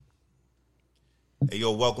Hey,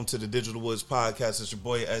 yo, welcome to the Digital Woods Podcast. It's your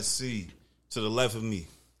boy SC. To the left of me.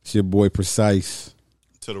 It's your boy Precise.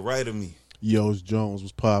 To the right of me. Yo, it's Jones.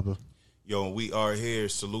 What's poppin'? Yo, we are here.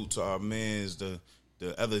 Salute to our mans, the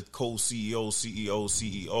other co-CEO,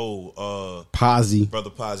 CEO, Posy. Brother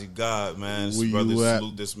Posy God, man. Where Brother, you at?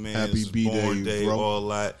 salute this man. Happy B-Day, born day, bro. all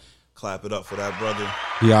that. Clap it up for that brother.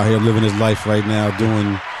 He out here living his life right now,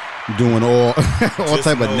 doing all Just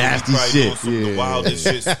type of know nasty he probably shit. doing some of the wildest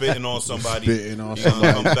shit, spitting on somebody. He's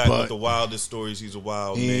gonna come back with the wildest stories. He's a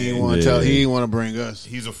wild man. He ain't want to bring us.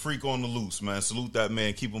 He's a freak on the loose, man. Salute that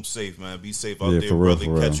man. Keep him safe, man. Be safe out there, for real, brother.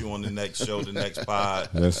 for Catch real. you on the next show, the next pod.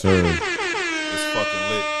 Yes, sir. It's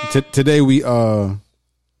fucking lit. Today we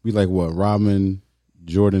like what? Robin,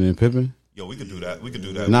 Jordan, and Pippen. Yo, we could do that.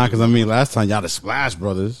 Nah, because I mean, last time y'all the Splash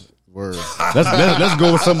Brothers. Word. Let's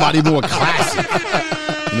go with somebody more classic.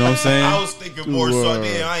 You know what I'm saying? I was thinking more so.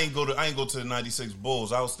 Yeah, I ain't go to the '96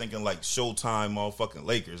 Bulls. I was thinking like Showtime, motherfucking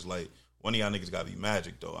Lakers. Like one of y'all niggas got to be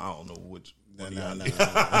Magic though. I don't know which. Nah.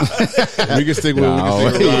 We can stick with Robin. I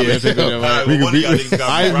ain't be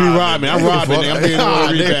Robin. I'm Robin. Nigga. I'm getting all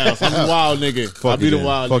the rebounds. I'm a wild nigga. I'll be the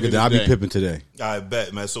wild nigga. I'll be Pippen today. I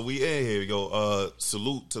bet, man. So we in here, yo.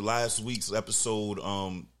 Salute to last week's episode.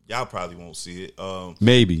 Y'all probably won't see it.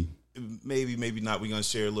 Maybe not. We're gonna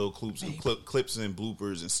share little clips and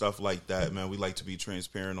bloopers and stuff like that, man. We like to be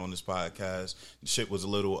transparent on this podcast. Shit was a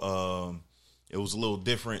little it was a little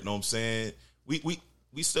different, you know what I'm saying? We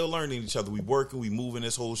still learning each other. We working, we moving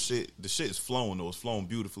this whole shit. The shit is flowing though. It's flowing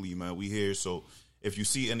beautifully, man. We here. So if you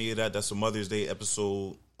see any of that, that's a Mother's Day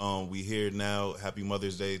episode. We here now. Happy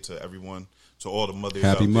Mother's Day to everyone, to all the mothers.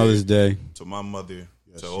 Happy out Mother's there, Day to my mother.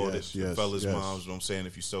 To all the fellas, moms, you know what I'm saying?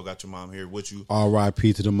 If you still got your mom here with you.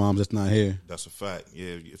 R.I.P. to the moms that's not here. That's a fact.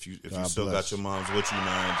 Yeah, if you God still bless. got your moms with you,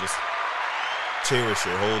 man, just cherish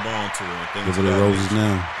her, hold on to her. And Give her the roses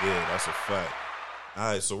now. Yeah, that's a fact. All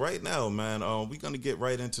right, so right now, man, we're gonna get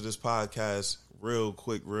right into this podcast real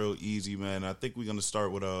quick, real easy, man. I think we're gonna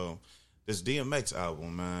start with this DMX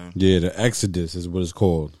album, man. Yeah, the Exodus is what it's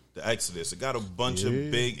called. The Exodus. It got a bunch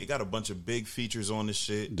of big features on this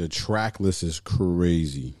shit. The track list is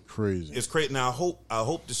crazy. It's crazy. Now I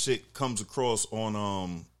hope the shit comes across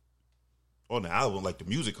on the album, like the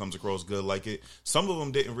music comes across good. Like it, some of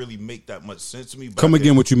them didn't really make that much sense to me. But Come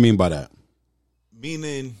again, what you mean by that?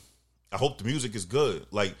 Meaning, I hope the music is good.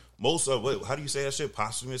 Like most of how do you say that shit?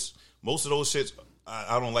 Posthumous. Most of those shits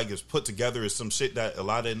I don't like is put together as some shit that a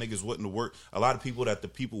lot of niggas wouldn't have worked. A lot of people that the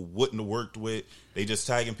people wouldn't have worked with. They just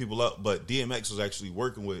tagging people up. But DMX was actually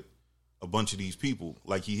working with a bunch of these people.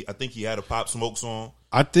 Like I think he had a Pop Smoke song.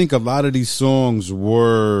 I think a lot of these songs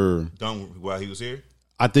were done while he was here.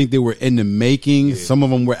 I think they were in the making. Yeah. Some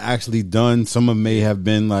of them were actually done. Some of them may have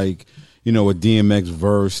been like, you know, a DMX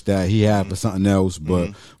verse that he had for something else.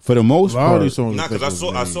 But for the most part, nah, because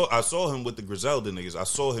I saw him with the Griselda niggas. I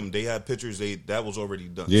saw him. They had pictures. That was already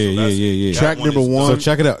done. Yeah. Track number one. So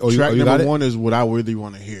check it out. Track number one is what I really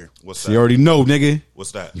want to hear. What's So that? you already know, nigga.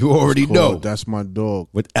 What's that? You already know. That's my dog.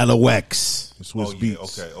 With LOX. It's Swiss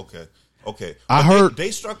Beats. Okay. I But heard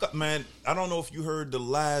they struck up, man. I don't know if you heard the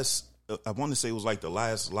last. I want to say it was like the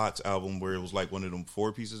last Lox album where it was like one of them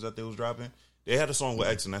 4 pieces that they was dropping. They had a song with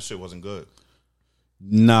X and that shit wasn't good.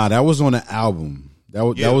 Nah, that was on the album. That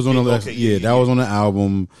was on the last. That was on the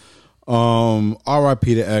album.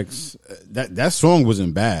 R.I.P. to X. That song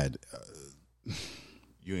wasn't bad.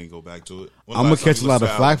 You ain't go back to it. I'm gonna catch a lot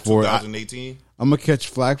of flack for it. 2018. I'm gonna catch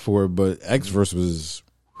flack for it, but X verse was.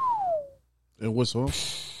 And what song?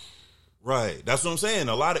 Right, that's what I'm saying.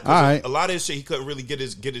 A lot of his shit he couldn't really get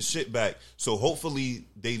his shit back. So hopefully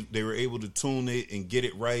they were able to tune it and get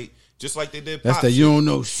it right, just like they did. That's Pop that shit. you don't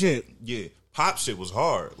know shit. Yeah, Pop shit was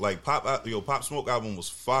hard. Like Pop Smoke album was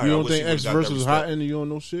fire. You don't think X verse was hot and you don't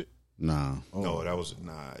know shit? Nah. No, that was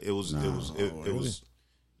It was.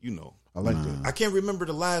 You know. I like that. I can't remember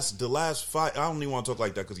the last 5. I don't even want to talk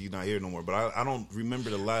like that because he's not here no more. But I don't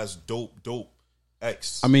remember the last dope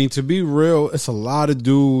X. I mean, to be real, it's a lot of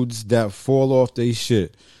dudes that fall off they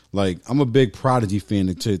shit. Like, I'm a big Prodigy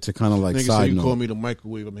fan to kind of like Nigga side say you note. call me the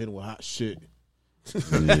microwave, I'm hitting with hot shit.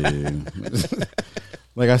 Yeah.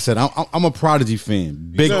 Like I said, I'm a Prodigy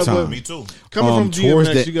fan, big time. Me too. Coming from towards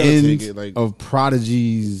DMX, you the gotta end take it. Like, of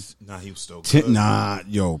Prodigy's, Nah, he was still good.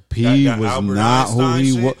 P That was Albert not who Einstein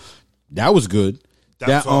he shit? was. That was good.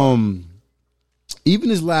 That was even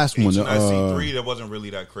his last one, HNIC3, that wasn't really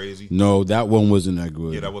that crazy. no, that one wasn't that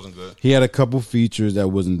good. Yeah, that wasn't good. He had a couple features that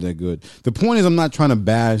wasn't that good. The point is, I'm not trying to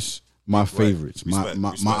bash my favorites, Respect.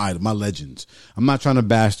 my idol, my legends. I'm not trying to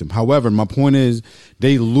bash them. However, my point is,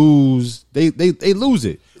 they lose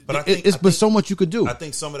it. But but so much you could do. I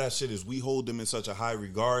think some of that shit is we hold them in such a high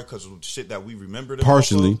regard because of shit that we remember them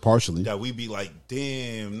partially that we be like,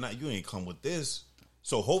 damn, you ain't come with this.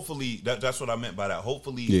 So hopefully that's what I meant by that.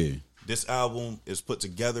 Hopefully, this album is put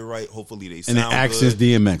together right. Hopefully they sound and it accents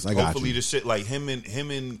DMX. I got hopefully you. the shit like him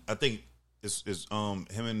and I think it's him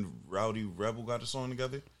and Rowdy Rebel got a song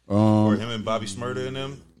together, or him and Bobby Smurda and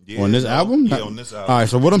them. Yeah, on this album? Yeah, on this album. All right,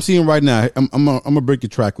 so what I'm seeing right now, I'm gonna break your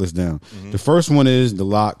track list down. Mm-hmm. The first one is The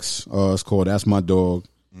Lox. It's called That's My Dog.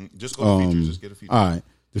 Mm-hmm. Just go to features. Just get a feature. All right.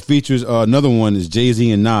 The features, another one is Jay-Z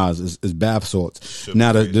and Nas is Bath Salts.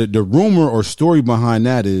 Now, the rumor or story behind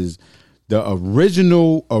that is the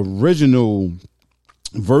original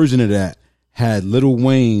version of that had Lil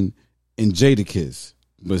Wayne and Jadakiss,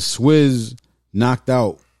 but Swizz knocked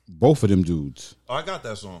out both of them dudes. Oh, I got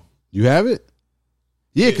that song. You have it?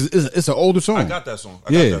 Yeah, because it's an older song. I got that song.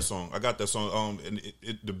 I got that song. And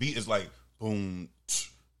the beat is like boom,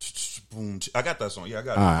 boom. I got that song. Yeah, I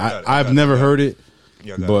got it. I've never heard it,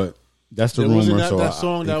 but that's the rumor. Wasn't that, so that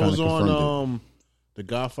song that was on The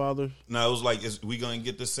Godfather? No, it was like, we gonna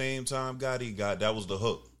get the same time Gotti got. That was the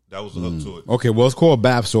hook. That was the hook to it. Okay, well, it's called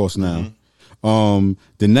Bath Sauce now. Mm-hmm.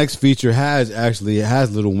 The next feature has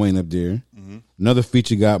Lil Wayne up there. Mm-hmm. Another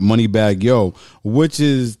feature got Moneybagg Yo, which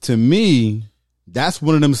is, to me, that's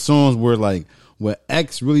one of them songs where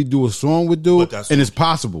X really do a song with dude, and it's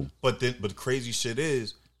possible. But the crazy shit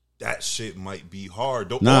is that shit might be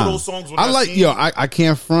hard. All those songs. I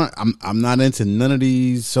can't front. I'm not into none of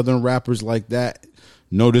these Southern rappers like that.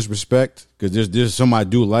 No disrespect, because there's some I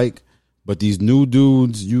do like, but these new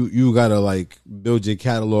dudes, you gotta build your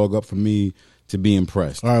catalog up for me to be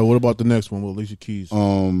impressed. All right, what about the next one with Alicia Keys?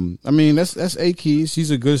 That's A Keys.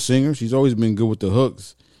 She's a good singer. She's always been good with the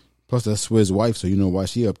hooks. Plus, that's Swizz's wife, so you know why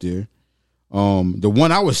she up there. The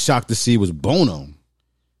one I was shocked to see was Bono.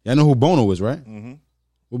 Y'all know who Bono is, right? Mm-hmm.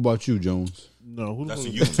 What about you, Jones? No, that's a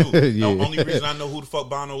you too. The only reason I know who the fuck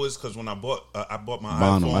Bono is because when I bought my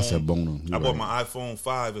iPhone. I said Bono. I bought my iPhone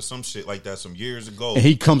 5 or some shit like that some years ago. And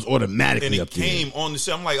he comes automatically and it up came on the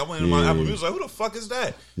shit. I'm like, I went into my Apple Music, like, who the fuck is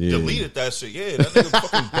that? Deleted that shit. Yeah, that nigga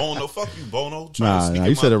fucking Bono. Fuck you, Bono. Nah,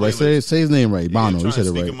 you said it right. Say his name right. Bono. You said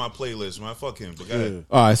it right. In my playlist, man. Fuck him. But go ahead.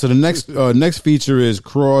 All right, so the next feature is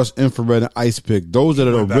Cross, Infrared, and Ice Pick. Those are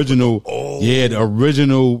the original. The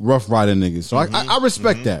original Rough Rider niggas. So I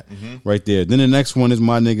respect that right there. Then the next one is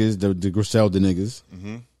my niggas, the Griselda niggas.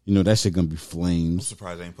 Mm-hmm. You know, that shit gonna be flames. I'm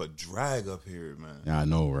surprised they ain't put Drag up here, man. Yeah, I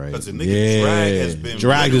know, right? Because the nigga Drag has been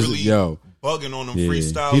bugging on them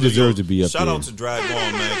freestyles. He deserves to be up Shout there. Shout out to Drag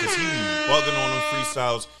on, man, because he bugging on them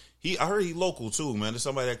freestyles. I heard he local too, man. There's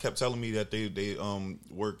somebody that kept telling me that they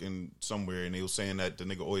working somewhere, and they were saying that the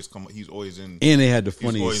nigga always come. He's always in. And they had the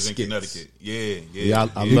funniest He's always skits. in Connecticut. Yeah.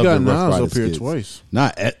 I you love got the Rough Rider Nas up here skits. twice.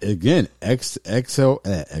 Not again. XO.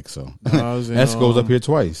 S goes up here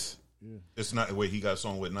twice. It's not. Wait, he got a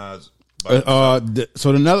song with Nas.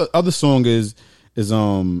 So the other song is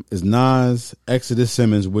Nas Exodus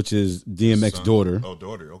Simmons, which is DMX's daughter. Oh,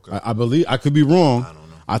 daughter. Okay. I believe I could be wrong. I don't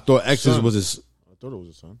know. I thought Exodus was his. I thought it was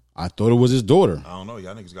his son. I thought it was his daughter. I don't know.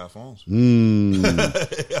 Y'all niggas got phones.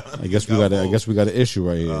 I guess we got an issue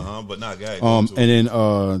right here. But not guy. And then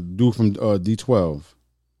dude from D12.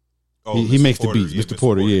 Oh, he makes the beats, Mr.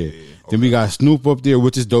 Porter. Yeah. Okay. Then we got Snoop up there,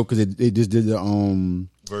 which is dope because they just did the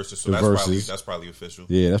verses. So that's probably official.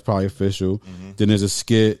 Yeah, that's probably official. Mm-hmm. Then there's a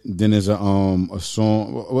skit. Then there's a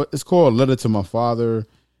song. It's called "Letter to My Father."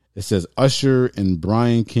 It says Usher and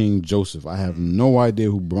Brian King Joseph. I have no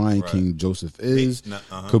idea who Brian King Joseph is.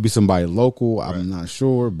 Could be somebody local. I'm not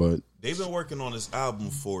sure, but they've been working on this album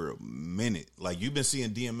for a minute. Like you've been seeing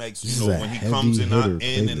DMX, when he comes in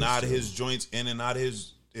and out of his joints, in and out of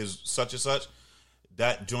his such and such.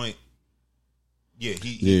 That joint,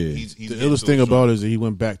 he's the illest thing about it is that he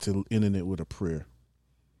went back to ending it with a prayer.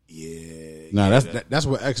 That's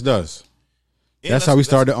what X does. Yeah, that's how we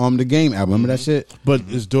started the Game album. Remember that shit? But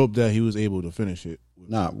it's dope that he was able to finish it.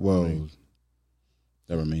 That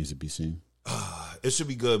remains to be seen. It should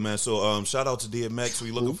be good, man. So shout out to DMX. We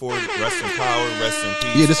looking forward. Rest in power, rest in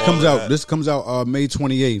peace. Yeah, this comes out. This comes out May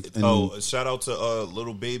 28th. Shout out to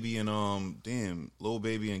Lil Baby and Lil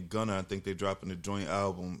Baby and Gunna. I think they dropping the joint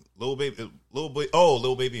album. Lil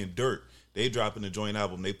Baby and Dirt. They dropping the joint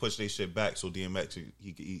album. They push their shit back so DMX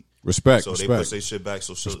he could eat. Respect. So they push their shit back.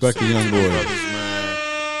 So respect the young boy. Brothers,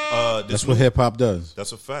 man. That's what hip hop does.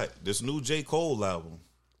 That's a fact. This new J. Cole album.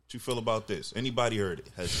 What you feel about this? Anybody heard it?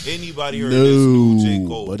 Has anybody heard this new J.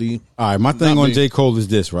 Cole? Buddy. All right, my thing on J. Cole is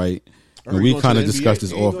this, right? And we kind of discussed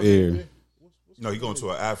this off air. No, you're going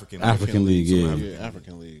to an African League, yeah.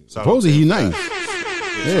 African League. Supposedly he nice.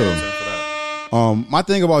 Yeah. My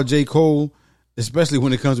thing about J. Cole, especially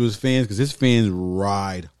when it comes to his fans, because his fans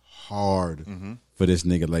ride hard for this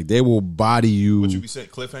nigga. Like, they will body you. What you be saying?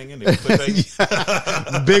 Cliffhanging? They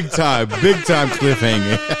cliffhanging? big time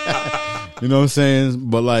cliffhanger. You know what I'm saying?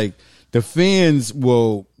 But like, the fans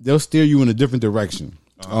they'll steer you in a different direction.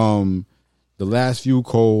 The last few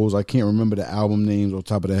Coles, I can't remember the album names on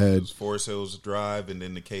top of the head. It was Forest Hills Drive, and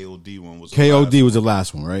then the KOD one was KOD was the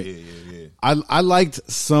last one, right? Yeah. I liked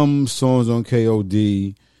some songs on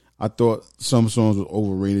KOD. I thought some songs were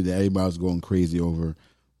overrated that everybody was going crazy over.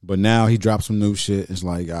 But now he dropped some new shit. It's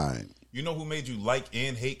like, all right. You know who made you like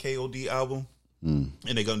and hate KOD album? And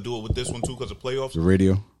they're going to do it with this one, too, because of playoffs? The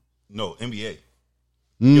radio? No, NBA.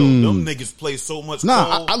 Yo, them niggas play so much.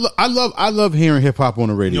 Nah, I love hearing hip hop on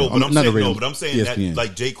the radio. Yo, but I'm saying ESPN. that,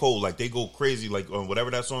 like J. Cole, like they go crazy, like on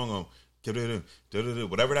whatever that song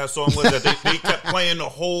whatever that song was that they kept playing the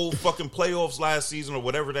whole fucking playoffs last season or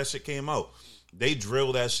whatever that shit came out. They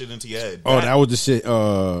drill that shit into your head. That was the shit.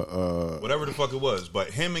 Whatever the fuck it was, but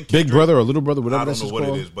him and Kendrick, Big Brother or Little Brother, whatever. I don't know what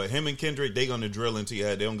called. it is, but him and Kendrick, they gonna drill into your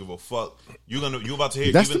head. They don't give a fuck. You about to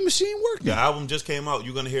hear. That's the machine working. The album just came out.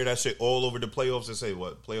 You're gonna hear that shit all over the playoffs. And say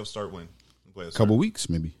what? Playoffs start when? Couple weeks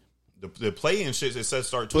maybe. The play-in shit, it says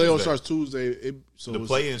start Tuesday. Playoff starts Tuesday. The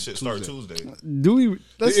play-in shit start Tuesday. Do we? In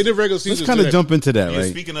the regular season, let's kind of jump into that,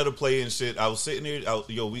 right? Speaking of the play-in shit, I was sitting there.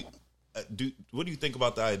 What do you think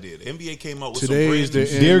about the idea? The NBA came out with some brand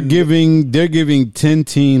new They're giving 10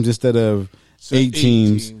 teams instead of 8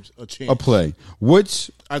 teams a play,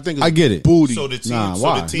 which I think I get it. Booty. So the teams,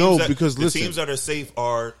 why? Because the teams that are safe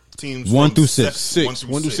are teams 1 through 6. 6.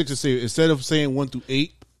 1 through 6 is safe. Instead of saying 1 through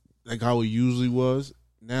 8, like how it usually was,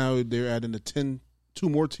 now they're adding 2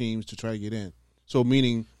 more teams to try to get in. So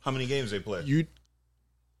meaning, how many games they play?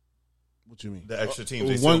 What you mean? The extra teams.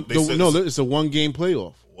 It's a 1 game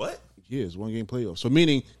playoff. What? Yeah, it's 1 game playoff. So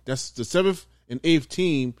meaning that's the 7th and 8th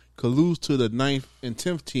team could lose to the 9th and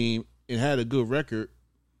 10th team and had a good record,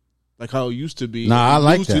 like how it used to be. Nah, I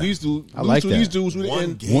like lose that. To these dudes, I like to that. These dudes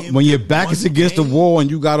when your back is against the wall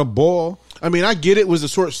and you got a ball. I mean, I get it was a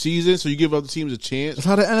short season, so you give other teams a chance. That's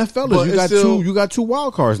how the NFL is. You got 2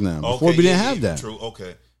 wild cards now. Before we didn't have that. True.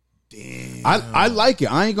 Okay. Damn. I like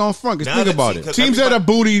it. I ain't gonna front. Cause think about it. Teams that are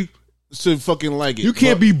booty should fucking like it. You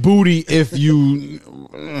can't be booty if you.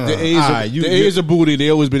 The A's are booty. They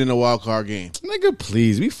always been in the wild card game. Nigga,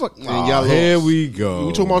 please. We fucking. Here we go.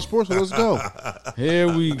 We talking about sports, so let's go. Here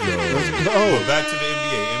we go. Let's go. Well, back to the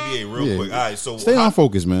NBA real quick. All right, so stay on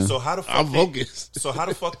focus, man. So how the fuck? I'm focused. So how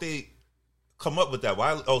the fuck they come up with that?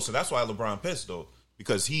 Why? Oh, so that's why LeBron pissed though.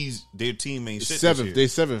 Because their team ain't shit. They're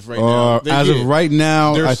 7th right now. As of right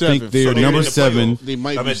now, I think they're number 7.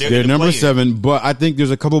 They're number 7, but I think there's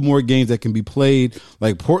a couple more games that can be played.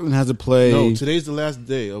 Like Portland has a play. No, today's the last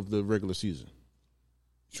day of the regular season.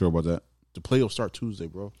 Sure about that? The playoffs start Tuesday,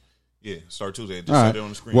 bro. Yeah, start Tuesday. Just said it on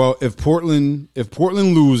the screen. Well, if Portland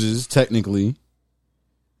loses technically,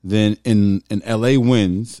 then in LA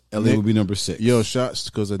wins, LA will be number 6. Yo, shots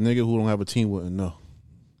because a nigga who don't have a team wouldn't know.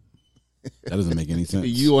 That doesn't make any sense.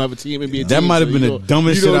 You don't have a team, NBA that team. might have been the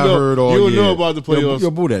dumbest shit I heard all year. You don't know about the playoffs.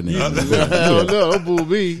 Yo, boo that nigga. Don't boo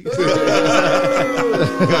me.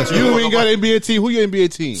 You ain't got an NBA team. Who your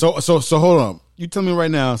NBA team? So hold on. You tell me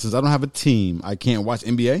right now, since I don't have a team, I can't watch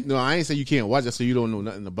NBA? No, I ain't saying you can't watch. I say you don't know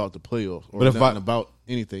nothing about the playoffs or nothing about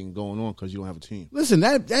anything going on because you don't have a team. Listen,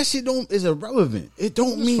 that shit is irrelevant. It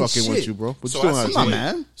don't mean fucking shit. With you, bro. But so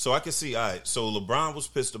man. So I can see. All right. So LeBron was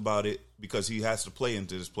pissed about it because he has to play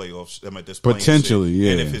into this playoffs. Potentially,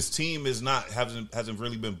 yeah. And if his team is not hasn't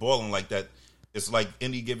really been balling like that, it's like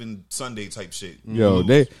any given Sunday type shit. Yo,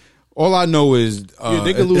 all I know is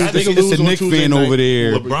they can lose. It's a Knicks fan over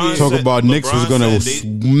there talking about Knicks was going to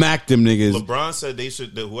smack them niggas. LeBron said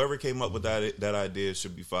whoever came up with that idea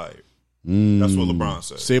should be fired. That's what LeBron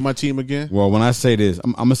said. Say my team again. Well, when I say this,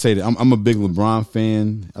 I'm gonna say that I'm a big LeBron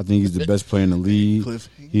fan. I think he's the best player in the league.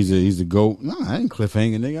 He's a GOAT. No, I ain't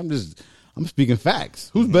cliffhanging, nigga. I'm speaking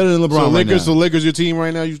facts. Who's better than LeBron right now? So Lakers your team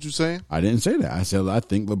right now, you saying? I didn't say that. I said I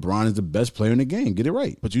think LeBron is the best player in the game. Get it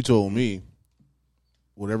right. But you told me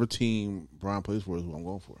whatever team Bron plays for is who I'm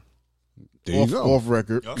going for. There you go. Off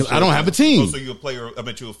record. Because I don't have a team. So you're a player. I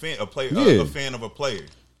bet you a fan of a player.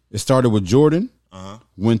 It started with Jordan.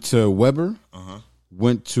 Went to Weber.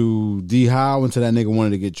 Went to D. Howe. Went to that nigga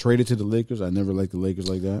wanted to get traded to the Lakers. I never liked the Lakers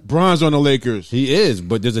like that. Bron's on the Lakers. He is,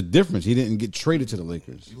 but there's a difference. He didn't get traded to the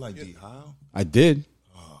Lakers. You like D. Howe? I did.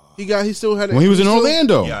 He still had it when he was in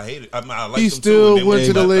Orlando. Yeah, I hate it. I like he still went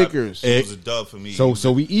to the Lakers. It was a dub for me.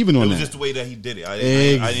 So we even on that. It was just the way that he did it. I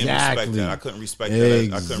didn't respect that. I couldn't respect that.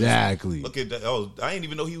 Exactly. Look at that. Oh, I didn't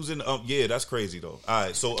even know he was in. Yeah, that's crazy though. All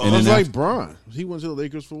right, so it was like Bron. He went to the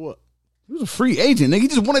Lakers for what? He was a free agent. Nigga, he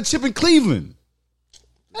just won a chip in Cleveland.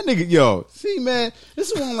 That nigga, yo, see, man, this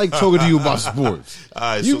is why I don't like talking to you about sports.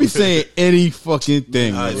 Right, You be saying any fucking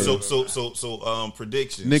thing. All right, bro. so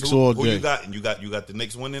predictions. Knicks who all day. you got? And you got the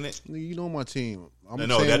Knicks winning it. You know my team. I'm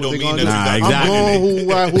No, saying that what don't they mean gonna that do. you got I'm winning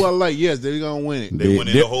going who I like. Yes, they're gonna win it. They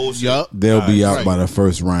winning the whole shit. Yup. They'll be out right. by the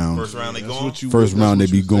first round. First round they going. First round they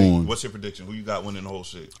be going. What's your prediction? Who you got winning the whole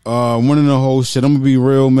shit? Winning the whole shit. I'm gonna be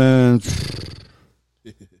real, man.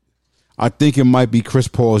 I think it might be Chris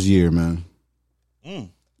Paul's year, man.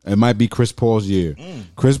 It might be Chris Paul's year.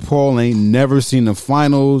 Chris Paul ain't never seen the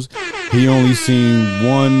finals. He only seen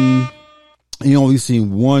one.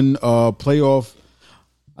 Playoff.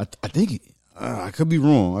 I think I could be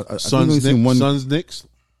wrong. I think he only seen one. Suns Knicks.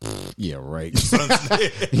 Yeah, right.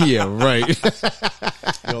 Yeah, right.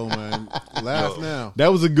 Yo, man, laugh now.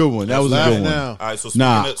 That was a good one. That was a Laugh good one. now. All right, so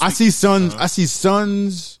I see Suns. I see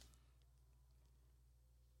Suns.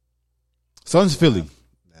 Suns, Philly,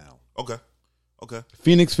 Okay.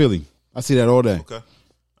 Phoenix, Philly. I see that all day. Okay.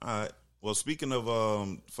 All right. Well, speaking of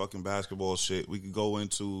fucking basketball shit, we could go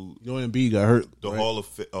into Yo, Embiid got hurt. the right? Hall of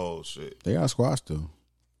Fame. Oh shit. They got squashed though.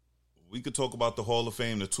 We could talk about the Hall of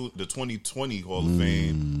Fame, the 2020 Hall of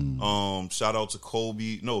Fame. Shout out to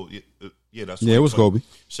Kobe. No, yeah, that's Yeah, it was Kobe.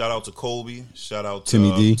 Shout out to Kobe. Shout out to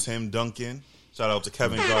Timmy D. Tim Duncan. Shout out to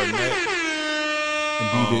Kevin Garnett.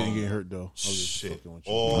 Embiid didn't get hurt though. Shit. I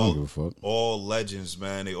don't give a fuck. All legends,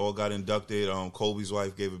 man. They all got inducted. Kobe's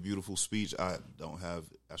wife gave a beautiful speech. I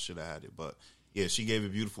should have had it, but yeah, she gave a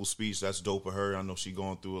beautiful speech. That's dope of her. I know she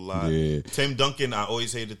going through a lot. Yeah. Tim Duncan, I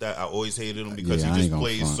always hated that. I always hated him because Yeah, I he ain't just gonna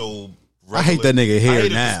plays front. so regular. I hate that nigga here I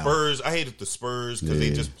hated now. The Spurs. I hated the Spurs because they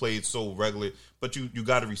Yeah. just played so regular. But you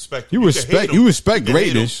got to respect. You can respect- hate 'em, you respect can hate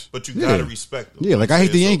 'em, greatness. but you Yeah. got to respect them. Yeah, like I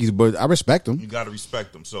hate the Yankees, but I respect them. You got to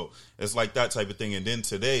respect them. So it's like that type of thing. And then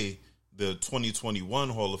today, the 2021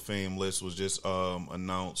 Hall of Fame list was just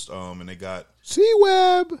announced, and they got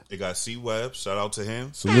C-Web. C Webb. Shout out to him.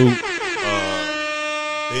 Salute.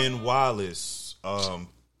 Ben Wallace.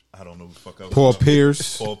 I don't know who the fuck else. Paul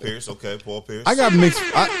Pierce. Paul Pierce. Okay, Paul Pierce. I got mixed.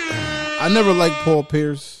 I never liked Paul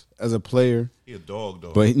Pierce as a player, He a dog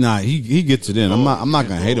though. but he gets it in. I'm not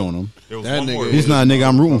gonna hate on him. There was That one nigga more. He's not a nigga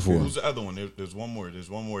I'm rooting for. Who's the other one? There's one more. There's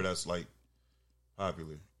one more that's like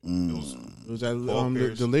popular. It was, It was that Paul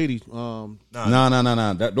Pierce. the lady. Nah.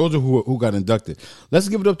 Those are who got inducted. Let's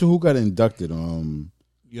give it up to who got inducted.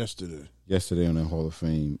 Yesterday on the Hall of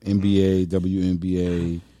Fame, NBA,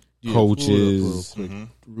 WNBA, coaches. Real quick.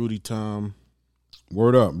 Rudy Tom.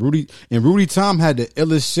 Word up, Rudy Tom had the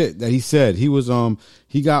illest shit that he said. He was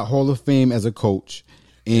he got Hall of Fame as a coach,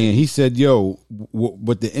 and he said, "Yo,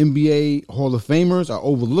 what the NBA Hall of Famers are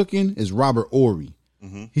overlooking is Robert Horry."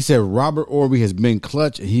 He said Robert Horry has been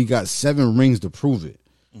clutch, and he got 7 rings to prove it.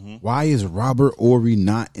 Why is Robert Horry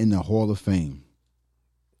not in the Hall of Fame?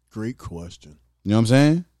 Great question. You know what I'm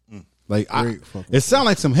saying? Like, it sounds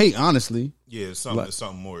like some hate, honestly. yeah, it's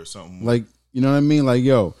something more. Like, you know what I mean? Like,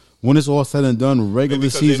 yo, when it's all said and done, regular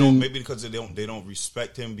season. Maybe because they don't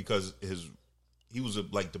respect him because he was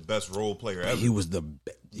like the best role player ever. He was the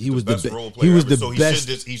best role player. He was ever. the So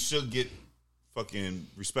best. He should get fucking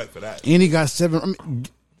respect for that. And he got 7. I mean,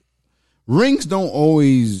 rings don't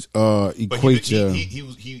always But equate to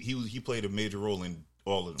he played a major role in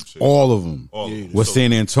all of them. Shit. all of them. All of them. With So-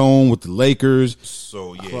 San Antonio, with the Lakers.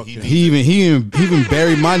 So yeah, He even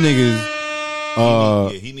buried my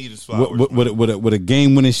niggas. he needed his flowers. With a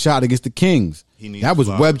game winning shot against the Kings. He needs That was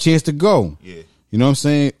flowers. Webb's chance to go. Yeah. You know what I'm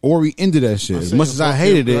saying? Ori ended that shit. As much as I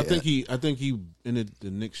hated it. I think he ended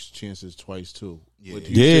the Knicks' chances twice too. Yeah. With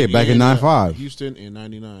Yeah, Houston back in and, 95. Houston in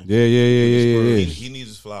 '99. Yeah. He needs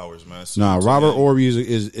his flowers, man. So Nah, to Robert him, Horry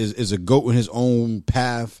is a goat in his own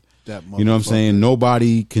path. That You know what I'm motherfucker. saying?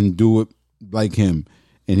 Nobody can do it like him,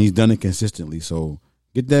 and he's done it consistently. So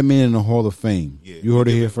get that man in the Hall of Fame. Yeah, You heard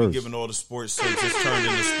it here we first. giving all the sports takes. It's turned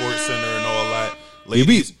into Sports Center and all that. Yeah,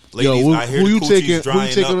 Ladies, Yo, I hear who the you coochie's taking- who you drying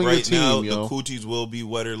taking up on your right team, now. yo? The coochies will be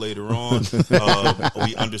wetter later on.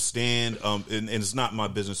 We understand, and it's not my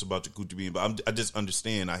business about the coochie being, but I just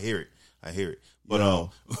understand. I hear it. But I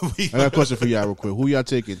got a question for y'all real quick. Who y'all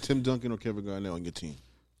taking, Tim Duncan or Kevin Garnett on your team?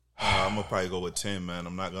 I'm gonna probably go with Tim, man.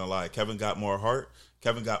 I'm not gonna lie. Kevin got more heart.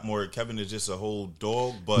 Kevin is just a whole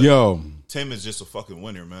dog, but Yo, Tim is just a fucking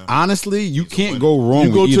winner, man. honestly, you He's a can't winner. go wrong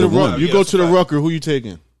You go with to either the one. Rucker. You Yeah, go that's to the a fact. Rucker. Who you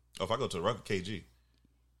taking? If I go to the Rucker, KG.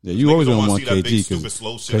 Yeah, you Niggas always don't gonna wanna want see that big, KG stupid,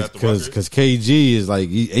 slow shit at the because Rutgers. KG is like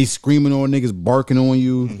he screaming on niggas, barking on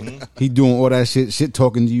you. He doing all that shit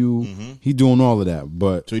talking to you. He doing all of that.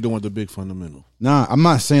 But So you don't want the big fundamental. nah, I'm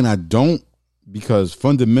not saying I don't, because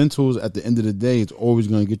fundamentals at the end of the day, it's always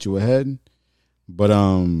gonna get you ahead. But I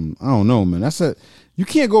don't know, man. You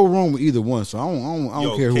can't go wrong with either one. So I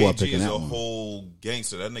don't care who I pick in that is a one. whole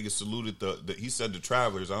gangster. That nigga saluted he said the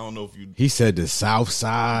Travelers. I don't know if you. He said the South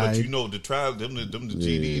Side. But you know the them the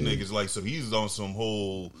GD niggas. Like, so he's on some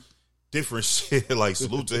whole different shit. Like,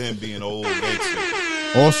 salute to him being an old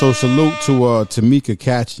gangster. Also, salute to Tamika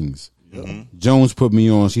Catchings. Mm-hmm. Jones put me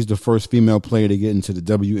on. She's the first female player to get into the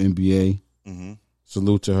WNBA. Mm-hmm.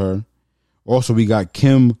 Salute to her. Also, we got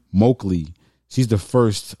Kim Moakley. She's the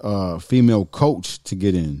first female coach to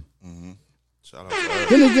get in. Mm-hmm. Shout out to her.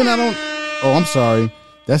 Then again, I'm sorry.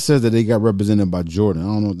 That says that they got represented by Jordan. I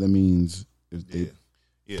don't know what that means. If they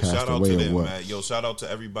shout out to them, man. Yo, shout out to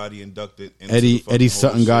everybody inducted. Into Eddie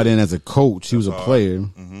Sutton got in as a coach. He was a player.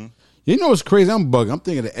 Mm-hmm. You know what's crazy? I'm bugging. I'm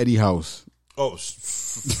thinking of Eddie House. Oh,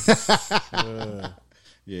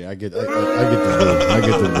 yeah, I get the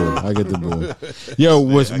boo. Yo,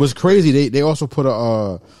 what's crazy? They also put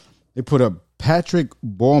a Patrick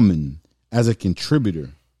Ballman as a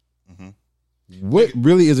contributor. Mm-hmm. What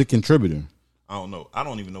really is a contributor? I don't know. I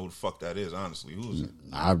don't even know who the fuck that is. Honestly, who is it?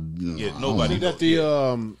 Nobody.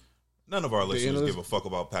 None of our listeners give a fuck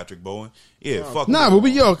about Patrick Bowen. Yeah, fuck. Nah, but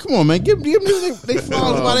come on, man. Give them they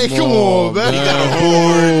flowers about it. Come on, man. He got a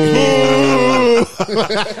horn.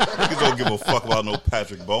 Niggas don't give a fuck about no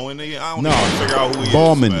Patrick Bowen. I don't even figure out who he is.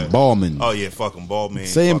 Ballman. Oh yeah, fuck him, Ballman.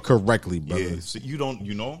 Say him correctly, brother. Yeah, so you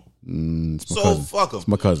know. So cousin. Fuck him. It's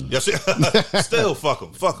my cousin. Yes, still fuck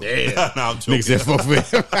him. Fuck him. Yeah. Nah, I'm joking. Nigga said fuck me.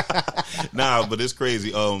 Nah, but it's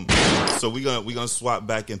crazy. So we gonna swap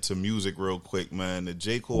back into music real quick, man. The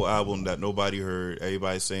J. Cole album that nobody heard,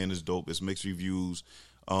 everybody's saying is dope. It's mixed reviews.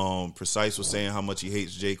 Precise was saying how much he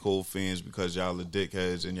hates J. Cole fans because y'all are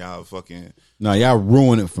dickheads and y'all fucking. No, y'all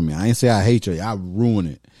ruin it for me. I ain't say I hate you. Y'all ruin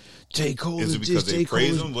it. J. Cole is it because they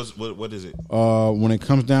praise him? What is it? When it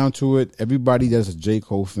comes down to it, everybody that's a J.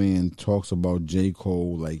 Cole fan talks about J.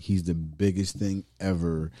 Cole like he's the biggest thing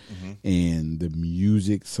ever, and the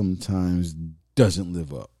music sometimes doesn't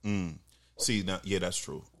live up. See now, yeah, that's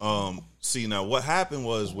true. See now, what happened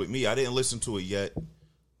was with me, I didn't listen to it yet,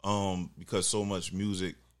 because so much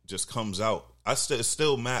music just comes out.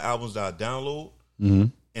 Still mad albums that I download.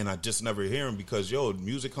 And I just never hear him because,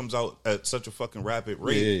 music comes out at such a fucking rapid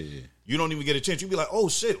rate. Yeah. You don't even get a chance. You be like, oh,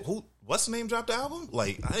 shit, what's the name dropped the album?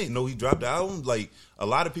 Like, I didn't know he dropped the album. Like, a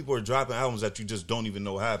lot of people are dropping albums that you just don't even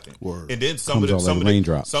know happened. Word. And then some of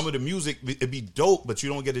the music, it'd be dope, but you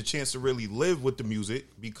don't get a chance to really live with the music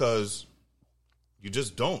because you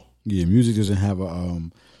just don't. Yeah, music doesn't have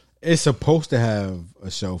it's supposed to have a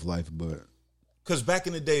shelf life, but. Because back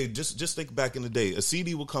in the day, just think back in the day, a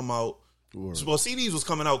CD would come out. Well, CDs was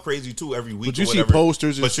coming out crazy too every week. But you see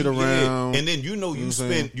posters and shit around, and then you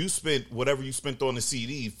spent whatever you spent on the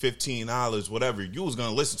CD, $15, whatever. You was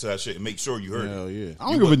gonna listen to that shit and make sure you heard it. Yeah, I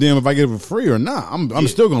don't give a damn if I get it for free or not. I'm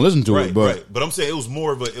still gonna listen to it. But but I'm saying it was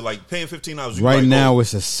more of a like paying $15. Right now,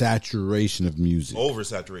 it's a saturation of music,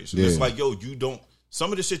 oversaturation. Yeah. It's like you don't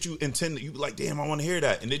some of the shit you intend. You be like, damn, I want to hear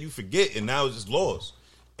that, and then you forget, and now it's just lost.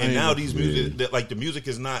 And now these music, that the music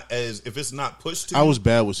is not as if it's not pushed to you. I was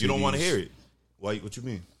bad with CDs. You don't want to hear it. Why? What you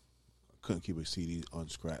mean? I couldn't keep a CD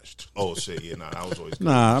unscratched. Oh shit! Yeah, I was always.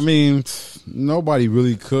 I mean, nobody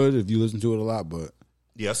really could if you listen to it a lot. But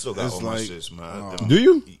yeah, I still got all my shits, man. Do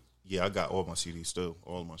you? Yeah, I got all my CDs still,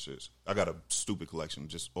 all of my shits. I got a stupid collection,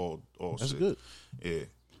 just all. That's shit. Good. Yeah.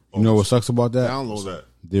 You know what sucks about that? Download that.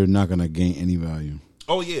 They're not gonna gain any value.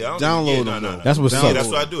 Oh yeah, download them. No. That's what sucks. Yeah, that's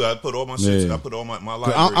what I do. I put all my shit. I put all my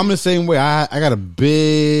library. I'm the same way. I got a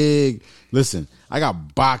big. Listen, I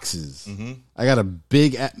got boxes. I got a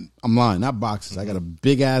big. I'm lying, not boxes. I got a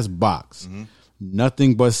big ass box.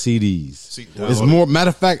 Nothing but CDs. It's more. Matter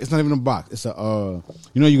of fact, it's not even a box. It's a.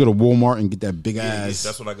 You go to Walmart and get that big ass. Yeah,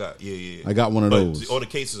 that's what I got. Yeah. I got one of those. All the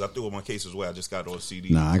cases, I threw all my cases away. I just got all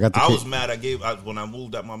CDs. Nah, I got. I was mad. When I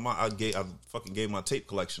moved out my mom. I fucking gave my tape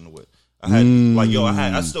collection away. I had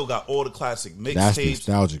I still got all the classic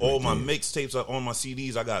mixtapes, all my mixtapes on my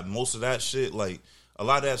CDs. I got most of that shit. Like a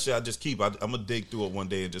lot of that shit, I just keep. I'm gonna dig through it one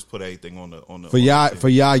day and just put everything on the. For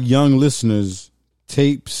y'all young listeners,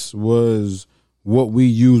 tapes was what we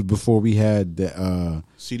used before we had the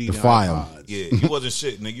CD, the file. Yeah, you wasn't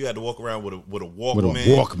shit, nigga. You had to walk around with a Walkman. With a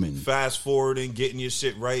Walkman. Fast forwarding, getting your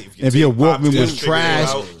shit right. If your Walkman was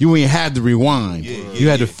trash, you ain't had to rewind. You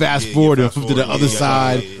had to fast forward and flip to the other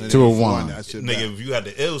side to rewind. Nigga, if you had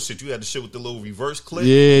the L shit, you had the shit with the little reverse clip.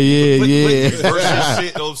 Yeah. Reverse your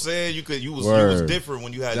shit, you know what I'm saying? You was different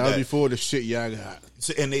when you had that. That was before the shit y'all got.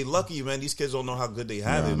 And they lucky, man. These kids don't know how good they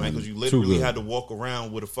have it, man, because you literally had to walk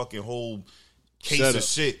around with a fucking whole case of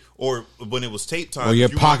shit, or when it was tape time, or your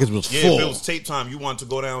pockets was full. If it was tape time, you wanted to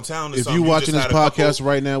go downtown. Or if something, you watching this podcast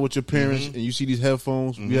right now with your parents Mm-hmm. and you see these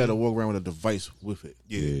headphones, you had to walk around with a device with it.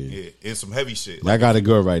 Yeah, and some heavy shit. I got it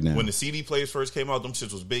good right now. When the CD players first came out, them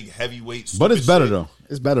shits was big, heavyweight. But it's better shit. though.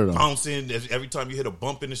 It's better though. Bouncing every time you hit a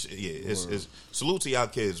bump in the shit. Yeah, it's salute to y'all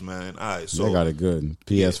kids, man. All right, so They got it good.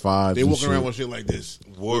 PS5. They walking around with shit like this.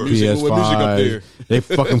 Word. With music up there. PS5. They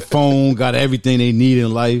fucking phone got everything they need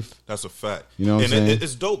in life. That's a fact. You know what I'm saying?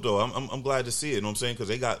 It's dope though. I'm glad to see it. You know what I'm saying? Because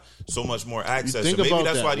they got so much more access. think And maybe about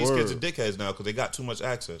that's that, why these word. kids are dickheads now, because they got too much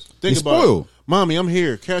access. Think They about spoiled. it. Mommy, I'm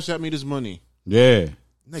here. Cash out me this money. Yeah.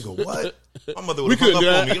 Nigga, what? My mother would have hung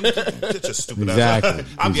up on me. Get your stupid Exactly. ass.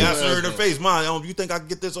 I'd be asking her in her face, Mom, you think I can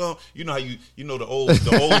get this on? You know how you know the old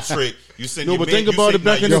trick. You send No, your but man, think you about send, it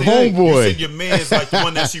back like, in you the send- homeboy. You send your man's like the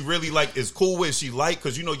one that she really like is cool with, she like,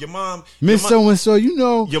 because you know your mom. Miss so and so, you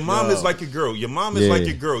know. Your mom is like your girl. Your mom is Yeah. like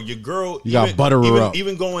your girl. Your girl, You gotta butter her up.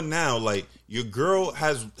 Even going now, like your girl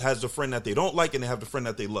has the friend that they don't like, and they have the friend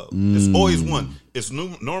that they love. It's always one. It's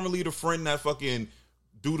normally the friend that fucking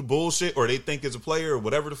do the bullshit, or they think is a player, or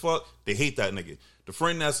whatever the fuck. They hate that nigga. The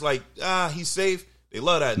friend that's like, he's safe. They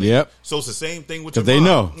love that nigga. Yep. So it's the same thing with your 'Cause they mom.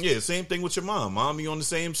 know. Yeah, same thing with your mom. Mommy on the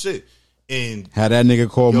same shit. And Had that nigga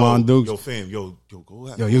call Mon Dukes. yo, fam, yo, go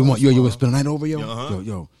ahead. Yo, you want to spend the night over, yo? Uh-huh.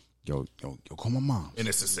 Yo, call my mom. And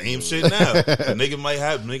it's the same shit now. A nigga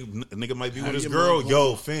might be with his girl.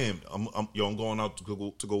 Yo, fam, I'm going out to go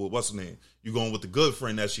with what's her name? You going with the good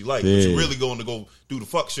friend that she like, but you really going to go do the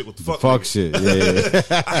fuck shit with the fuck Fuck nigga. shit,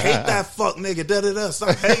 yeah. I hate that fuck nigga. Da da da.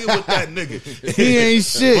 Stop hanging with that nigga. He ain't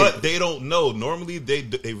shit. But they don't know. Normally,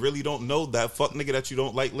 they really don't know that fuck nigga that you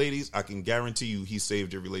don't like, ladies. I can guarantee you, he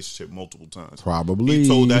saved your relationship multiple times. Probably. He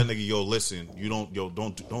told that nigga, yo, listen,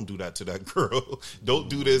 don't do that to that girl. Don't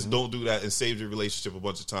do this. Don't do that, and saved your relationship a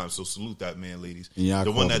bunch of times. So salute that man, ladies. Yeah,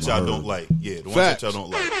 the one that y'all don't like. Yeah, the one that y'all don't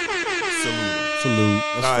like. Salute.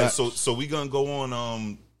 All right, so we gonna go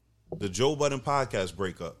on the Joe Budden podcast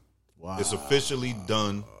breakup. Wow. It's officially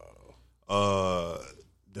done.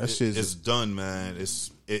 It's done, man.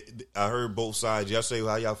 I heard both sides. Y'all say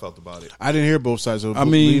how y'all felt about it. I didn't hear both sides. So I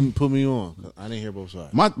mean, put me on. I didn't hear both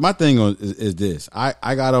sides. My thing is this.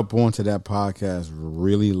 I got up onto that podcast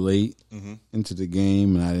really late into the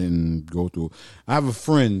game, and I didn't go through. I have a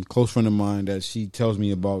friend, close friend of mine, that she tells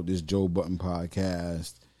me about this Joe Budden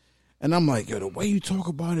podcast. And I'm like, yo, the way you talk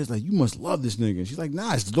about it is like, you must love this nigga. And she's like,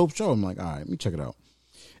 nah, it's a dope show. I'm like, all right, let me check it out.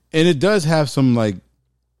 And it does have some, like,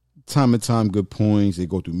 time to time good points. They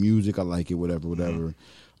go through music. I like it, whatever.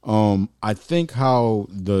 I think how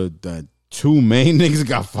the two main niggas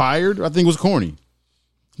got fired, I think was corny.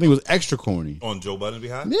 I think it was extra corny. On Joe Budden's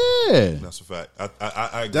behalf? Yeah. That's a fact.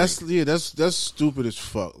 I agree. That's stupid as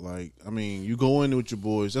fuck. Like, I mean, you go in with your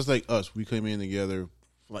boys. That's like us. We came in together.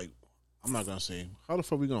 Like, I'm not gonna say how the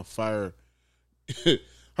fuck we gonna fire.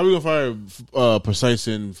 How we gonna fire Precise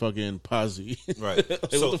and fucking Posse? Right. Like,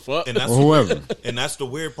 what the fuck? And that's Or whoever. And that's the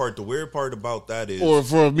weird part. The weird part about that is, Or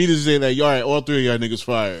for me to say that, all right, all three of y'all niggas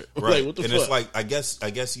fired. right? Like, what the and fuck? it's like I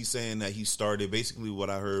guess he's saying that he started. Basically,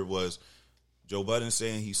 what I heard was Joe Budden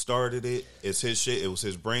saying he started it. It's his shit. It was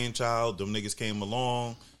his brainchild. Them niggas came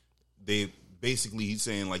along. He's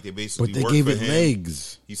saying like they basically But they worked gave for it him.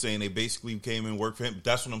 legs. He's saying they basically came and worked for him.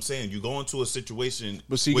 That's what I'm saying. You go into a situation,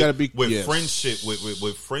 But see, you with, gotta be- with yes. friendship,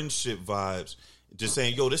 with friendship vibes. Just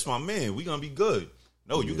saying, yo, this my man. We gonna be good.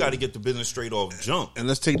 No, you got to get the business straight off jump. And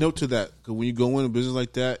let's take note to that, because when you go in a business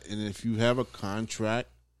like that, and if you have a contract,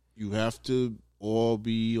 you have to all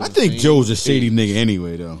be. On I the think same Joe's a shady page. nigga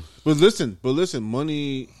anyway, though. But listen,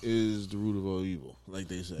 money is the root of all evil, like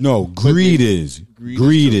they say. No, greed is. Greed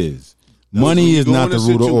Greed is is. Money when you is go not in the a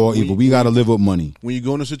root of all situ- evil. We got to live with money. When you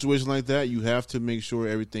go in a situation like that, you have to make sure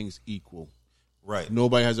everything's equal. Right.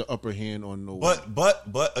 Nobody has an upper hand on no one.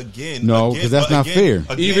 But again, No, 'cause that's not fair.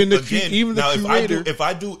 Even the curator-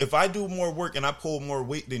 if I do more work and I pull more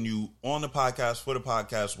weight than you on the podcast, for the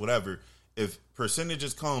podcast, whatever, if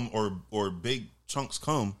percentages come or big chunks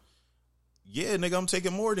come, yeah, nigga, I'm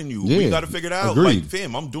taking more than you. Yeah, We got to figure it out. agreed. Like,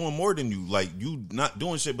 fam, I'm doing more than you. Like, you not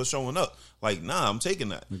doing shit but showing up. Like, nah, I'm taking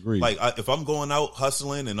that. Agreed. Like, if I'm going out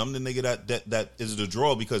hustling and I'm the nigga that is the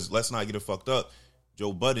draw, because let's not get it fucked up.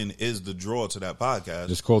 Joe Budden is the draw to that podcast.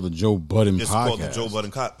 It's called the Joe Budden It's podcast. called the Joe Budden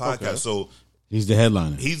podcast. Okay. So He's the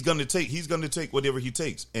headliner. he's gonna take whatever he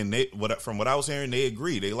takes. And from what I was hearing, they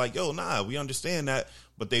agree. They like, yo, nah, we understand that,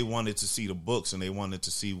 but they wanted to see the books and they wanted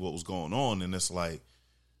to see what was going on. And it's like,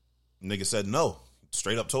 nigga said no.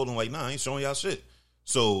 Straight up told him like, nah, I ain't showing y'all shit.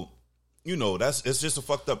 So, it's just a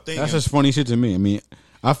fucked up thing. That's just funny shit to me. I mean,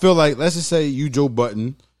 I feel like, let's just say you Joe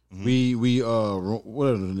Budden, We what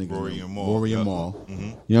are the niggas? Rory and Mal. Rory and Yep. Mal. Mm-hmm. You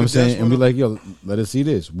know what I'm saying? And we like, yo, let us see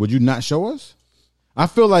this. Would you not show us? I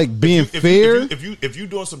feel like being fair. If you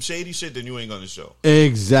doing some shady shit, then you ain't gonna show.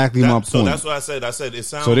 Exactly my point. So that's what I said. I said it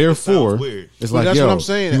sounds. So therefore, weird. it's like, that's yo, what I'm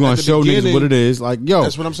saying. You gonna At the show niggas beginning- what it is? Like, yo,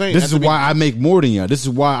 That's what I'm saying. This At is the why I make more than y'all. This is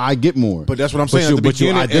why I get more. But that's what I'm saying. At the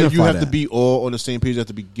beginning, and identify you have to that. be all on the same page at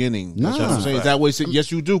the beginning. That's what I'm saying. Right. That way,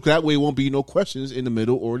 yes, you do. 'Cause that way, it won't be no questions in the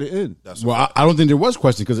middle or the end. That's Well, I don't think there was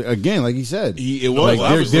question because again, like he said, It was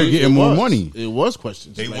like they're it getting more was. money It was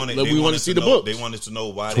questions. They Like, wanted. we want to see the know, book. They wanted to know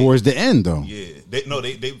why. towards the end though. Yeah, they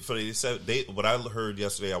said what I heard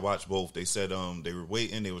yesterday. I watched both. They said they were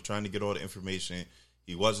waiting. They were trying to get all the information.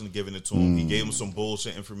 He wasn't giving it to him. He gave him some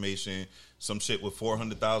bullshit information, some shit with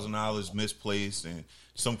 $400,000 misplaced, and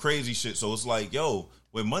some crazy shit. So it's like, yo,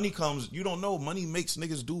 when money comes, you don't know. Money makes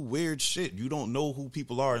niggas do weird shit. You don't know who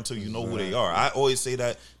people are until you know who they are. I always say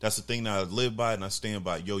that. That's the thing that I live by and I stand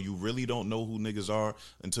by. Yo, you really don't know who niggas are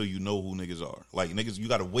until you know who niggas are. Like, niggas, you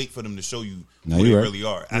got to wait for them to show you who they really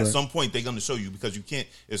are. At some point, they're going to show you because you can't.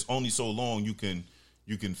 It's only so long you can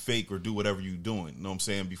fake or do whatever you're doing. You know what I'm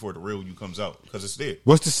saying? Before the real you comes out because it's there.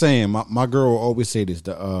 What's the saying? My girl will always say this: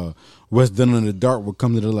 what's done in the dark will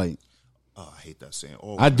come to the light. Oh, I hate that saying.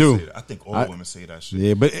 I do. Say that. I think all women say that shit.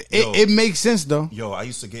 Yeah, but it makes sense though. Yo, I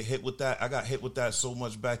used to get hit with that. I got hit with that so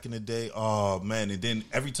much back in the day. Oh man! And then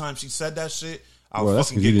every time she said that shit, I would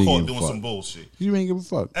fucking get caught doing some bullshit. You ain't give a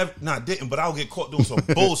fuck. I didn't, but I'll get caught doing some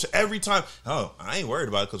bullshit every time. Oh, I ain't worried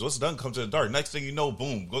about it because what's done comes to the dark. Next thing you know,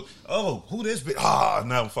 boom. Go, oh, who this bitch?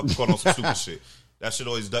 Now I'm fucking caught on some stupid shit. That shit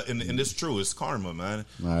always does, and it's true. It's karma, man.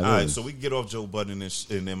 Nah, all right, so we can get off Joe Budden and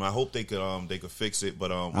them. I hope they could fix it,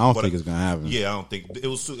 but I don't think it's gonna happen. Yeah, I don't think it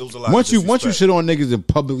was a lot. Once you shit on niggas and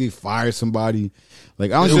publicly fire somebody,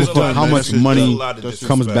 like I don't just know how much money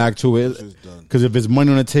comes back to it. Because if it's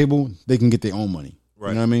money on the table, they can get their own money. Right.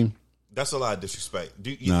 You know what I mean? That's a lot of disrespect.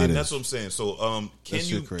 And that's what I'm saying. So,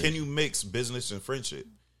 can you mix business and friendship?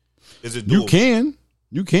 Is it doable?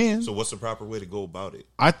 You can. So what's the proper way to go about it?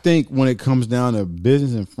 I think when it comes down to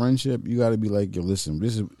business and friendship, you got to be like, yo, listen,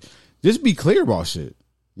 just be clear about shit.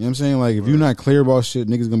 You know what I'm saying? Like, if you're not clear about shit,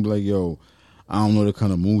 niggas gonna be like, yo, I don't know the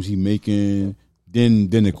kind of moves he making. Then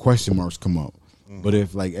the question marks come up. Mm-hmm. But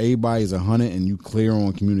if like everybody's 100 and you clear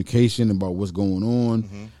on communication about what's going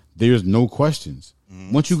on, there's no questions.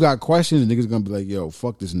 Mm-hmm. Once you got questions, niggas gonna be like, yo,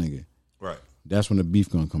 fuck this nigga. Right. That's when the beef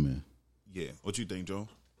gonna come in. Yeah. What you think, Joe?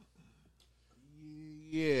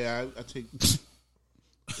 Yeah, I take. This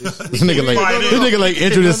nigga like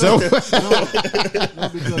injured himself.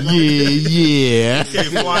 Yeah.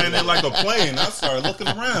 Came flying in like a plane. I started looking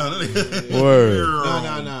around. Word.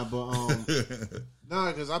 Nah,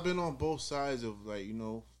 but because I've been on both sides of like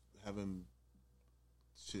having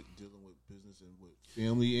shit dealing with business and with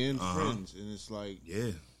family and friends, and it's like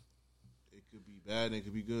it could be bad and it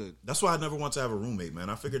could be good. That's why I never want to have a roommate, man.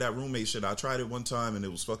 I figured that roommate shit. I tried it one time and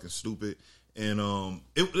it was fucking stupid. And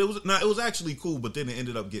it was actually cool, but then it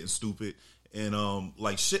ended up getting stupid. And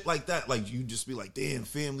like shit like that, like you just be like, damn,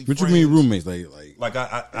 family. What friends. you mean roommates? Like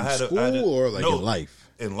I had school I had or like in life?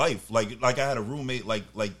 In life, like I had a roommate. Like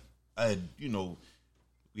I had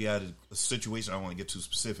we had a situation. I don't want to get too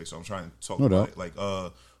specific, so I'm trying to talk about it. Like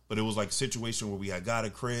but it was like a situation where we had got a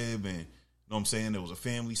crib and. You know what I'm saying? It was a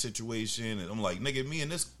family situation, and I'm like, nigga, me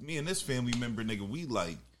and this family member, nigga, we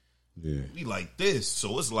like this.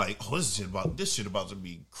 So it's like, oh, this shit about to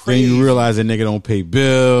be crazy. Then you realize that nigga don't pay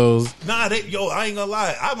bills. Nah, I ain't gonna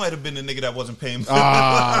lie. I might have been the nigga that wasn't paying bills.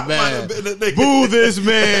 Ah, man. Boo this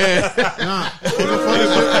man. It might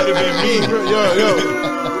have been me.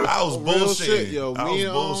 Yo. I was bullshitting. Yo, I was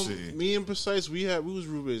bullshitting. Me and Precise, we was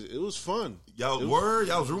roommates. It was fun. Y'all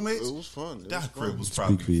was roommates? It was fun. That crib was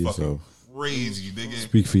probably fucking crazy, nigga.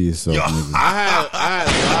 Speak for yourself, nigga. I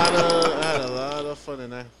had a lot of fun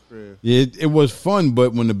in that crib. Yeah, it was fun,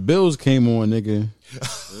 but when the bills came on, nigga.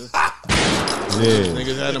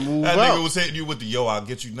 Niggas had to move that out. Nigga was hitting you with the I'll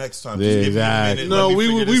get you next time. Yeah, Just give me a minute. No,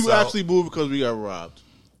 we out. actually moved because we got robbed.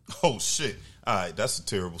 Oh shit! All right, that's a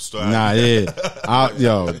terrible story. Nah,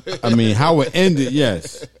 I mean, how it ended,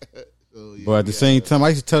 yes. But at the same time, I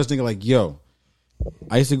used to tell this nigga like, yo,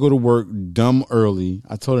 I used to go to work dumb early.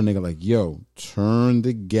 I told a nigga like, yo, turn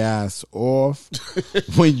the gas off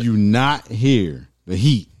when you not here. The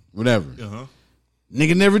heat, whatever.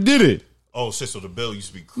 Nigga never did it. Oh shit! So the bill used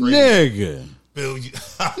to be crazy. Nigga. Bill,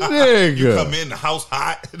 nigga. You come in the house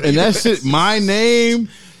hot. And that shit, my name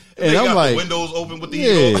And I'm got like, the windows open with the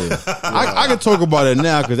heat on. I can talk about it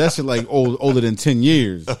now because that shit like older than 10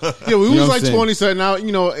 years. Yeah, we was like 20 something now.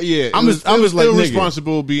 You know, yeah. I'm just like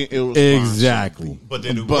irresponsible being irresponsible. Exactly. But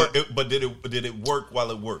did it work? But did it work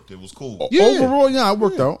while it worked? It was cool. Yeah. Overall, yeah, it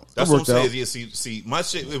worked out. That's what I'm saying. Yeah, see, my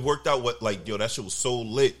shit, it worked out. What like, yo, that shit was so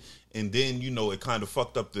lit. And then, you know, it kind of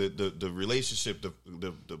fucked up the relationship,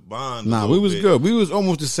 the bond. Nah, we was good. We was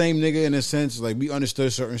almost the same nigga in a sense. Like, we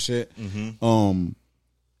understood certain shit. Mm-hmm.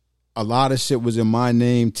 A lot of shit was in my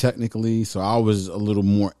name, technically, so I was a little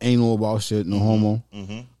more anal about shit, no homo.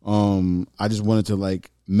 Mm-hmm. I just wanted to, like,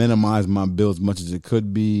 minimize my bill as much as it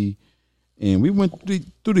could be. And we went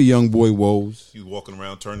through the young boy woes. You walking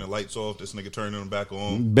around turning the lights off, this nigga turning them back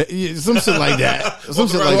on. Some shit like that. Some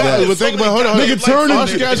shit like that. But think about, hold on. Nigga, turn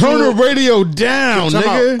the radio down,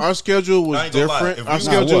 nigga. Our schedule was different. Our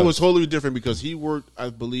schedule was totally different because he worked, I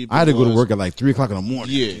believe. I had to go to work at like 3 o'clock in the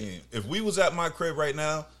morning. Yeah. If we was at my crib right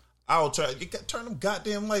now, I would try to turn them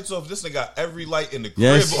goddamn lights off. This nigga got every light in the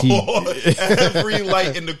crib on. Every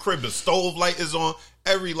light in the crib. The stove light is on.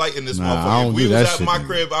 Every light in this motherfucker. If we was at my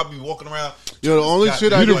crib, I'd be walking around. Yo, the only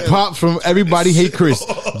shit I do. You the pops from Everybody Hate Chris.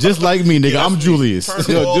 Just like me, nigga. I'm Julius.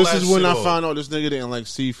 Yo, this is when I found out this nigga didn't like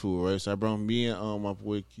seafood, right? So I brought me and my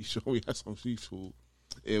boy Keisha. We had some seafood.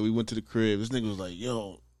 And we went to the crib. This nigga was like,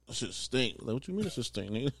 yo, that shit stink. Like, what you mean it shit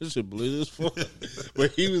stink, nigga? This shit blizzard as fuck.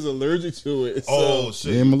 But he was allergic to it. Oh,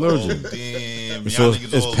 shit. Yeah, I'm allergic. Oh, damn. So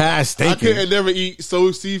it's past stinking. I could never eat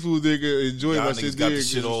so seafood, nigga. Enjoy y'all my shit. Got the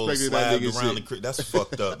shit all slabbed around the crib. That's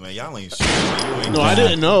fucked up, man. Y'all ain't shit. No, I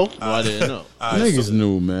didn't know. Niggas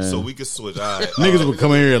knew, man. So we could switch. All right. Niggas would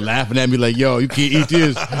come in here laughing at me like, yo, you can't eat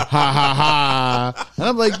this. Ha, ha, ha. And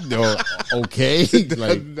I'm like, no, okay.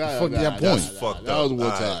 Like, fuck that point. That's fucked up. That was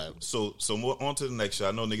one time. So more on to the next shit.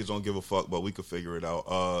 I know niggas don't give a fuck, but we could figure it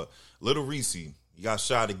out. Little Reese, he got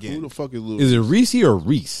shot again. Who the fuck is Little? Is it Reese or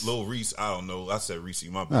Reese? Lil Reese, I don't know. I said Reese,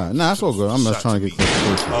 my bad. Nah, that's all good. I'm not trying to get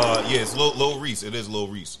close. Yeah, it's Lil Reese. It is Lil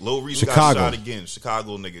Reese. Lil Reese Chicago. got shot again.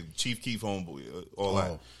 Chicago nigga, Chief Keef homeboy, all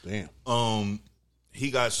that. Damn. He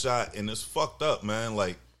got shot and it's fucked up, man.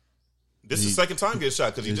 Like, this is the second time he get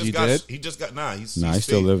shot because he just got he's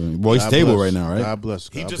still living. Well, he's stable right now, right? God bless.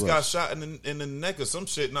 He just got shot in the neck or some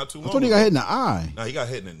shit not too long. I thought he got hit in the eye. Nah, he got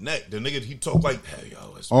hit in the neck. The nigga, he talked like, hey,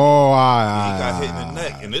 yo, it's he got hit in the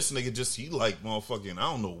neck. And this nigga he like, motherfucking, I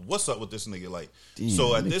don't know what's up with this nigga. Like, damn,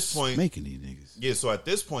 so at this point, making these niggas. Yeah, so at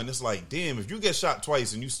this point, it's like, damn, if you get shot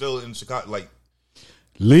twice and you still in Chicago, like,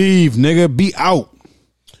 leave, nigga, be out.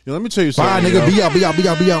 Yo, let me tell you something. Bye, nigga, be out.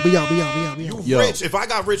 You rich. If I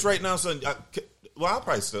got rich right now, son, well,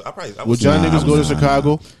 would y'all niggas go to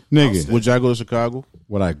Chicago? Nigga. Would y'all go to Chicago?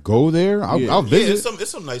 Would I go there? I'll visit. Yeah, it's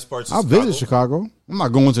some nice parts of I'll visit Chicago. I'm not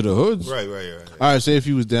going to the hoods. Right. All right, say if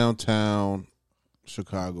you was downtown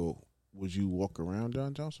Chicago, would you walk around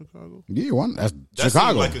downtown Chicago? Yeah, that's Chicago. Chicago.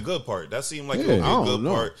 Seemed like a good part. That seemed like a good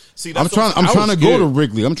part. See, I'm trying to go to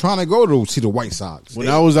Wrigley. I'm trying to go to see the White Sox. When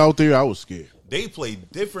I was out there, I was scared. They play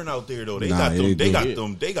different out there though. They got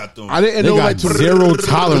them. I didn't know got zero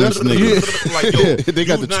tolerance, nigga. Like, yo, they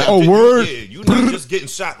got word. Yeah, you not just getting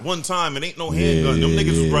shot one time and ain't no handgun. Them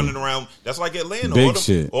niggas was running around. That's like Atlanta. Big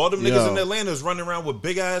shit. All them niggas in Atlanta is running around with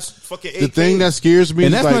big ass fucking AKs. The thing that scares me,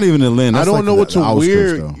 and that's not even Atlanta. I don't know what to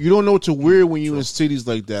wear. Though. You don't know what to wear when you in cities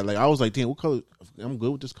like that. Like I was like, damn, what color? I'm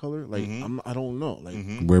good with this color. Like I don't know. Like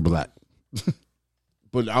wear black.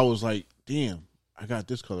 But I was like, damn. I got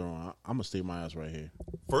this color on. I'm gonna stay my ass right here.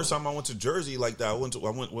 First time I went to Jersey like that, I went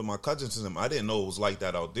with my cousins and them. I didn't know it was like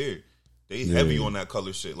that out there. They heavy on that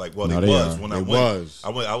color shit. Like, well, they was when I went.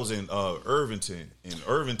 I was in Irvington, and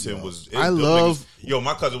Irvington was.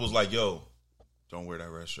 My cousin was like, "Yo, don't wear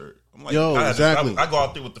that red shirt." I'm like, yo, exactly. I go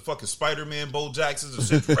out there with the fucking Spider-Man Bo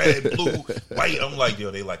Jacksons and shit, red, blue, white. I'm like,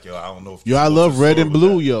 yo, they like, yo, I don't know if I love red and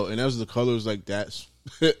blue, yo, and those are the colors like that.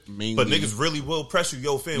 Mainly. But niggas really will press you,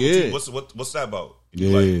 yo, fam. Yeah. What's that about?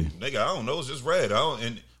 Yeah, like, nigga, I don't know. It's just red.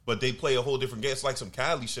 But they play a whole different game. It's like some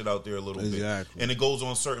Cali shit out there a little bit, and it goes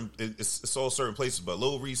on it's all certain places. But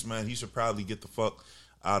Lil Reese, man, he should probably get the fuck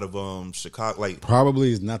out of Chicago. Like,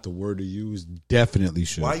 probably is not the word to use. Definitely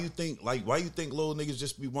should. Why you think little niggas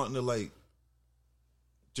just be wanting to like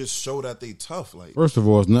just show that they tough? Like, first of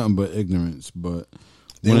all, it's nothing but ignorance, but.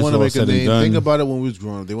 They want to make a name. Think about it when we was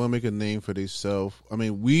growing up. They want to make a name for themselves. I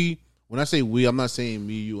mean, when I say we, I'm not saying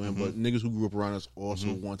me, you, and but niggas who grew up around us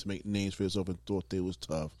also want to make names for themselves and thought they was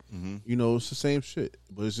tough. You know, it's the same shit,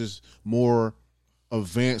 but it's just more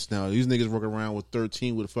advanced now. These niggas walking around with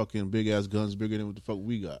 13 with fucking big ass guns bigger than what the fuck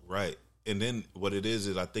we got. Right. And then what it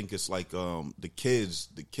is I think it's like the kids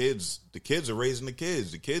are raising the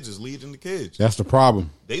kids. The kids is leading the kids. That's the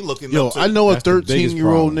problem. They looking Yo, up to, I know a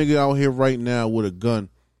 13-year-old nigga out here right now with a gun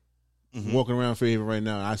walking around Fairhaven right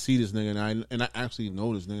now, and I see this nigga, and I actually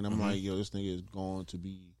know this nigga, and I'm like, yo, this nigga is going to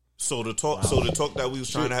be. So the talk that we was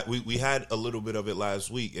trying to, we had a little bit of it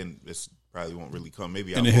last week, and this probably won't really come.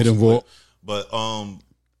 Maybe in the hidden vault, but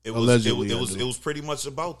it was pretty much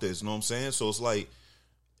about this. You know what I'm saying? So it's like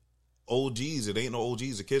OGs. It ain't no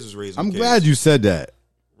OGs. The kids is raising. I'm glad you said that.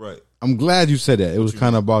 Right. I'm glad you said that. It was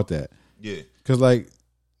kind of about that. Yeah. Because like,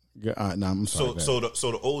 I'm sorry. So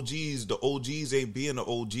the OGs ain't being the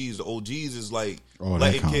OGs. The OGs is like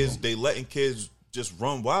letting kids just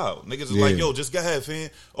run wild. Niggas is like, yo, just go ahead, fam.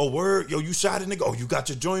 Oh, word. Yo, you shot a nigga. Oh, you got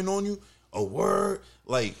your joint on you. Oh, word.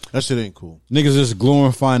 Like, that shit ain't cool. Niggas just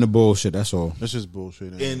glorifying the bullshit. That's all. That's just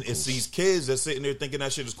bullshit. And it's these kids that's sitting there thinking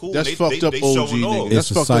that shit is cool. That's fucked up OG niggas.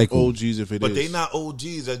 That's fucked up OGs if it is. But they not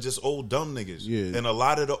OGs. They're just old dumb niggas. Yeah. And a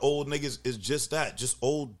lot of the old niggas is just that. Just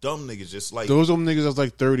old dumb niggas. Just like those old niggas that's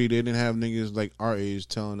like 30. They didn't have niggas like our age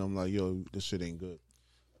telling them like, yo, this shit ain't good.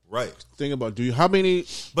 Right. Think about how many?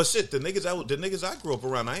 But shit, the niggas I grew up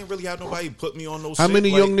around, I ain't really had nobody put me on those. How many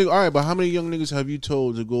young niggas? All right, but how many young niggas have you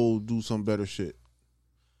told to go do some better shit?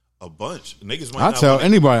 A bunch. Niggas might. I tell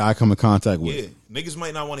anybody I come in contact with. Yeah, niggas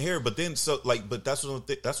might not want to hear it, but then but that's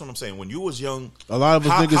what I'm saying. When you was young, a lot of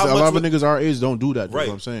niggas our age don't do that. Right. That's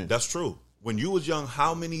what I'm saying. That's true. When you was young,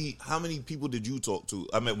 how many people did you talk to?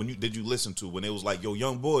 I mean, did you listen to when it was like, yo,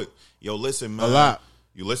 young boy, yo, listen, man. A lot.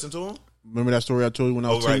 You listen to him? Remember that story I told you when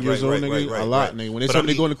I was 10 years old, nigga? A lot, nigga. When they told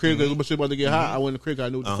me to go in the crib, because shit about to get hot, I went in the crib, I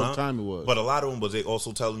knew what the fuck time it was. But a lot of them, was they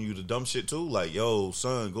also telling you the dumb shit too? Like, yo,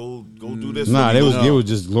 son, go do this. Nah, they was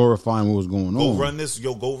just glorifying what was going on. Go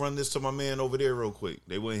run this to my man over there real quick.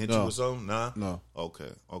 They wouldn't hit you with something? Nah? No.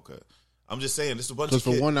 Okay. I'm just saying, this is a bunch Because of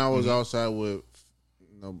for kids. 1 hour I was outside with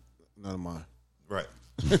none of mine. Right.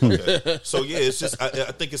 Okay. So yeah, it's just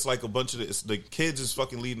I think it's like a bunch of the kids is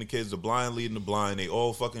fucking leading the kids, the blind leading the blind. They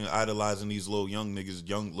all fucking idolizing these little young niggas,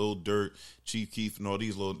 young Lil Durk, Chief Keef, and all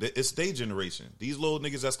these little. It's their generation. These little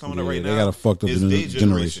niggas that's coming up right now. They got a fucked up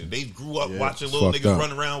generation. They grew up watching little niggas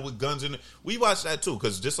run around with guns in. We watched that too,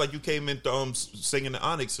 because just like you came in singing the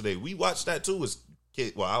Onyx today, we watched that too as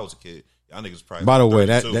kid. Well, I was a kid. Y'all niggas probably. By the way,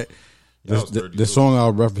 the song I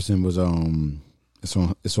was referencing was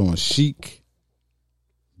it's on Chic.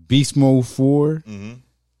 Beast Mode 4. Mm-hmm.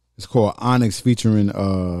 It's called Onyx featuring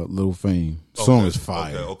Lil Fame. The song is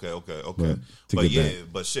fire. Okay. But yeah,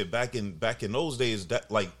 but shit, back in those days,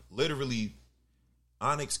 that like literally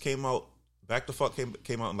Onyx came out. Back the Fuck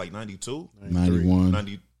came out in like 92, 91,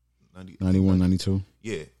 91, 92.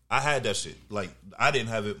 Yeah, I had that shit. Like I didn't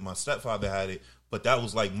have it. My stepfather had it, but that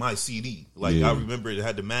was like my CD. Like I remember it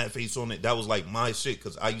had the Mad Face on it. That was like my shit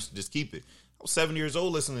because I used to just keep it. I was 7 years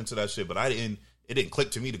old listening to that shit, but it didn't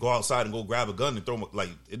click to me to go outside and go grab a gun and throw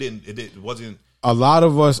it wasn't. A lot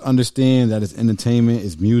of us understand that it's entertainment,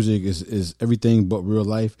 it's music, is everything but real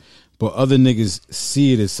life. But other niggas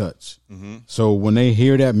see it as such. Mm-hmm. So when they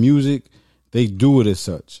hear that music, they do it as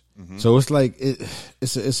such. Mm-hmm. So it's like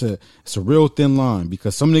it's a real thin line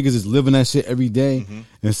because some niggas is living that shit every day,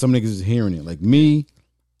 and some niggas is hearing it. Like me,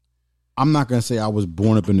 I'm not gonna say I was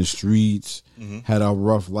born up in the streets, had a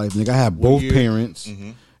rough life. Nigga, I had both parents.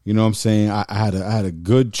 Mm-hmm. You know what I'm saying? I had a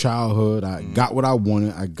good childhood. I got what I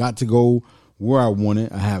wanted. I got to go where I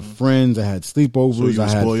wanted. I had friends. I had sleepovers. So I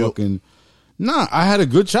had spoiled? Nah, I had a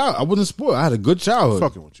good child. I wasn't spoiled. I had a good childhood.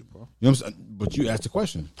 Fucking with you, bro. You know what I'm saying? But you asked the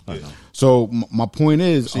question. So my point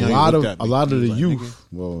is, a lot of the youth.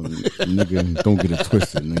 Well, nigga, don't get it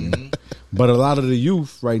twisted, nigga. But a lot of the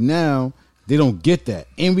youth right now, they don't get that.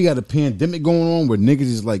 And we got a pandemic going on where niggas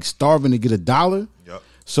is like starving to get $1. Yep.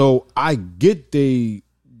 So I get their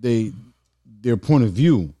point of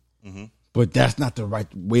view, but that's not the right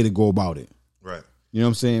way to go about it. Right. You know what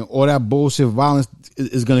I'm saying? All that bullshit violence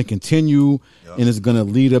is going to continue, and it's going to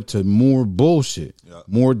lead up to more bullshit,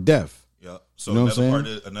 more death. Yeah. So you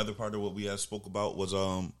know another part of what we had spoke about was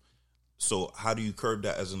so how do you curb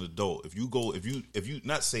that as an adult? If you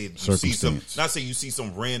not say you see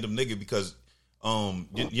some random nigga because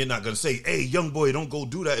you're not gonna say, hey, young boy, don't go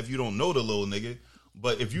do that if you don't know the little nigga.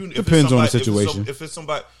 But if depends on the situation. If it's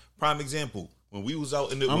somebody, prime example, when we was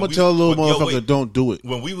out in the, I'm gonna tell a little motherfucker, don't do it.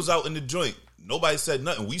 When we was out in the joint, nobody said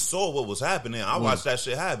nothing. We saw what was happening. I watched that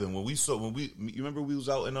shit happen. You remember we was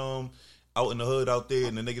out in the hood out there,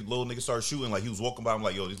 and the little nigga started shooting. Like he was walking by, I'm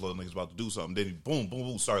like, yo, these little niggas about to do something. Then he boom, boom,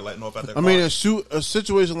 boom, started lighting off at that. I mean, a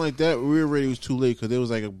situation like that, we already was too late because it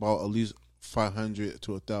was like about at least 500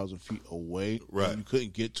 to 1,000 feet away. Right, you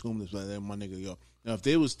couldn't get to them. It's like that, my nigga, yo. Now if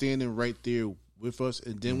they was standing right there with us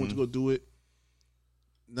and then went to go do it,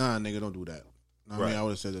 nah, nigga, don't do that. I mean, I would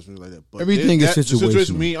have said that something like that. But everything is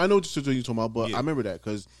situational. I know what the situation you're talking about, but I remember that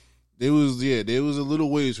because They was a little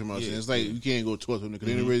ways from us. And it's like you can't go towards them because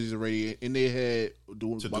they raised already in their head to do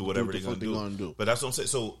whatever they're gonna do. But that's what I'm saying.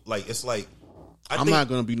 So like it's like I'm not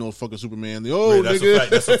gonna be no fucking Superman. That's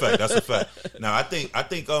nigga. That's a fact. Now I think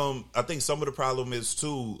some of the problem is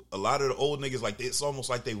too a lot of the old niggas like it's almost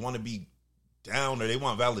like they want to be down or they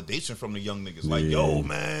want validation from the young niggas. Like yo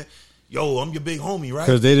man. Yo, I'm your big homie, right?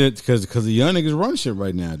 Because the young niggas run shit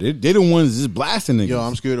right now. They the ones just blasting niggas. Yo,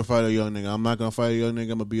 I'm scared to fight a young nigga. I'm not gonna fight a young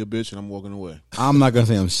nigga. I'm gonna be a bitch and I'm walking away. I'm not gonna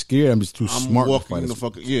say I'm scared. I'm just too smart to fight. That's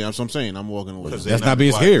what I'm saying. I'm walking away. That's not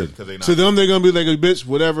being scared. To them, they're gonna be like a bitch,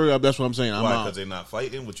 whatever. That's what I'm saying. Why? Because they're not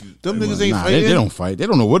fighting. Them niggas ain't fighting. They don't fight. They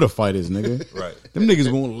don't know what a fight is, nigga. Right. Them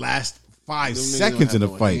niggas gonna last 5 seconds in a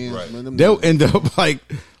fight. Hands, right. They'll end up like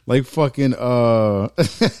fucking like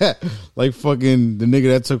fucking the nigga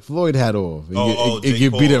that took Floyd hat off and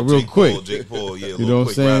get beat up real quick. Jake Paul, yeah, you know what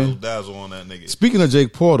I'm saying? Dazzle on that nigga. Speaking of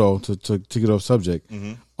Jake Paul though, to get off subject,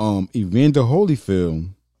 Evander Holyfield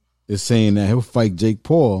is saying that he'll fight Jake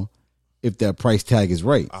Paul if that price tag is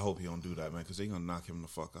right. I hope he don't do that, man, because they gonna knock him the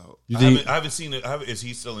fuck out. I haven't seen it. Is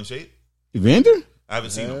he still in shape? Evander? I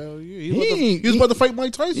haven't seen him. Yeah. He was about to fight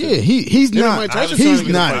Mike Tyson. Yeah, he's not. He's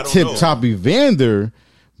not tip top Evander.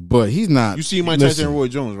 But he's not. You see Mike Tyson and Roy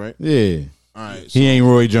Jones, right? Yeah. All right. He ain't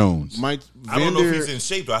Roy Jones. I don't know if he's in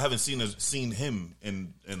shape though. I haven't seen him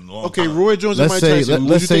in a long time. Okay, Roy Jones and Mike Tyson.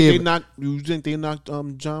 You think they knocked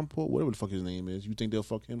John Paul, whatever the fuck his name is? You think they'll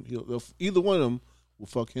fuck him? Either one of them will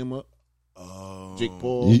fuck him up. Jake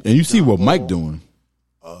Paul. And you see John what Paul. Mike doing.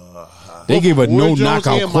 They gave a no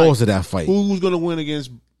knockout clause to that fight. Who's gonna win against?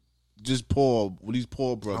 Just Paul, with these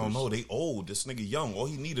Paul brothers. I don't know. They old. This nigga young. All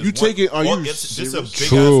he need is you take it. Are you just a big ass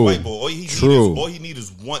True. white boy. All he need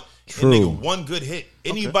is one. True. Nigga, one good hit.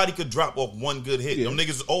 Anybody could drop off one good hit. Them niggas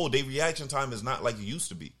is old. Their reaction time is not like it used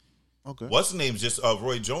to be. Okay. What's the name's just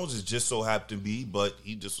Roy Jones is just so happened to be, but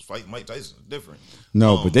he just fight Mike Tyson. Different.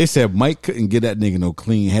 No, but they said Mike couldn't get that nigga no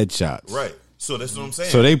clean headshots. Right. So that's what I'm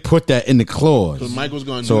saying. So they put that in the clause. So Mike was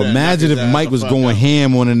going. So imagine if Mike was going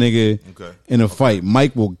ham on a nigga in a fight.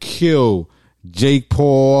 Mike will kill Jake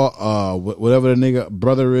Paul, whatever the nigga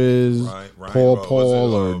brother is, Ryan,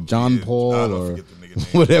 Paul or John Paul or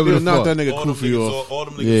whatever the fuck. That nigga Kofi off. All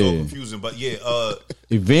them niggas all confusing, but yeah.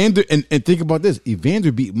 Evander and think about this.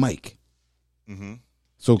 Evander beat Mike. Mm-hmm.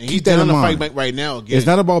 So and keep that in mind. Fight Mike right now. Again. It's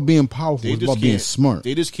not about being powerful. It's about being smart.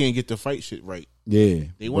 They just can't get the fight shit right. Yeah,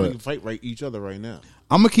 they want to fight right each other right now.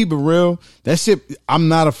 I'm gonna keep it real. That shit. I'm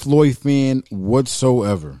not a Floyd fan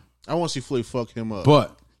whatsoever. I want to see Floyd fuck him up,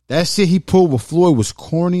 but that shit he pulled with Floyd was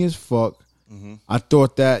corny as fuck. Mm-hmm. I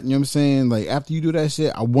thought that, you know what I'm saying? Like, after you do that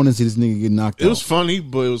shit, I want to see this nigga get knocked out. It was funny,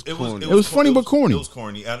 but it was corny. It was funny, but corny. It was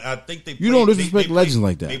corny. I think they you don't disrespect legends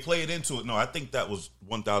like that. They played into it. No, I think that was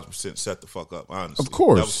 1,000% set the fuck up, honestly. Of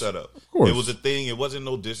course. That was set up. Of course. It was a thing. It wasn't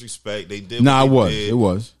no disrespect. They did Nah, what it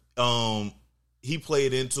was. He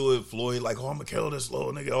played into it. Floyd, like, oh, I'm going to kill this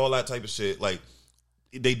little nigga, all that type of shit. Like,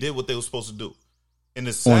 they did what they were supposed to do. And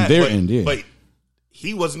it's sad, on their end, yeah. But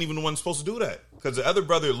he wasn't even the one supposed to do that. Because the other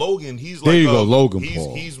brother, Logan, he's there like, you go, Logan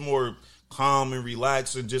Paul. He's more calm and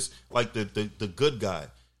relaxed and just like the good guy.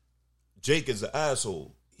 Jake is the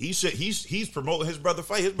asshole. He's promoting his brother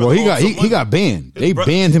fight. His brother he got banned. They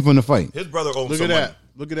banned him from the fight. His brother owns Look some at money. that.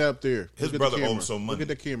 Look at that up there. His brother owns some money. Look at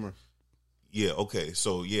the camera. Yeah, okay.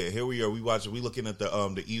 So yeah, here we are. We looking at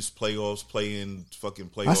the East playoffs, playing fucking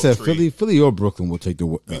playoff. I said tree. Philly or Brooklyn will take the.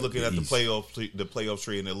 We looking at the East. playoff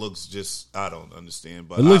tree, and it looks just I don't understand.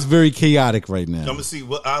 But it looks very chaotic right now. I'm gonna see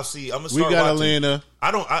what I'll see. I'm gonna We start. got watching.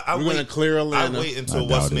 Atlanta. We're gonna clear Atlanta. I wait until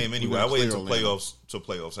what's the name anyway. I wait until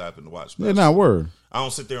playoffs happen to watch. They're not word. I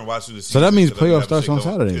don't sit there and watch the season. So that means playoff starts on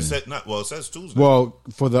Saturday. It says Tuesday. Well,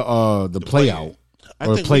 for the play out.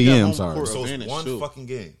 Or play in, I'm sorry. So it's one fucking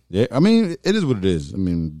game. Yeah, I mean, it is what it is. I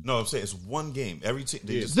mean, no, I'm saying it's one game. Every team.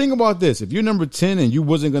 Think about this: if you're number 10 and you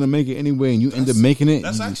wasn't going to make it anyway, and you end up making it,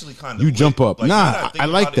 that's actually kind of you lit. jump up. Like, I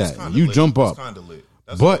like that. You jump up. It's kind of lit.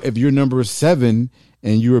 But if you're number 7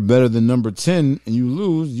 and you were better than number 10 and you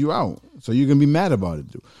lose, you out. So you're gonna be mad about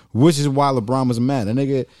it, dude. Which is why LeBron was mad. That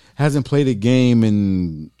nigga hasn't played a game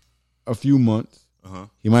in a few months.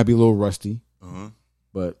 He might be a little rusty,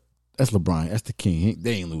 but that's LeBron. That's the king.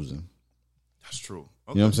 They ain't losing. That's true. Okay.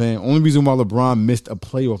 You know what I'm saying? Only reason why LeBron missed a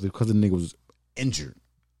playoff is because the nigga was injured.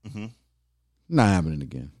 Not happening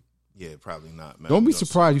again. Yeah, probably not, man. Don't be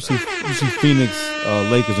surprised you see Phoenix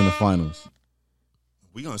Lakers in the finals.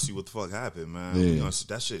 We gonna see what the fuck happened, man. Yeah.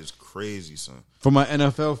 That shit is crazy, son. For my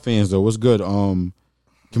NFL fans though, what's good?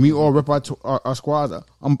 Can we all rep our squads?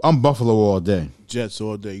 I'm Buffalo all day. Jets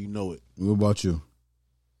all day, you know it. What about you?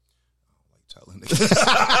 telling niggas.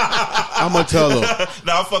 I'm gonna tell them.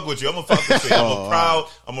 Nah, I fuck with you. I'm a fuck with you.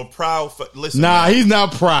 I'm a proud. Listen, Nah, man, he's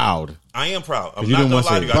not proud. I am proud. I'm You not didn't gonna want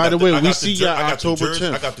to lie say to you. it. By the way, we see you I got October the jersey.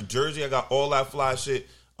 10th. I got the jersey. I got all that fly shit.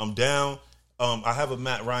 I'm down. I have a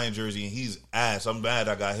Matt Ryan jersey and he's ass. I'm mad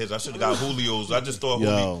I got his. I should have got Julio's. I just thought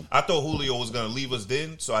Julio was gonna leave us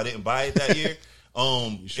then, so I didn't buy it that year.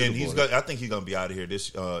 And he's gonna. I think he's gonna be out of here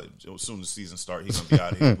this as soon as the season starts. He's gonna be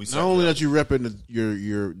out of here. Not only that you repping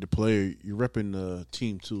the player, you're repping the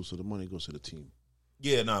team too, so the money goes to the team.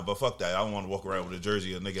 Yeah, nah, but fuck that. I don't want to walk around with a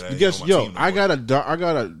jersey of a nigga that ain't Guess, on my team. I got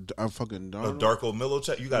a fucking a Darko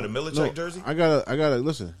Milicic. You got a Milicic jersey? I got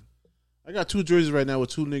listen. I got 2 jerseys right now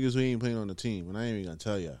with 2 niggas who ain't playing on the team, and I ain't even gonna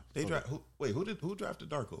tell you. Who drafted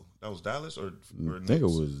Darko? That was Dallas or I think it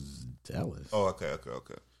was Dallas. Oh, okay.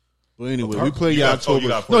 But anyway, we play October.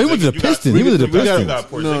 No, he went to the Pistons. He went to the Pistons.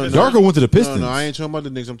 Darko went to the Pistons. No, I ain't talking about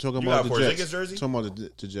the Knicks. I'm talking about the Jets. Jersey? Talking about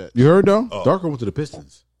the Jets. You heard though? Darko went to the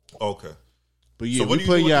Pistons. Okay. But yeah, so what we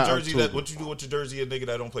play jersey? What you do with your jersey? A nigga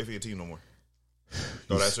that don't play for your team no more.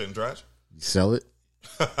 Throw that shit in trash. You sell it.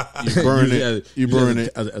 You burn it. You burn it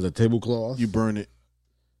as a tablecloth. You burn it.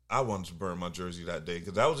 I wanted to burn my jersey that day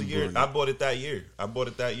because that was a year. I bought it that year. The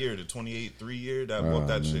 28-3 year. I bought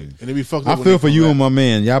that shit. And it be fucked up. I feel for you and my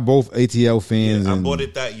man. Y'all both ATL fans. Yeah, I bought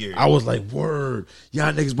it that year. I was like, word.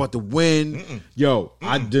 Y'all niggas about to win. Yo,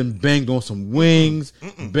 I done banged on some wings,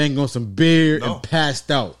 banged on some beer, and passed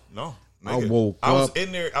out. No. I woke up. I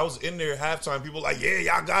was in there halftime. People like, yeah,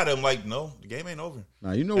 y'all got it. I'm like, no, the game ain't over.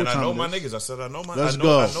 Nah, you know and what I know time my it is. niggas. I said I know I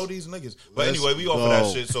know these niggas. But anyway, we off of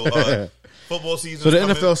that shit. So football season. So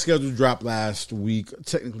the NFL schedule dropped last week,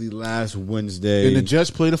 technically last Wednesday. And the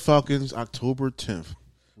Jets play the Falcons October 10th.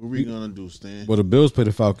 What are we gonna do, Stan? Well, the Bills play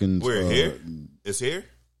the Falcons. We're here. It's here.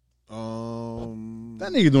 That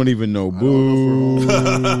nigga don't even know. Boo.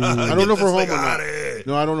 I don't know if we're home or not.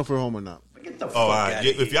 No, I don't know if we're home or not. All right.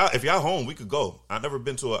 If y'all home, we could go. I've never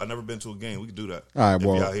been to a game. We could do that. All right,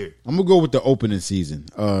 well, y'all here. I'm gonna go with the opening season.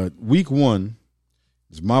 Week 1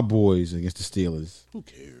 is my boys against the Steelers. Who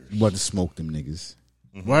cares? We about to smoke them niggas.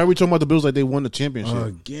 Why are we talking about the Bills like they won the championship?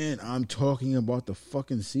 Again, I'm talking about the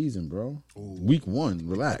fucking season, bro. Week 1,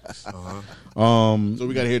 relax. So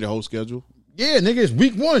we gotta hear the whole schedule. Yeah, nigga, it's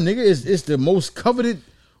week 1, nigga. It's the most coveted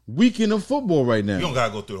weekend of football right now. You don't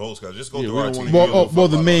gotta go through the whole schedule. Just go through our team. Well,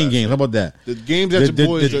 the main games. How about that? The games that the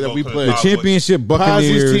boys that we play. The championship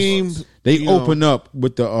Buccaneers team. They open up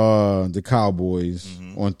with the Cowboys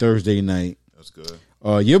on Thursday night. That's good.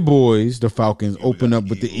 Your boys, the Falcons, open up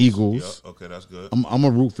with the Eagles. Yep. Okay, that's good. I'm a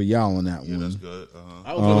root for y'all on that one. That's good.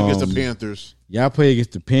 I was going against the Panthers. Y'all play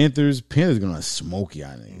against the Panthers. Panthers gonna smoke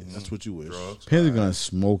y'all niggas. That's what you wish. Panthers gonna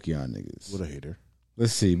smoke y'all niggas. What a hater.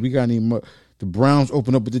 Let's see. We got any more? The Browns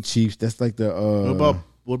open up with the Chiefs. That's like the.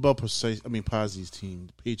 What about Pazzi's team?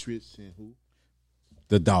 The Patriots and who?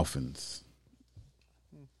 The Dolphins.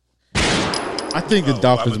 I think the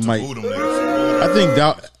Dolphins might.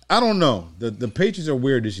 I don't know. The Patriots are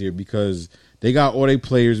weird this year because they got all their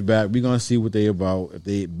players back. We're gonna see what they about if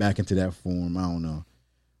they back into that form. I don't know.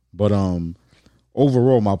 But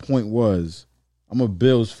overall, my point was, I'm a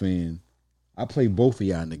Bills fan. I play both of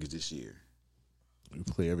y'all niggas this year. You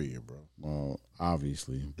play every year, bro. Well,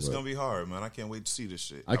 obviously. It's going to be hard, man. I can't wait to see this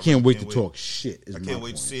shit. I can't wait to talk shit. I can't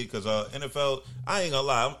wait to see it because NFL, I ain't going to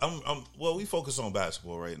lie. Well, we focus on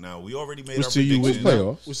basketball right now. We already made our predictions.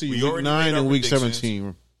 We'll see you week 9 and week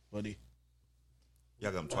 17, buddy.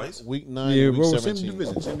 Y'all got them twice? Week 9 and week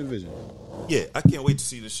 17. Same division. Yeah, I can't wait to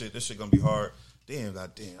see this shit. This shit going to be hard. Damn,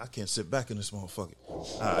 goddamn, I can't sit back in this motherfucker.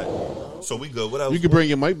 All right, so we good. What else? You can bring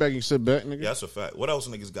your mic back and sit back, nigga. Yeah, that's a fact. What else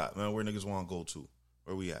niggas got, man? Where niggas want to go to?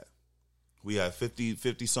 Where we at? We at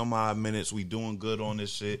 50 some odd minutes. We doing good on this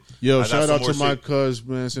shit. Yo, shout out to my cuz,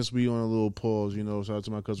 man, since we on a little pause, shout out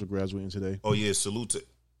to my cuz for graduating today. Oh, yeah, salute to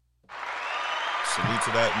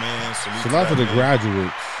that, man. Salute to the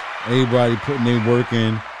graduates. Everybody putting their work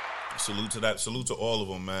in. Salute to that. Salute to all of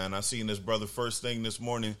them, man. I seen this brother first thing this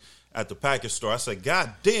morning at the package store. I said, God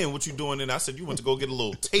damn, what you doing? And I said, you went to go get a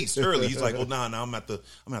little taste early. He's like, oh, nah, I'm at the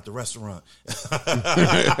restaurant.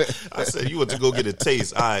 I said, you went to go get a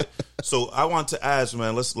taste. All right. So I want to ask,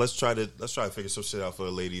 man, let's try to figure some shit out for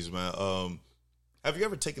the ladies, man. Have you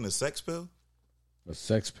ever taken a sex pill? A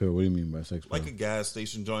sex pill? What do you mean by sex pill? Like a gas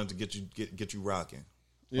station joint to get you rocking.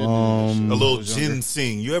 Yeah, a little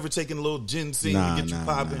ginseng. You ever taken a little ginseng to get you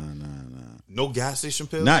popping? Nah. No gas station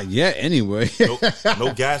pill? Not yet, anyway.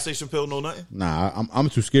 No gas station pill, no nothing? Nah, I'm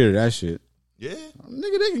too scared of that shit. Yeah.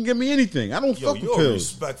 Nigga, they can give me anything. I don't fuck with you're a pills.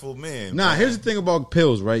 respectful man. Nah, man. here's the thing about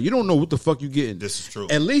pills, right? You don't know what the fuck you getting. This is true.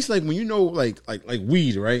 At least like when you know like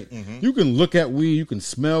weed, right? You can look at weed, you can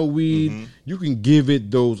smell weed, you can give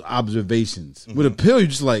it those observations. With a pill, you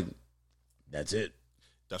just like, that's it.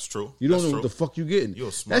 That's true. You don't know what the fuck you getting. You're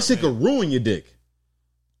a smart that shit man. could ruin your dick.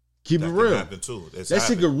 Keep That it can real. happen too. It's That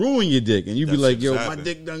shit happened. could ruin your dick, and you be That like, shit's "Yo, my happened.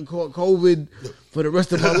 dick done caught COVID for the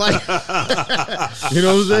rest of my life." You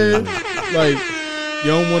know what I'm saying? Like,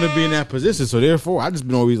 you don't want to be in that position. So therefore, I just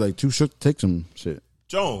been always like too shook to take some shit.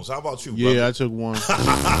 Jones, how about you? Yeah, brother? I took one.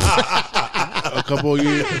 A couple of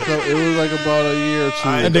years. It was like about a year or two.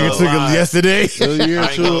 I That ain't nigga gonna took it lie. yesterday. It was a year or I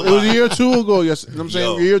ain't two. gonna It was a lie. year or two ago. Yes, you know what I'm saying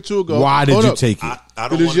Yo. a year or two ago. Why did Hold you up. take it? I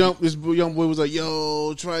don't want This young boy was like,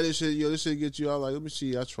 "Yo, try this shit. Yo, this shit get you." I was like, "Let me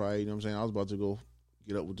see." I tried. You know what I'm saying? I was about to go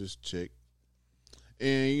get up with this chick,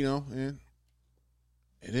 and and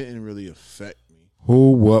it didn't really affect me.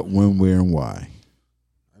 Who, what, when, where, and why?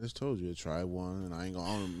 I just told you to try one, and I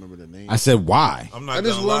don't remember the name. I said why. I'm not I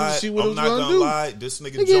just gonna wanted to lie. see what it I'm was not gonna gonna do. lie. This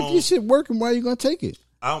nigga Nigga, if your Jones. shit working, why you gonna take it?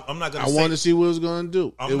 I'm not gonna. I wanted to see what it was going to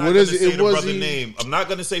do. I'm It- not what gonna is it? say It the was brother the- name. I'm not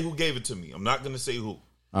gonna say who gave it to me. I'm not gonna say who. All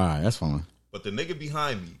right, that's fine. But the nigga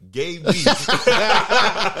behind me gave me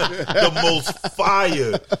the most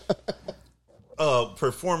fire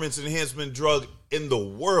performance enhancement drug in the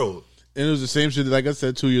world. And it was the same shit that, like I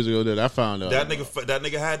said 2 years ago, that I found out. That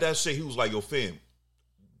nigga had that shit. He was like, "Yo, fam,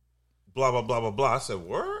 blah blah blah blah blah." I said,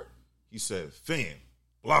 "Word?" He said, "Fam,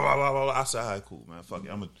 blah blah blah blah." blah. I said, "All right, cool, man. Fuck it.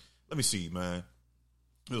 Let me see, man."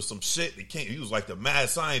 It was some shit that came. He was like the mad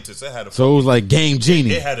scientist. It had a So it was like Game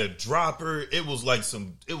Genie. It had a dropper. It was like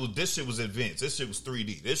this shit was advanced. This shit was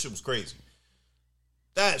 3D. This shit was crazy.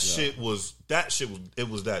 That shit was that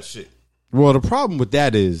shit. Well, the problem with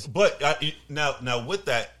that is, But now with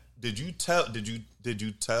that, did you tell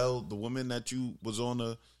the woman that you was on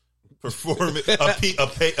a performance a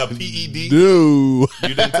PED? No.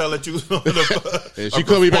 You didn't tell that you was on a She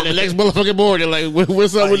called me back the next motherfucking morning. Like,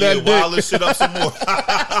 what's up with that dick? Wild this shit up some more.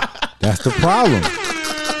 that's the problem.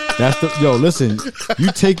 Listen,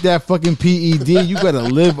 you take that fucking PED, you gotta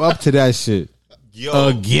live up to that shit. Yo,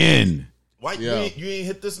 Again. why you ain't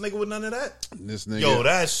hit this nigga with none of that? This nigga. Yo,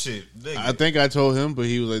 that shit, nigga. I think I told him, but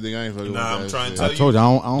he was like, "I ain't fucking with Nah, that I'm trying to shit." tell I told you, I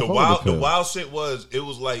don't the fuck with wild the the pill. wild shit was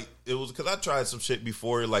because I tried some shit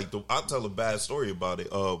before. Like I'll tell a bad story about it.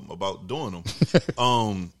 About doing them.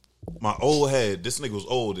 My old head. This nigga was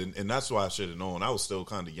old, and that's why I should have known. I was still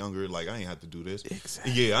kind of younger. Like I ain't have to do this.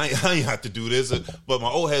 Exactly. Yeah, I ain't have to do this. But my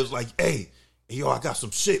old head was like, "Hey, yo, I got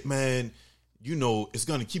some shit, man. You know, it's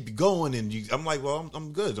gonna keep you going." And I'm like, "Well,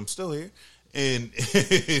 I'm good. I'm still here." And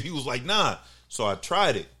he was like, "Nah." So I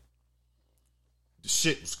tried it. The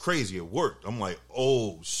shit was crazy. It worked. I'm like,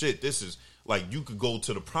 "Oh shit, this is like you could go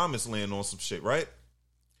to the promised land on some shit, right?"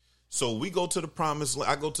 So we go to the promised.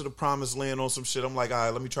 I go to the promised land on some shit. I'm like, "All right,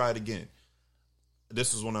 let me try it again."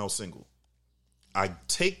 This is when I was single. I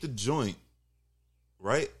take the joint,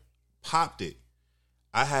 right? Popped it.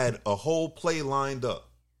 I had a whole play lined up.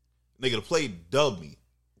 Nigga, the play dubbed me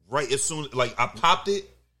right as soon. Like I popped it.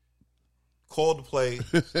 Called the play,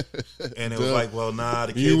 and it was like, "Well, nah,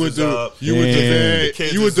 the kids is up." You went to bed. The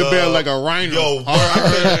kids You went is to bed up. like a rhino. Yo, bro, I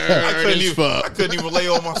Hard couldn't even lay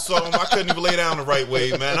on my song. I couldn't even lay down the right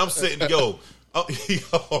way, man. I'm sitting, yo.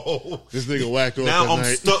 This nigga whacked off. Now that I'm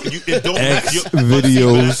night. stuck. It don't X matter.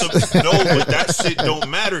 videos. No, but that shit don't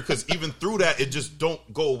matter because even through that, it just don't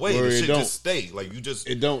go away. Word, The it shit don't. just stay. Like you just,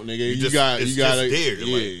 It don't, nigga. it's gotta. just there.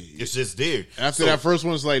 Yeah. Like, it's just there. After So, that first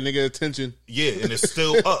one, it's like, nigga, attention. yeah, and it's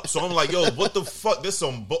still up. So I'm like, yo, what the fuck? This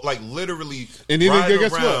some like literally And then riding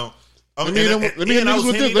guess around. what? Let me hit him with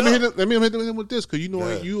this. Let me hit him with this because you know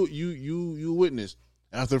Yeah. you witnessed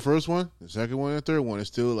after the first one, the second one, and the third one. It's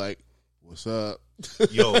still like, what's up?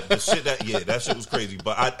 Yo, the shit that shit was crazy.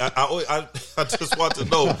 But I just want to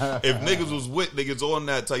know if niggas was with niggas on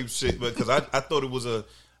that type shit, because I thought it was an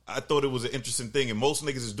interesting thing, and most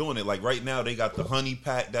niggas is doing it. Like right now, they got the honey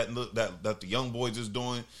pack that the young boys is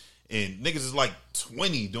doing, and niggas is like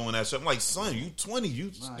 20 doing that shit. I'm like, son, you 20,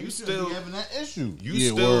 you still having that issue.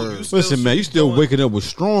 you word. still Listen, man, you still doing- waking up with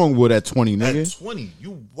Strongwood at 20, at nigga. 20.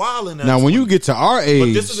 You wilding at Now, 20. when you get to our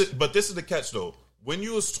age, But this is the catch though. When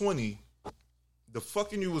you was 20, the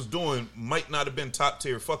fucking you was doing might not have been top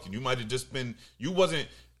tier fucking. You might have just been. You wasn't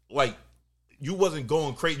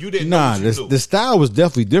going crazy. You didn't. nah, know what you the style was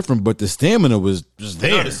definitely different, but the stamina was just knew.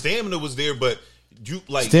 there. Nah, the stamina was there, but you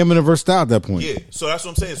like Stamina versus style at that point. yeah. So that's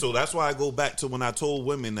what I'm saying. So that's why I go back to when I told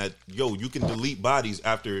women that you can delete bodies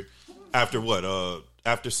after what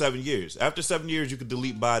after 7 years. After 7 years, you can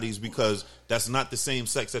delete bodies because that's not the same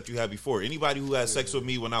sex that you had before. Anybody who had sex with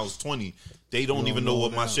me when I was 20, they don't even know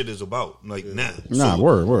what my shit is about. Like now, Nah, so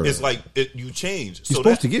word. It's like you change. You're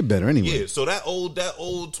supposed to get better anyway. Yeah. So that old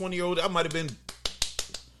 20-year-old, I might have been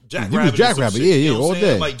jackrabbit. You was jackrabbit, yeah, you know all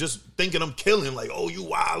day. Like just thinking I'm killing. Like, oh, you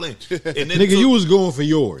wilding. And then Nigga, you was going for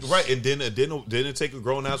yours, right? And then it take a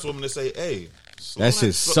grown ass woman to say, hey, that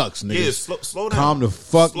shit sucks, nigga. Yeah, slow down. Calm the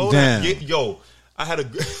fuck down. Yo, I had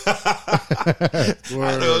an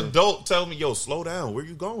adult tell me, yo, slow down. Where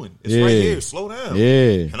you going? It's right here. Slow down.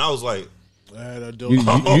 Yeah. And I was like, you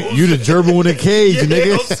the gerbil in a cage,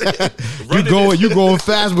 nigga. You going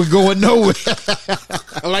fast, but going nowhere.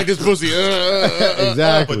 I like this pussy.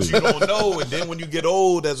 Exactly. But you don't know. And then when you get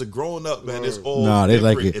old as a grown up, man, it's all they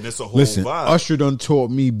like different, it. and it's a whole Listen, vibe. Usher done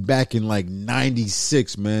taught me back in like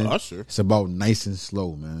 '96, man. Usher? It's about nice and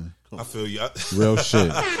slow, man. I feel you. Real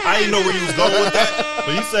shit. I didn't know where he was going with that,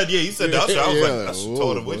 but he said the Usher. I was like, I should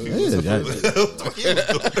told him what he was.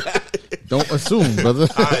 Don't assume, brother.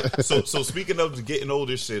 All right, so speaking of getting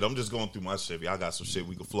older shit, I'm just going through my shit. Y'all got some shit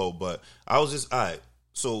we can flow, but I was just all right.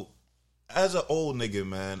 So as an old nigga,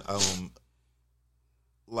 man,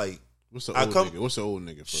 like what's the old nigga? What's the old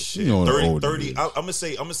nigga first? Shit, 30. I'm gonna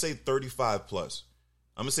say 35 plus.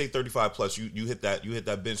 I'm gonna say 35 plus. You hit that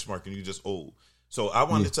benchmark and you just old. So I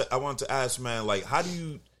wanted to ask, man, like, how do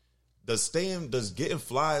you does getting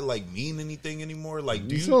fly like mean anything anymore? Like,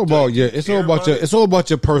 it's all about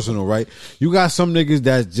your personal, right? You got some niggas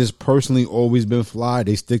that just personally always been fly,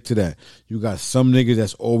 they stick to that. You got some niggas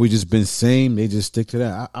that's always just been same, they just stick to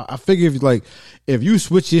that. I figure if you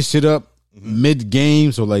switch your shit up mid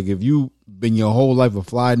game, so like if you been your whole life a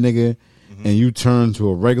fly nigga and you turn to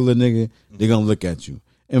a regular nigga, they're gonna look at you,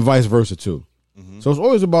 and vice versa too. So it's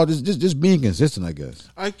always about just being consistent, I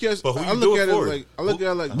guess. But who I look at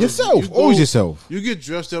it like yourself. Always yourself. You get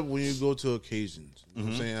dressed up when you go to occasions. You know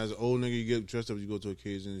what I'm saying? As an old nigga, you get dressed up. You go to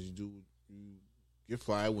occasions. You get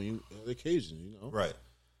fly when you occasion. You know, right?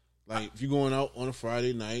 Like if you're going out on a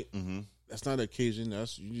Friday night, that's not an occasion.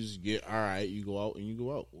 That's you just get all right. You go out and you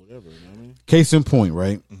go out, whatever. You know what I mean? Case in point,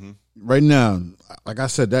 right? Right now, like I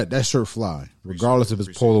said, that shirt fly, regardless if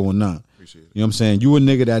it's polo or not. You know what I'm saying? You a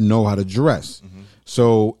nigga that know how to dress.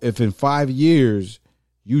 So if in 5 years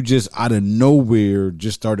you just out of nowhere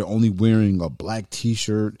just started only wearing a black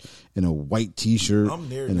t-shirt and a white t-shirt, I'm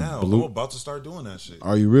there now. I'm about to start doing that shit.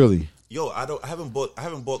 Are you really? Yo, I haven't bought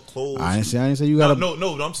clothes. I didn't say you got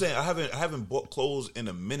no. I'm saying I haven't bought clothes in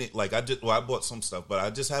a minute. Like I bought some stuff, but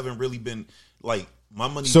I just haven't really been like my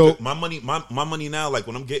money. So my money now. Like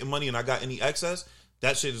when I'm getting money and I got any excess,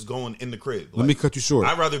 that shit is going in the crib. Like, let me cut you short.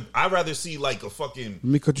 I'd rather see like a fucking let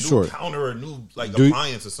me cut you short. counter or a new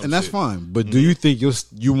appliance or something. And that's fine. But do you think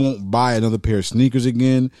you won't buy another pair of sneakers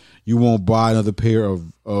again? You won't buy another pair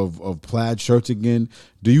of plaid shirts again?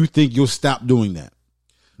 Do you think you'll stop doing that?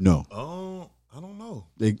 No. I don't know.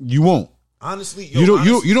 You won't. Honestly, you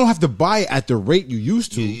don't have to buy it at the rate you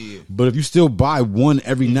used to. Yeah. But if you still buy one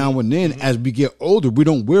every now and then, as we get older, we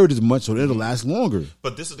don't wear it as much, so it'll last longer.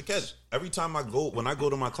 But this is the catch. Every time when I go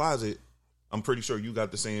to my closet, I'm pretty sure you got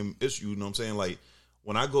the same issue. You know what I'm saying? Like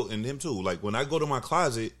when I go, and him too. Like when I go to my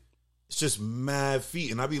closet, it's just mad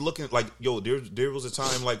feet, and I be looking like, yo, there was a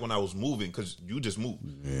time like when I was moving because you just moved.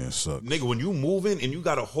 Yeah, it sucks. Nigga, when you moving and you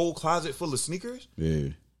got a whole closet full of sneakers. Yeah.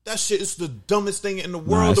 That shit is the dumbest thing in the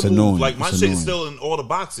world to move. Annoying. Like my shit is still in all the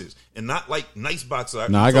boxes, and not like nice boxes.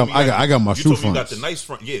 I got my shoe fronts. You got the nice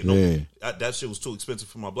front. Yeah, no, that shit was too expensive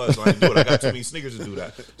for my blood, so I didn't do it. I got too many sneakers to do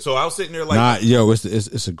that. So I was sitting there like,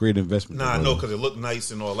 it's a great investment. Nah, no, because it looked nice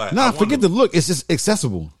and all that. Forget the look. It's just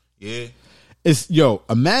accessible. Yeah.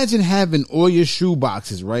 Imagine having all your shoe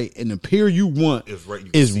boxes, right, and the pair you want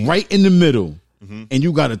is right in the middle. And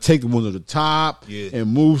you got to take the one to the top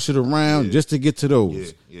and move shit around just to get to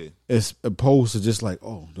those. Yeah. As opposed to just like,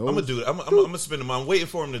 those. I'm gonna do it. I'm gonna spend them. I'm waiting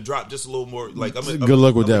for him to drop just a little more. Like, good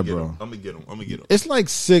luck with that, bro. I'm gonna get them. It's like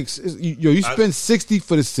 $6. You spend $60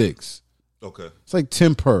 for the 6. Okay. It's like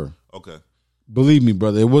 10 per. Okay. Believe me,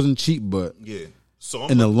 brother, it wasn't cheap, but yeah. So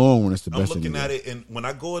in the long run, it's the best. I'm looking at it, and when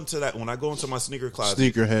I go into my sneaker closet,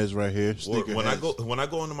 sneaker heads right here. When I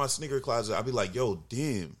go into my sneaker closet, I be like, yo,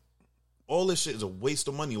 damn. All this shit is a waste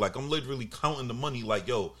of money. Like I'm literally counting the money. Like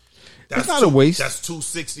yo, that's not a waste. That's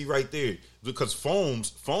 $260 right there. Because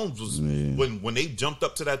foams was when they jumped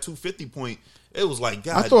up to that 250 point. It was like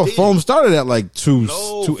God. I thought foam started at like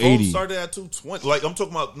 280. Foam started at 220. Like I'm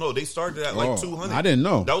talking about. They started at like 200. I didn't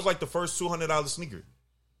know that was like the first $200 sneaker.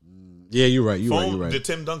 Yeah, you're right. You're right. The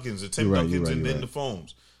Tim Duncans, and then the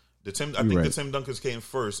foams. The Tim Duncans came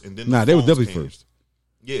first, and then they were definitely first.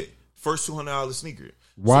 Yeah, first $200 sneaker.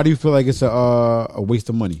 Why do you feel like it's a waste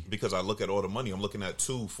of money? Because I look at all the money. I'm looking at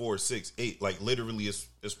 2, 4, 6, 8. Like literally, it's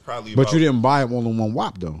probably. But you didn't buy them all in one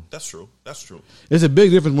whop though. That's true. That's true. It's a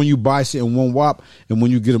big difference when you buy shit in one whop and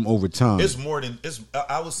when you get them over time. It's more than it's.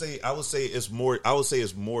 I would say it's more. I would say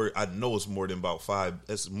it's more. I know it's more than about 5.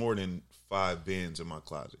 It's more than 5 bins in my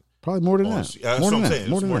closet. Probably more than that. That's what I'm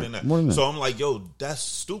saying. It's more than that. More than that. So I'm like, yo, that's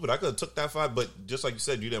stupid. I could have took that 5, but just like you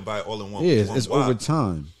said, you didn't buy it all in one. Yeah, one it's whop. over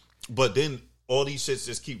time. But then all these shits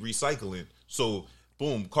just keep recycling. So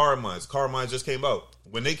boom, car mines just came out.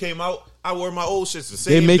 When they came out, I wore my old shits the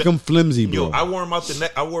same. They make them flimsy, bro. Yo, I wore them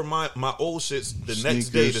out I wore my old shits the next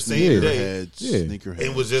day, the same day. Sneakerheads.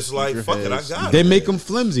 It was just like, fuck it, I got it. They make them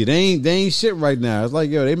flimsy. They ain't shit right now. It's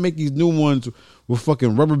like, yo, they make these new ones with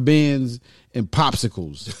fucking rubber bands and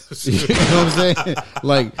popsicles. You know what I'm saying?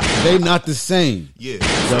 Like, they not the same. Yeah.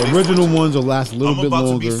 The original ones will last a little bit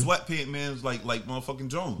longer. I'm about to be sweatpant man's like motherfucking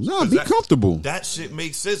Jones. No, be comfortable. That shit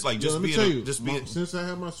makes sense. Like, just being. Since I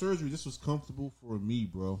had my surgery, this was comfortable for me,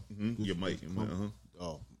 bro. Mm-hmm. Your mic.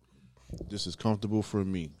 Oh, this is comfortable for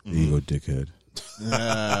me. There you go, dickhead.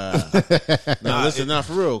 Listen, not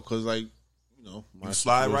for real, because like, you know, you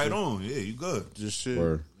slide right on. Yeah, you good. Just shit.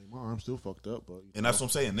 Word. My arm's still fucked up, but and that's what I'm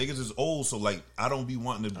saying. Niggas is old, so like I don't be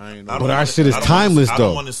wanting to. But our shit is timeless, though. I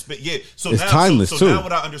don't want to spit. Yeah, so it's now, timeless so too. Now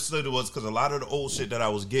what I understood was because a lot of the old shit that I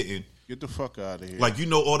was getting. Get the fuck out of here. Like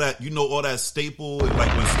all that Staple.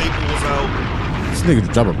 Like when Staple was out. This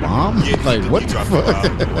nigga drop a bomb? Yeah, like what the fuck? I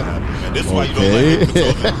don't know what happened, man. This is why you don't let him control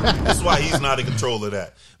it. This is why he's not in control of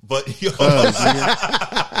that. But yo,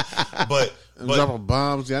 but dropping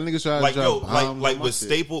bombs. Yeah, niggas try to drop bombs. Like with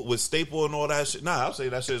Staple and all that shit. Nah, I'll say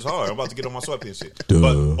that shit is hard. I'm about to get on my sweatpants shit.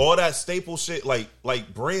 But all that Staple shit, like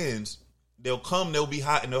brands, they'll be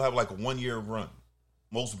hot and they'll have like a 1-year run.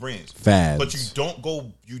 Most brands. Fads. But you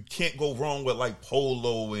can't go wrong with like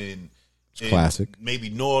Polo and classic. Maybe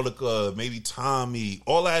Nautica, maybe Tommy.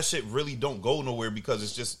 All that shit really don't go nowhere because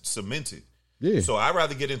it's just cemented. Yeah. So I'd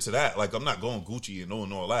rather get into that. Like I'm not going Gucci and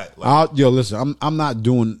all that. Like, listen, I'm not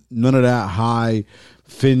doing none of that high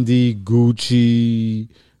Fendi, Gucci,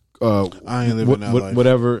 I ain't living that life.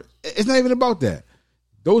 Whatever. It's not even about that.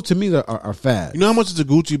 Those to me are fads. You know how much is a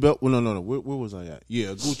Gucci belt? Well, no. Where was I at? Yeah,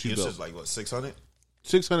 a Gucci belt. It's just like what, $600?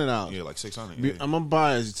 $600. Yeah, like $600. Yeah. I'm gonna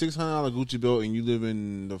buy a $600 Gucci belt, and you live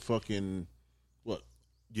in the fucking what?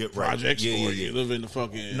 Yeah, right. Projects, yeah, or you live in the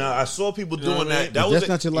fucking. Nah, I saw people doing that. That's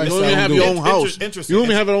not your lifestyle. You don't even have your own house. Interesting. You don't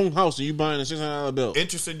even have your own house, and you buying a $600 belt.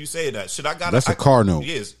 Interesting, you say that. Shit, I got. That's a car note.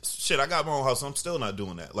 Yes, shit, I got my own house. I'm still not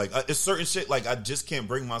doing that. Like, it's certain shit like I just can't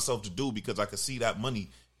bring myself to do because I can see that money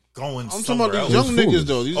going. I'm talking about these young niggas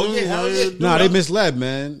though. These they misled,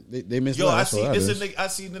 man. They misled. Yo, I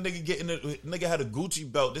see the nigga getting nigga had a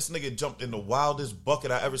Gucci belt. This nigga jumped in the wildest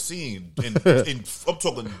bucket I ever seen. And I'm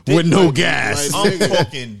talking dipped, with no gas. I'm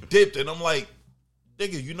talking dipped, and I'm like,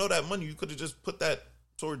 nigga, you know that money you could have just put that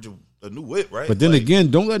towards a new whip, right? But then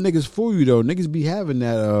again, don't let niggas fool you though. Niggas be having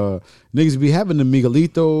that. Niggas be having the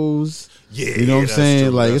Miguelitos. Yeah, you know what I'm saying?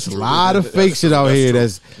 True, like it's a lot of fake shit out here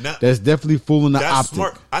that's definitely fooling the optic.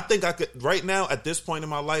 Smart. I think I could right now at this point in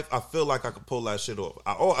my life. I feel like I could pull that shit off.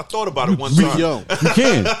 I thought about it one time. You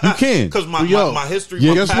can because my history.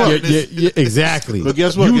 Yeah, guess what? Yeah, exactly. But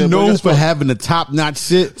guess what? You known for having the top notch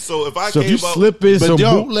shit. So if you slipping some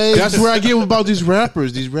bootlegs, that's where I get about these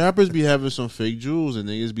rappers. These rappers be having some fake jewels, and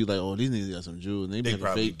niggas be like, "Oh, these niggas got some jewels." And they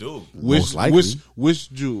probably fake. Do.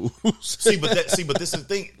 Which jewels? See, but this is the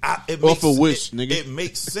thing. It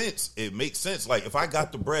makes sense. It makes sense. Like if I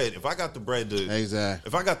got the bread to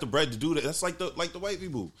do that, that's like the white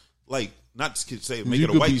people. Like not to say make it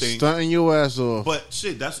a white thing. Stunting your ass off. But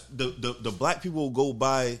shit, that's the black people go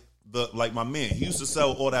buy like my man. He used to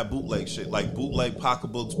sell all that bootleg shit, like bootleg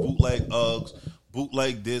pocketbooks, bootleg Uggs,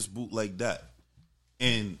 bootleg this, bootleg that,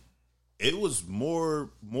 and it was more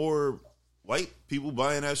white people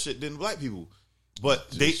buying that shit than black people.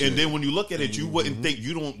 But then when you look at it, you wouldn't think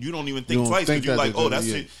you don't even think twice because you're like, oh, that's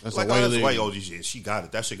shit. That's like, oh, that's white. Oh, yeah, she got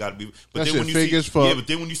it. That shit got to be. But then when you see, but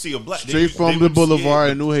then when you see a black straight from the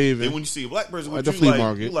boulevard in New Haven, then when you see a black person at the flea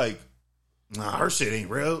market, you like, nah, her shit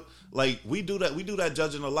ain't real. Like we do that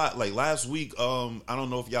judging a lot. Like last week, I don't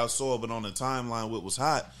know if y'all saw, but on the timeline, what was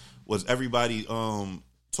hot was everybody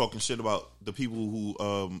talking shit about the people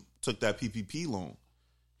who took that PPP loan.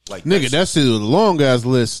 Like nigga, that shit was a long ass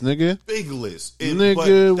list, nigga. Big list, nigga.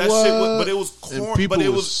 But that what? shit was, but it was corny.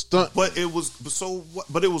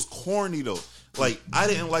 But it was corny though. Like I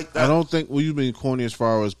didn't like that. I don't think. Well, you mean corny as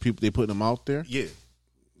far as people they putting them out there? Yeah,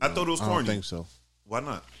 I thought it was corny. I don't think so. Why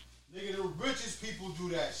not? Nigga, the richest people do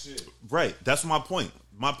that shit. Right. That's my point.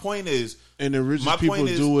 My point is, and the richest people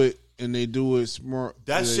do it and they do it smart.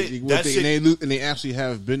 That shit. And they actually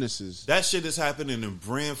have businesses. That shit is happening in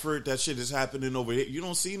Brantford. That shit is happening over here. You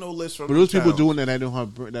don't see no list from. But those people doing that, they don't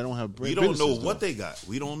have. We don't know what they got.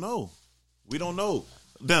 We don't know.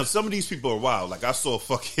 Now some of these people are wild. Like I saw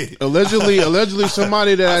fucking allegedly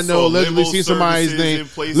somebody that I know allegedly see somebody's name.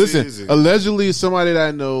 Listen, allegedly somebody that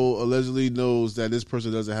I know allegedly knows that this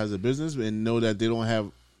person doesn't have a business and know that they don't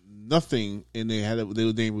have nothing and their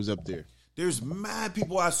name was up there. There's mad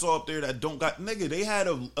people I saw up there that don't got nigga. They had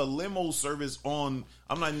a limo service on.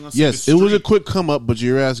 I'm not even gonna say yes, it was a quick come up, but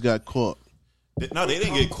your ass got caught. No, they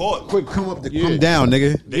didn't get caught. Quick come up to come down,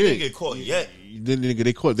 nigga. They didn't get caught yet.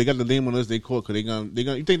 They caught. They got the name on us. They caught because they gonna.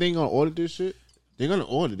 You think they ain't gonna audit this shit? They're gonna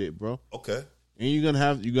audit it, bro. Okay. And you're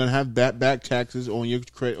gonna have back taxes on your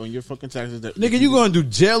credit on your fucking taxes. That nigga, you gonna do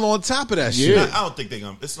jail on top of that shit? I don't think they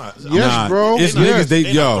gonna. It's not. Yes, bro. It's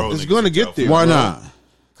niggas. It's gonna get there. Why not?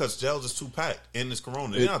 Because jails is too packed in this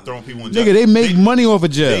corona. They're not throwing people in jail. Nigga, they make money off of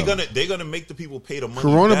jail. They're gonna make the people pay the money.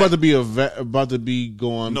 Corona back. about to be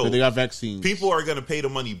going. No, they got vaccines. People are gonna pay the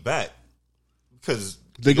money back because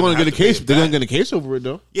they're gonna get a case. They're gonna get a case over it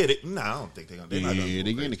though. Yeah, I don't think they're gonna. They're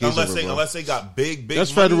getting a case over it, unless they got big.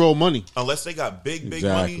 That's money, federal money. Unless they got big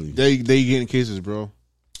money, they getting cases, bro.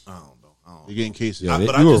 I don't know. They getting cases. Yeah,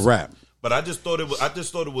 you a rap. But I just thought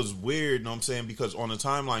it was weird, you know what I'm saying? Because on the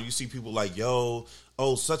timeline you see people like, yo,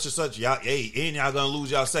 such and such, y'all, hey, and y'all gonna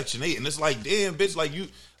lose y'all Section 8. And it's like, damn, bitch, why you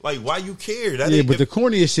care? But the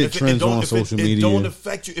corniest shit trends on social media. It don't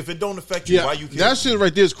affect you. If it don't affect you, why you care? That shit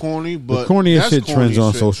right there is corny, but the corniest shit trends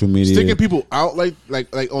on social media. Sticking people out like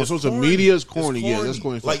on social media is corny. Yeah, that's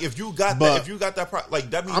corny. Like if you got that, like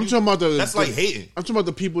that means I'm talking about that's like hating. I'm talking about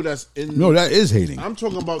the people that's in. No, that is hating. I'm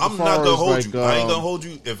talking about. I'm not gonna hold you. I ain't gonna hold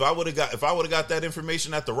you. If I would have got that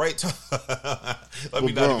information at the right time, let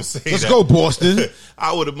me not even say that. Let's go, Boston.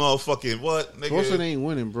 I would have motherfucking what? Nigga. Boston ain't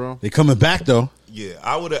winning, bro. They coming back though. Yeah,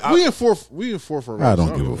 I would have. We in fourth for. I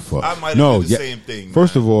don't give a fuck. I might have did the same thing.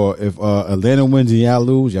 First of all, if Atlanta wins and y'all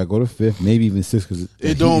lose, y'all go to fifth, maybe even sixth. Because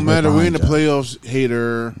it don't matter. We're in the playoffs.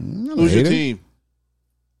 Hater. Who's your team?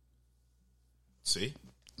 See,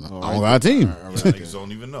 I don't got a team. Niggas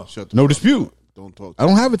don't even know. No dispute. Don't talk. I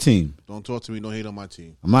don't have a team. Don't talk to me. Don't hate on my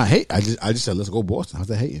team. I'm not hate. I just said let's go Boston. How's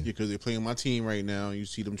that hating? Yeah, because they're playing my team right now. You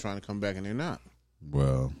see them trying to come back and they're not.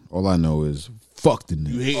 Well, all I know is fuck the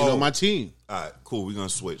niggas. You hating on my team. All right, cool. We're gonna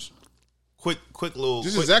switch. Quick little.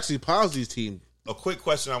 This is actually Posey's team. A quick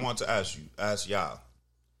question I want to ask y'all.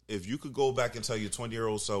 If you could go back and tell your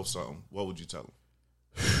 20-year-old self something, what would you tell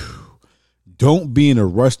him? Don't be in a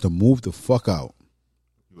rush to move the fuck out.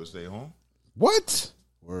 You would stay home? What?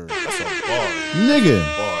 Word. That's a bar.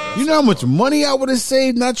 Nigga. You know how much money I would have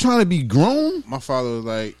saved not trying to be grown? My father was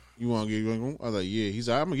like, you want to get your own? I was like, yeah. He's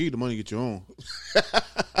like, I'm going to give you the money to get your own.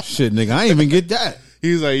 Shit, nigga, I ain't even get that.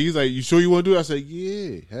 He's like, you sure you want to do it? I said,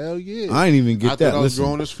 yeah, hell yeah. I ain't even get that. I was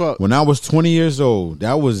grown as fuck. When I was 20 years old,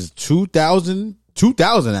 that was 2000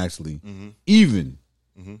 actually, even.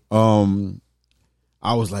 Mm-hmm.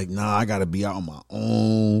 I was like, nah, I gotta be out on my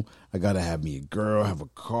own. I gotta have me a girl, have a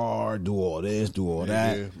car, do all this, do all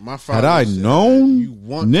that. Yeah. My father had I known, you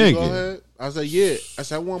want nigga, to go ahead? I was like, yeah. I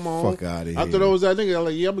said, I want my own. Fuck out of here. I thought I was that nigga. I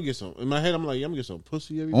was like, yeah, I'm gonna get some. In my head, I'm like, yeah, I'm gonna get some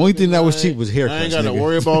pussy. Only thing that was cheap was haircuts. I ain't gotta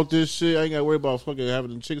worry about this shit. I ain't gotta worry about fucking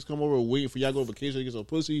having the chicks come over waiting for y'all to go on vacation to get some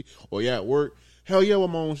pussy or y'all at work. Hell yeah, I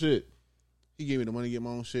want my own shit. He gave me the money to get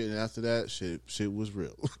my own shit, and after that, shit was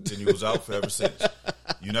real. Then you was out for ever since.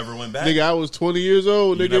 You never went back? Nigga, I was 20 years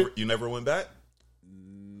old, nigga. You never went back?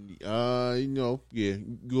 You know, yeah.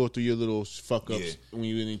 You go through your little fuck ups when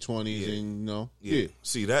you're in your 20s, and you know, yeah.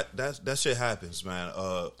 See, that shit happens, man.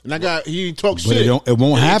 And he didn't talk but shit. It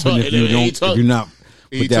won't happen if you're not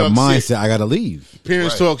with that mindset. Shit. I gotta leave.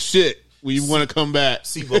 Parents talk shit when you want to come back.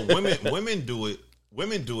 See, but women do it.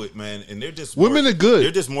 Women do it, man, and they're just women are good.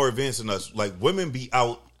 They're just more advanced than us. Like women be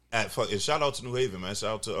out at and shout out to New Haven, man.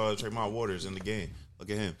 Shout out to Tremont Waters in the game. Look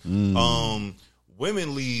at him.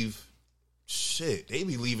 Women leave. Shit, they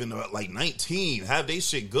be leaving at like 19. Have they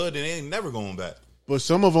shit good and they ain't never going back. But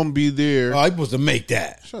some of them be there. Oh, I supposed to make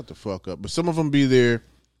that. Shut the fuck up. But some of them be there,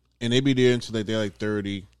 and they be there until like they're like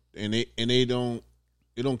 30, and they don't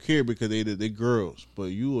care because they girls.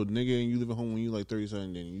 But you a nigga and you live at home when you like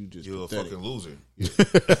 30-something, then you're pathetic. A fucking loser.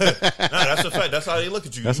 Nah, that's a fact. That's how they look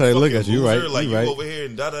at you. That's how they look at you, right? Like you right. You over here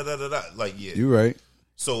and da. Like yeah, you right.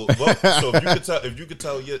 So if you could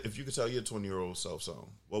tell your 20-year-old self something,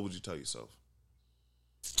 what would you tell yourself?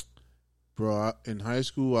 Bro, in high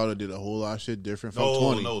school, I would have did a whole lot of shit different from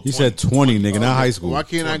 20. No, you said 20, nigga, not high school. Why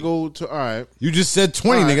can't 20. I go to, all right. You just said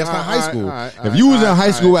 20, nigga, that's not high school. If you was in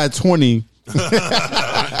high school at 20. You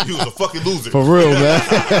was a fucking loser. For real, man.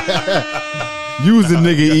 You was the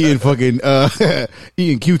nigga eating fucking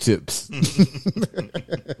eating Q-tips.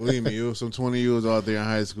 Believe me, it was some 20-year-olds out there in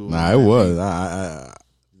high school. Nah, it was.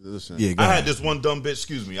 Listen, Yeah, I had this one dumb bitch.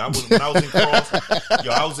 Excuse me. When I was in cross.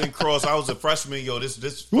 Yo, I was in cross. I was a freshman. Yo,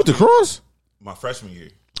 this. You went to cross? My freshman year.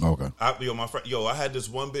 Okay. I had this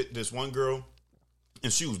one girl,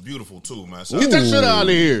 and she was beautiful too, man. So get that shit out of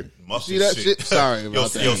here. Muscle See that shit. Sorry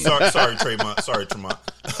about that. Sorry, Tremont. Sorry, Tremont.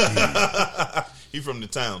 He from the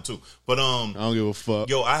town too, but I don't give a fuck.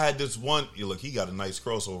 Yo, I had this one. Look, he got a nice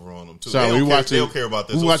crossover on him too. Sorry, they don't care about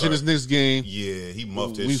this. We watching this next game. Yeah, he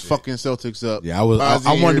muffed his We shit. fucking Celtics up. Yeah, I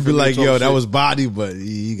wanted to be like, yo, that was body, but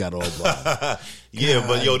he got all body. Yeah,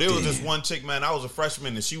 but yo, there was this one chick, man. I was a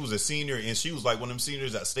freshman and she was a senior, and she was like one of them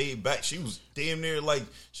seniors that stayed back. She was damn near like,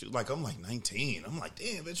 she was like, I'm like 19. I'm like,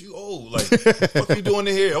 damn, bitch, you old. Like, what you doing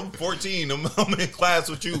in here? I'm 14. I'm in class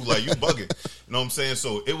with you. Like, you bugging. You know what I'm saying?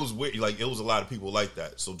 So it was weird. Like, it was a lot of people like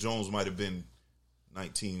that. So Jones might have been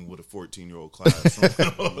 19 with a 14-year-old class.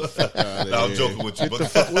 I was joking with you. Get the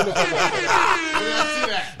fuck out of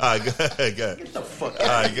here. All right, go ahead. Get the fuck out. All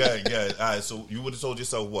right, go ahead. All right, so you would have told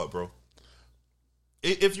yourself what, bro?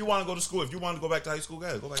 If you want to go to school, if you want to go back to high school, go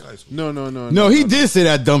ahead. Go back to high school. No. He did say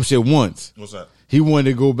that dumb shit once. What's that? He wanted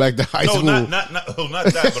to go back to high school. No, not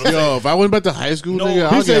that. But I'm Yo, if I went back to high school,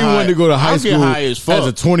 nigga, he said he wanted to go to high school high as fuck. as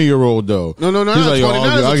a 20-year-old though. No, He's like, yo,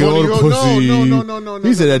 I'll get all the pussy. No.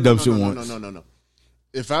 He said that dumb shit once. No.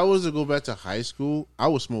 If I was to go back to high school, I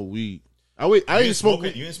would smoke weed. I didn't smoke.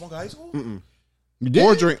 You didn't smoke in high school? You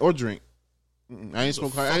did? Or drink. I ain't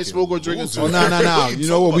smoke or drink until. No. You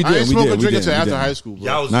know what we did? I ain't smoke or drink until after high school, bro.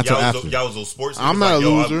 Y'all was those sports. I'm not a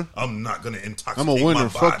loser. I'm not gonna intoxicate. I'm a winner. My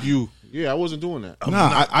Fuck body. you. Yeah, I wasn't doing that.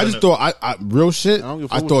 I just thought real shit.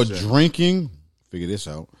 I thought drinking, figure this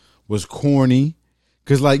out, was corny.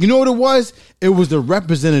 Cause like, you know what it was? It was the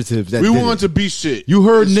representatives that we wanted to be shit. You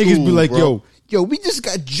heard niggas be like, bro. Yo, we just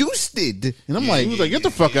got juiced. And I'm like, he was like, get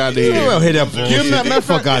the fuck out of here. Give him that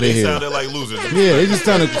fuck out of here. They sounded like losers. Yeah, they just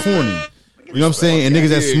sounded corny. You know what I'm saying? And niggas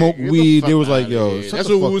that smoke weed, they was like, yo, that's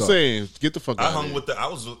what we were saying. Get the fuck out. I hung with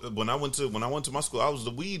when I went to my school, I was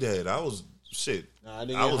the weed head. I was shit. I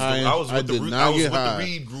was with the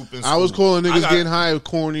weed group in school. I was calling niggas getting high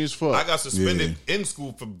corny as fuck. I got suspended in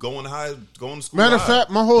school for going to school. Matter of fact,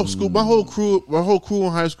 my whole crew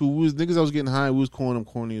in high school, we was niggas I was getting high, we was calling them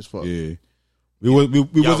corny as fuck. Yeah. We wasn't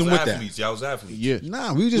with that. Y'all was athletes. Yeah.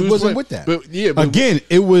 Nah, we just wasn't with that. But again,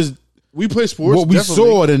 it was we play sports. What we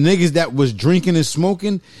saw, the niggas that was drinking and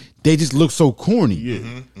smoking, they just look so corny.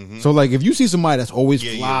 Yeah. So like, if you see somebody that's always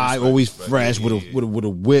fly, always fresh, with a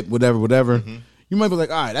whip, whatever, you might be like,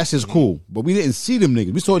 all right, that's just cool. But we didn't see them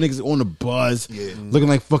niggas. We saw niggas on the buzz, looking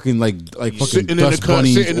like fucking fucking dust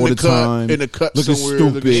bunnies all the time, in the cut, looking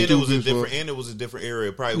stupid. And it was a different area.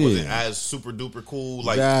 It probably wasn't as super duper cool.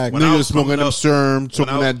 Like when I was smoking them sherm,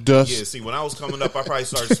 smoking that dust. Yeah, see, when I was coming up, I probably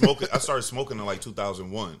started smoking. I started smoking in like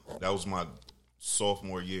 2001. That was my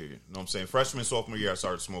sophomore year. You know what I'm saying? Freshman, sophomore year, I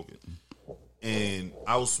started smoking. And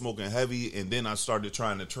I was smoking heavy, and then I started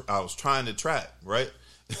trying to trap, right?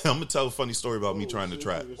 I'm gonna tell a funny story about me trying to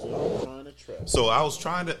trap. So I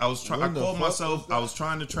called myself, I was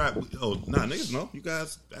trying to trap. Oh, nah, niggas know. You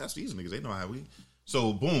guys ask these niggas, they know how we.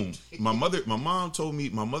 So boom, my mother told me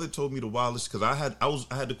the wildest because I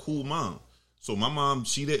had the cool mom. So my mom,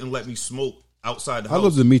 she didn't let me smoke outside the house. I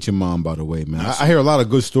love to meet your mom, by the way, man. I hear a lot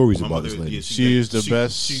of good stories about this lady. Yeah, she is the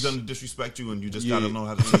best. She's gonna disrespect you, and you just gotta know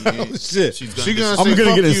how to take it. Shit, I'm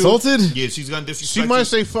gonna get insulted. Yeah, she's gonna disrespect. She might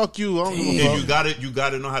say "fuck you." I don't know. You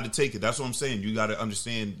gotta know how to take it. That's what I'm saying. You gotta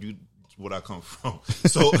understand what I come from.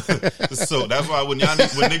 So that's why when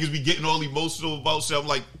niggas be getting all emotional about shit, I'm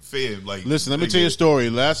like, fam, like, listen. Let me tell you a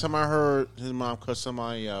story. Last time I heard his mom cuss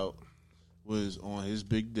somebody out was on his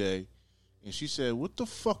big day. And she said, "What the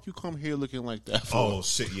fuck you come here looking like that for?" Oh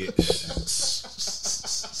shit, yeah.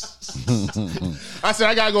 I said,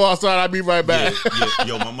 "I gotta go outside. I'll be right back." Yeah.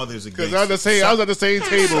 Yo, my mother's a gangster. I was at the same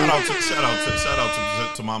table. Shout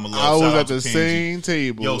out to Mama Love. I was at the same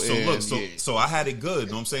table. Yo, so I had it good. You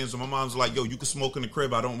know what I'm saying? So my mom's like, "Yo, you can smoke in the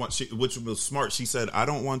crib. I don't want shit," which was smart. She said, "I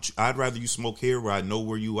don't want you. I'd rather you smoke here where I know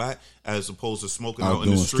where you at, as opposed to smoking out in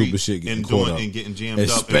the street and getting jammed up,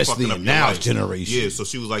 especially in now's generation." Yeah, so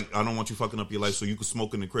she was like, "I don't want you fucking up your life, so you can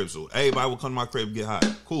smoke in the crib." So everybody would come to my crib and get high.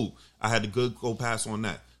 Cool. I had the good go pass on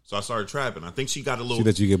that. So I started trapping. I think she got a little. See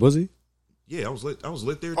that you get pussy? Yeah, I was lit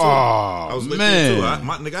there too. Oh, I was lit man.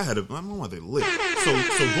 there too. My mother lit. So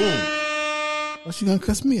boom. Why she gonna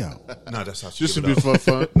cuss me out? Nah, that's how she Just to give be it up.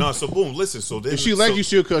 fun. No, so boom, listen. So then, If she like you,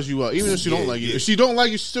 she'll cuss you out. Even if she don't like you. yeah. If she don't like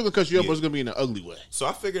you, she's still gonna cuss you out, Yeah. but it's gonna be in an ugly way. So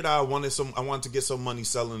I figured I wanted to get some money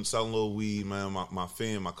selling a little weed, man.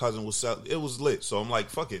 My cousin was selling. It was lit. So I'm like,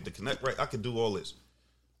 fuck it, the connect right. I could do all this.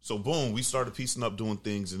 So boom, we started piecing up doing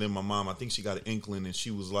things, and then my mom, I think she got an inkling, and she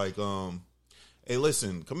was like, hey,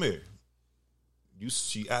 listen, come here.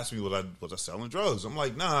 She asked me was I selling drugs? I'm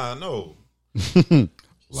like, nah, no.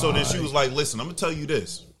 So then she was like, listen, I'm gonna tell you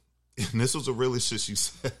this. And this was the realest shit she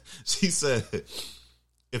said. She said,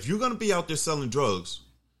 if you're gonna be out there selling drugs,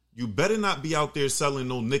 you better not be out there selling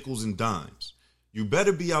no nickels and dimes. You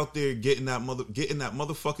better be out there getting that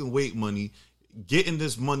motherfucking weight money, getting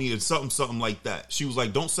this money and something like that. She was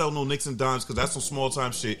like, don't sell no nicks and dimes because that's some small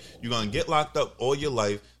time shit. You're gonna get locked up all your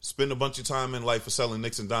life, spend a bunch of time in life for selling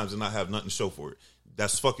nicks and dimes and not have nothing to show for it.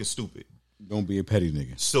 That's fucking stupid. Don't be a petty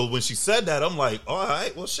nigga. So when she said that, I'm like, all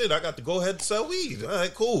right, well shit, I got to go ahead and sell weed. All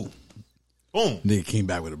right, cool. Boom. Nigga came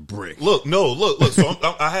back with a brick. Look. So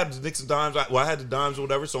I had the nicks and dimes. I had the dimes or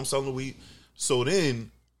whatever. So I'm selling the weed. So then,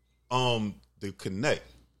 the connect.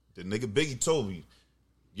 The nigga Biggie told me,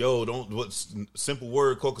 yo, what's simple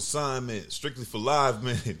word called assignment, strictly for live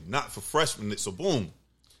men, not for freshmen. So boom,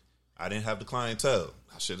 I didn't have the clientele.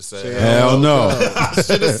 I should have said hell no. I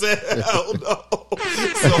should have said hell no.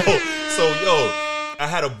 So yo, I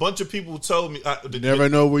had a bunch of people tell me, Never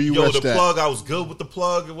know where you rest the at. plug. I was good with the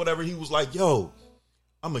plug and whatever. He was like, yo,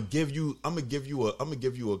 I'm gonna give you a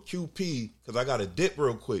QP because I got a dip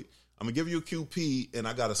real quick. I'm gonna give you a QP and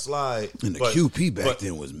I got a slide. And the QP back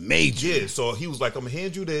then was major. Yeah, so he was like, I'm gonna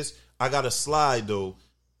hand you this. I got a slide though.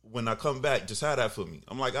 When I come back, just have that for me.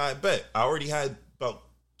 I'm like, I bet. I already had about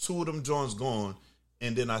 2 of them joints gone,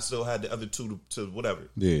 and then I still had the other 2 to whatever.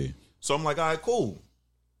 Yeah. So I'm like, all right, cool.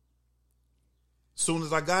 Soon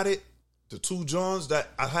as I got it, the 2 joints that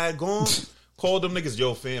I had gone, called them niggas,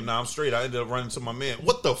 yo, fam, now I'm straight. I ended up running to my man.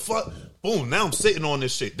 What the fuck? Boom, now I'm sitting on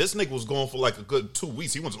this shit. This nigga was going for like a good 2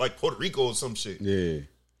 weeks. He went to like Puerto Rico or some shit. Yeah.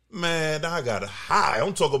 Man, I got high.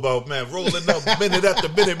 I'm talking about, man, rolling up minute after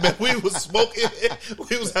minute, man. We was smoking.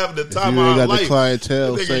 We was having the time of our got life. the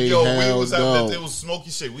clientele Nigga, say, yo, hell we was no. having it was smoky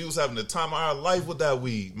shit. We was having the time of our life with that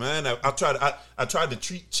weed, man. I tried to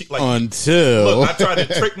treat like Until look, I tried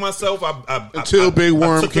to trick myself. Until Big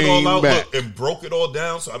Worm took it all came out, back. look, and broke it all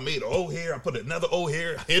down. So I made an O here. I put another O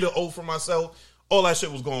here. I hit an O for myself. All that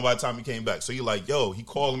shit was going by the time he came back. So you're like, yo, he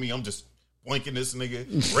calling me. I'm just boinking this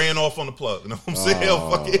nigga. Ran off on the plug. You know what I'm saying?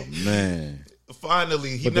 Oh, man.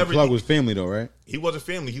 Finally, But the plug was family though, right? He wasn't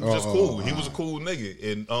family. He was just cool. He was a cool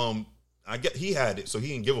nigga, and I get he had it, so he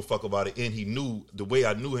didn't give a fuck about it, and he knew the way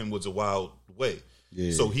I knew him was a wild way.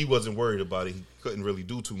 Yeah. So he wasn't worried about it. He couldn't really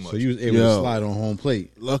do too much. So you was able to slide on home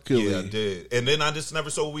plate. Luckily. Yeah, I did. And then I just never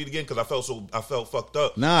sold weed again because I felt fucked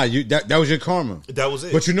up. Nah, that was your karma. That was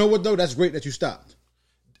it. But you know what though? That's great that you stopped.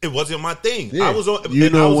 It wasn't my thing. Yeah. I was on. You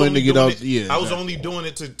and know I was when only to get doing out. it- Yeah, I was only doing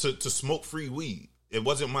it to smoke free weed. It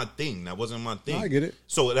wasn't my thing. That wasn't my thing. I get it.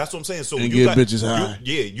 So that's what I'm saying. So And you get bitches high.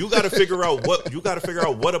 You got to figure out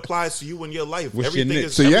what applies to you in your life. What's your niche?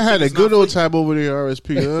 So y'all had a everything is good not old free. time over there,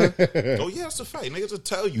 RSP, huh? Oh yeah, that's a fact. Niggas will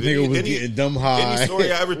tell you. Nigga was getting dumb high. Any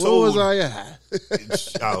story I ever What told. was I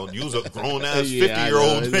at? Child, you was a grown ass Yeah, I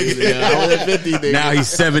 50-year-old know. nigga. Yeah, I was at 50, nigga. Now he's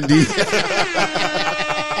 70.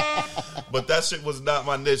 But that shit was not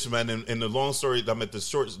my niche, man. And the long story,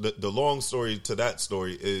 the long story to that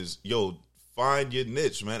story is, yo, find your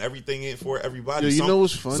niche, man. Everything ain't for everybody. Yeah, you know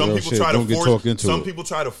what's funny? Some Yo, people shit, try don't to get talked force. into Some it. people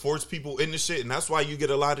try to force people into shit, and that's why you get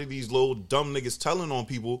a lot of these little dumb niggas telling on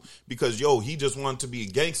people because yo, he just wanted to be a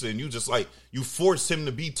gangster, and you just like you forced him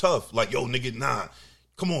to be tough. Like yo, nigga, nah.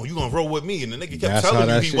 Come on, you gonna roll with me? And the nigga kept That's how telling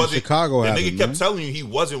you that he shit in wasn't. Chicago the nigga happened, kept man. telling you he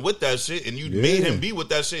wasn't with that shit, and you Yeah. made him be with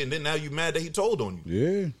that shit, and then now you mad that he told on you.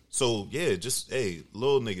 Yeah. So yeah, just hey,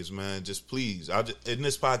 little niggas, man, just please. In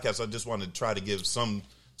this podcast, I just want to try to give some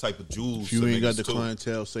type of jewels. If you to ain't got niggas the too.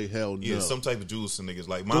 clientele, say hell no. Yeah, some type of jewels to niggas.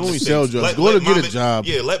 Like my Don't only mistakes. sell drugs. Go to my get a job.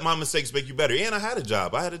 Yeah, let my mistakes make you better. And I had a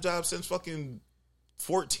job. I had a job since fucking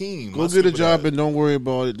 14. Go My get a stupid job ass. and don't worry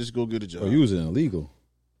about it. Just go get a job. Oh, you was illegal.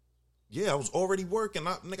 Yeah, I was already working.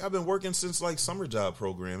 Nigga, I've been working since like summer job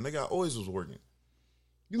program. Nigga, I always was working.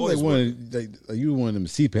 You like you one of them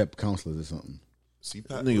CPAP counselors or something. CPAP.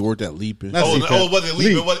 That nigga worked at Leaping. That's- CPAP. It wasn't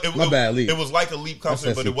Leap. My bad, Leap. It was like a Leap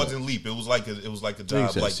counselor, That's but it CPAP. wasn't Leap. It was like a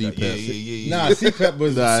job said like that. CPAP. Yeah. Nah, CPAP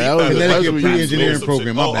was Nah, that was- Connecticut that's pre-engineering some program.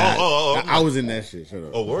 shit. My bad. I'm I was in that shit. Shut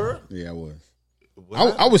up. Oh, word? Yeah, I was.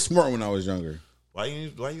 What I was smart when I was younger. Why you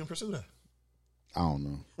didn't pursue that? I don't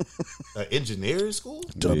know. Engineering school?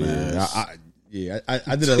 Dumbass.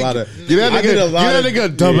 I did a lot of. Get that I did a nigga, lot of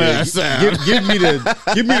dumbass yeah, sound. give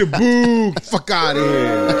me the boo. Fuck out of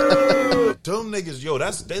here. Dumb niggas, yo,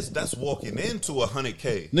 that's walking into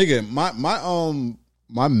 $100K. Nigga,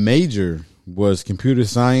 my major was computer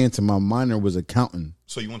science and my minor was accounting.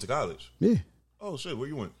 So you went to college? Yeah. Oh shit, where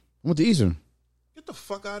you went? I went to Eastern. Get the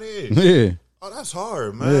fuck out of here. Yeah. Oh, that's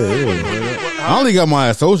hard, man. Yeah. I only got my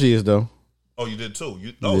associates though. Oh, you did too.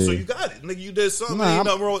 Yeah. So you got it, nigga. You did something. Nah, Ain't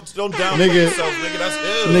nothing wrong. Don't downplay nigga, yourself, nigga. That's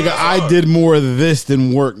ill. Nigga, That's I hard. did more of this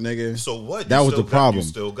than work, nigga. So what? That You was still the problem. You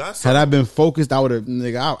still got Had something. I been focused, I would have,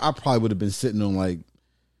 nigga. I probably would have been sitting on like,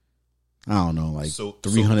 I don't know, like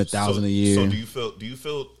 300,000 a year. So do you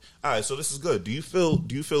feel? All right. So this is good. Do you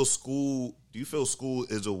feel school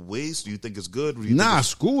is a waste? Do you think it's good? Nah,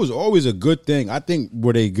 school is always a good thing. I think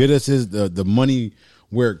where they get us is the money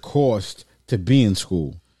where it costs to be in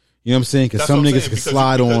school. You know what I'm saying? Because some niggas can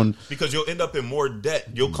slide on. Because you'll end up in more debt.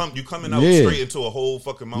 You coming out straight into a whole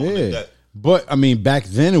fucking mountain of debt. But I mean, back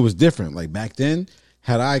then it was different. Like back then,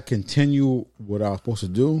 had I continued what I was supposed to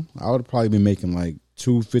do, I would have probably been making like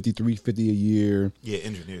 $250, $350 a year. Yeah,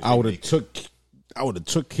 engineers. I would have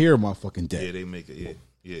took care of my fucking debt. Yeah, they make it.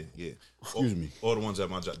 Yeah. Excuse me. All the ones at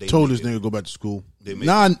my job. They Told this nigga to go back to school.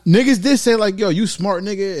 Niggas did say like, yo, you smart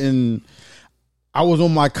nigga, and I was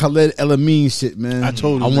on my Khaled Elamine shit, man. I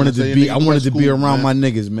told him, I wanted to be around man. my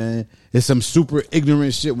niggas, man. It's some super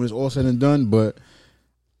ignorant shit when it's all said and done, but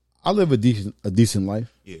I live a decent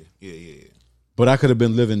life. Yeah. But I could have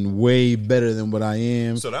been living way better than what I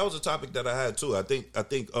am. So that was a topic that I had too. I think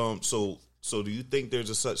so do you think there's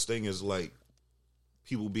a such thing as like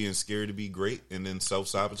people being scared to be great and then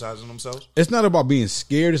self-sabotaging themselves? It's not about being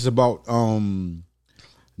scared, it's about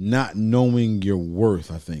not knowing your worth,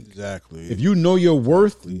 I think. Exactly. If you know your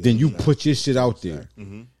worth, then you put your shit out there.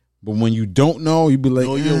 Mm-hmm. But when you don't know, you be like,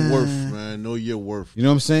 know your worth, man. Know your worth. You know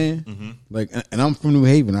what I'm saying? Mm-hmm. Like, and I'm from New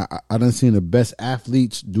Haven. I done seen the best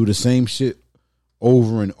athletes do the same shit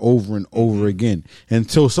over and over and over again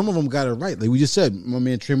until some of them got it right. Like we just said, my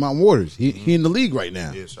man Tremont Waters, he in the league right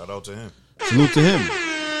now. Yeah, shout out to him. Salute to him.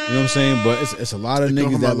 You know what I'm saying? But it's a lot of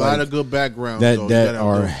niggas that a lot of good background that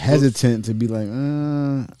are hesitant to be like,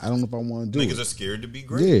 I don't know if I want to do it. Niggas are scared to be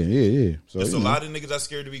great. Yeah. So it's a lot of niggas that are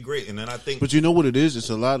scared to be great, and then I think. But you know what it is? It's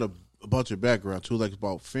a lot about your background too, like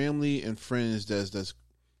about family and friends that's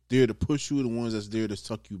there to push you, the ones that's there to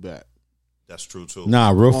suck you back. That's true too. Nah,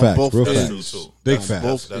 real facts. That's true too. Big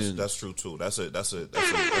facts. That's true too. That's a big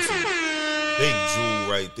jewel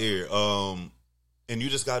right there. And you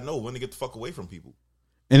just gotta know when to get the fuck away from people.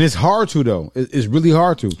 And it's hard to though. It's really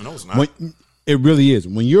hard to. No, it's not. It really is.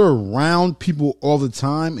 When you're around people all the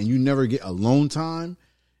time and you never get alone time,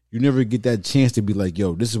 you never get that chance to be like,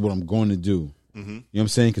 yo, this is what I'm going to do. Mm-hmm. You know what I'm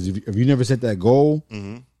saying? Because if you never set that goal,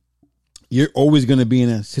 you're always going to be in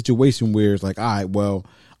a situation where it's like, all right, well,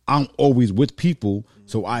 I'm always with people,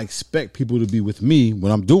 so I expect people to be with me when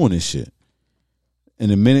I'm doing this shit.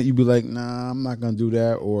 And the minute you be like, nah, I'm not going to do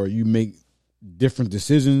that, or you make different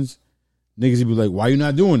decisions, niggas will be like, why you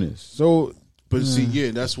not doing this? So, but see,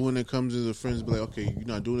 that's when it comes to the friends be like, okay, you're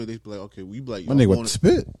not doing it. They be like, okay, we be like, my nigga about to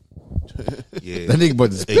spit. Yeah, that nigga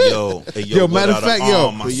about to spit. Yo, matter of fact,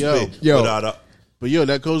 But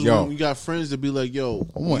that goes when you got friends that be like, yo,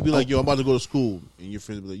 you be like, yo, I'm about to go to school, and your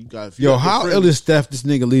friends be like, you got. Yo, how ill is Steph? This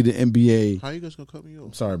nigga lead the NBA. How you guys gonna cut me off?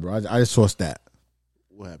 I'm sorry, bro. I just saw a stat.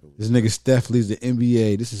 What happened? This nigga Steph leads the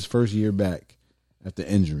NBA. This is his first year back after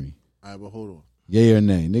injury. All right, but hold on. Yay or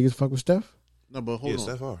nay? Niggas fuck with Steph? No, but hold on.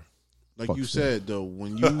 Steph are. Like fuck you Steph. said though,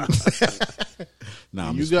 when you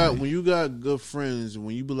when you got good friends, and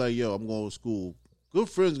when you be like, yo, I'm going to school, good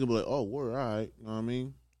friends gonna be like, oh, word, all right. You know what I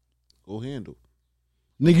mean? Go handle.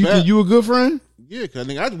 Nigga, you think you a good friend? Yeah, cause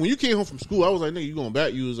when you came home from school, I was like, nigga, you going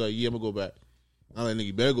back? You was like, yeah, I'm gonna go back. I like, nigga,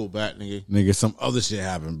 you better go back, nigga. Nigga, some other shit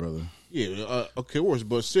happened, brother. Yeah, okay, worse,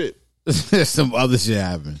 but shit. Some other shit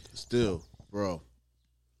happened. Still, bro.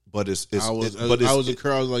 But I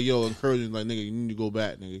was like, yo, encouraging, like, nigga, you need to go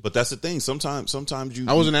back, nigga. But that's the thing. Sometimes you.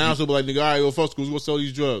 I was an asshole, but like, nigga, all right, well, fuck school, we're gonna sell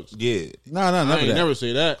these drugs. Yeah. No, I ain't never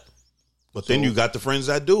say that. But then you got the friends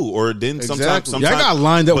that do, or then sometimes y'all got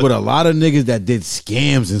lined up with a lot of niggas that did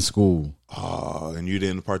scams in school. And you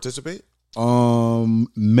didn't participate?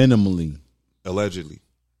 Minimally. Allegedly.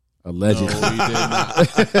 No, we did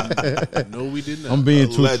not. No, we did not. I'm being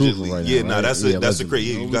too truthful right now. Yeah, right? That's a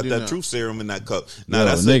crazy. You got that truth serum in that cup. Nah,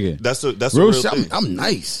 that's a real real shit. thing. I'm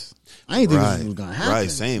nice. I ain't think this was gonna happen.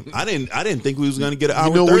 Right, same. I didn't think we was gonna get an hour.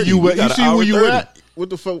 You know where you at? You see where you at? What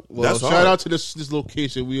the fuck? Well, That's shout hard. out to this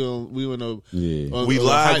location. We on We the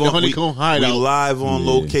live on Honeycomb Hideout. We live on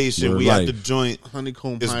location. We're We live. at the joint.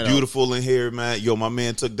 Honeycomb It's Hideout. beautiful in here, man. Yo, my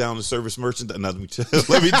man took down the service merchandise. Let me tell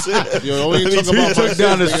Yo, don't even talk about Took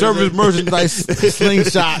down the service merchandise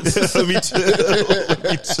slingshots. Let me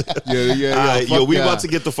tell. Yeah. All right, yo, we about to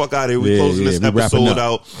get the fuck out of here. We closing this we wrapping episode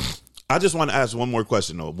up. out. I just want to ask one more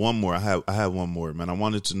question though. One more. I have one more, man. I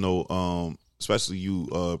wanted to know, especially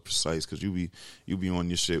you, Precise, because you be on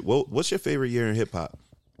your shit. What's your favorite year in hip hop?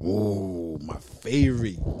 Oh, my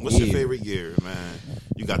favorite. What's your favorite year, man?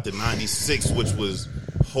 You got the '96, which was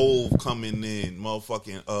Hove coming in,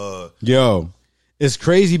 motherfucking. Yo, it's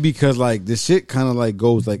crazy because like the shit kind of like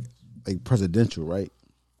goes like presidential, right?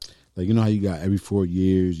 Like you know how you got every 4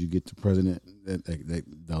 years you get the president, the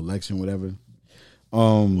election, whatever.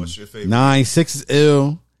 What's your favorite? 96 is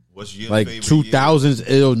ill. What's your Like favorite 2000 is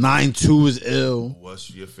ill. 92 is ill. What's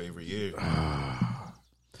your favorite year? All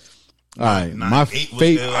right, my 98 was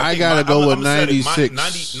favorite. ill. I think gotta go with I'ma say it.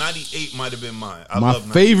 96. 98 might have been mine. I My love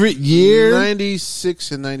 98. favorite year.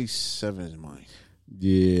 96 and 97 is mine.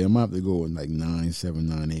 Yeah, I'm gonna have to go with like 97,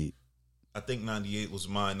 98. I think 98 was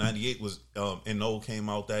mine. 98 was NO came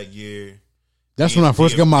out that year. That's when I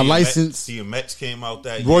first got my license. DMX came out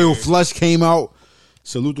that Royal year. Flush came out.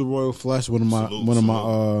 Salute to Royal Flush, one of my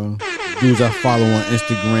dudes I follow on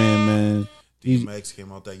Instagram, man. DMX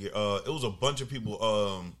came out that year. It was a bunch of people.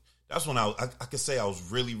 That's when I could say I was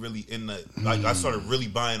really, really in the like. I started really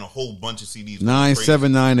buying a whole bunch of CDs.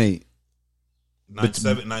 97, 98.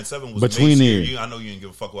 97 was between Mace there. I know you didn't give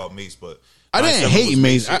a fuck about Mace, but I didn't 97 hate was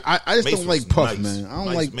Mace. year. I just don't like was Puff, nice. man. I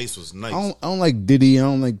don't like Mace was nice. I don't like Diddy. I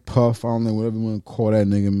don't like Puff. I don't like whatever you want to call that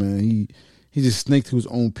nigga, man. He just snaked to his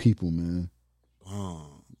own people, man.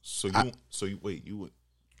 So you wait, you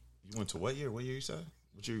went to what year? What year you said?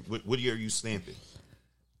 What year are you stamping?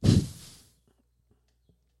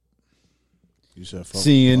 You said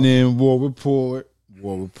CNN War Report.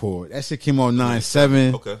 That shit came out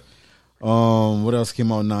 97. Okay. What else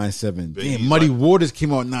came out 97? Damn, Muddy Waters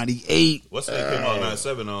came out 98. What's that came out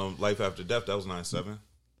 97? Life After Death, that was 97.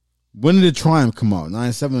 When did Triumph come out?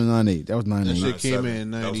 97 or 98? That was 98. That shit came in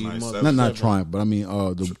 90. That was 97. Not Triumph, but I mean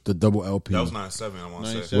the double LP. That was 97, I want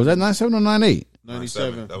to say. 97. Was that 97 or 98?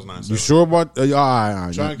 97. That was 97. You sure about? All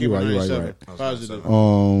right. Trying to You're keep it right. 97. That was Positive.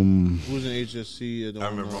 97. Who was in HSC? I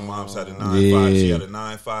remember my mom's had a 9.5. Yeah. She had a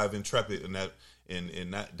 9.5 Intrepid, and that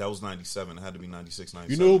was 97. It had to be 96,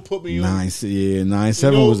 97. You know who put me on?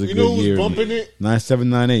 97 was a you know good who year. was bumping it? 97,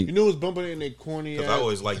 98. You know who was bumping it in their corny Because ass? I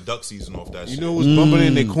always liked Duck Season off that shit. You know who was bumping it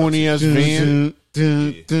in their corny ass van? Yeah,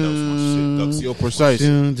 that was my shit. Duck Season. Yo, Precise.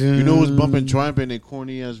 You know who was bumping Triumph in their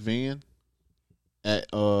corny ass van at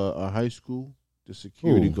a high school? The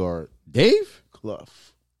security Who? guard, Dave? Clough.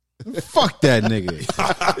 Fuck that nigga.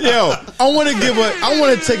 Yo, I want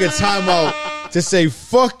to take a time out to say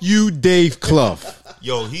fuck you, Dave Clough.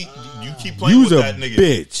 Yo, you keep playing You's with a that nigga.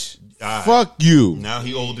 bitch. All right. Fuck you. Now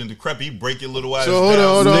he old and decrepit. He break your little ass So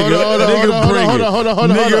down. hold on.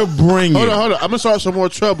 Nigga, bring it. I'm gonna start some more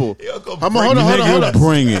trouble. Yo, go I'm bring gonna hold it. on. Nigga,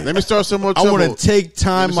 bring it. Let me start some more I trouble. want to take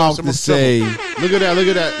time out to say, Look at that. Look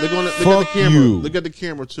at the Fuck camera. you. Look at the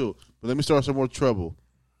camera too. But let me start some more trouble.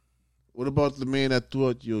 What about the man that threw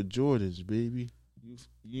out your Jordans, baby?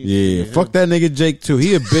 yeah, fuck that nigga Jake too.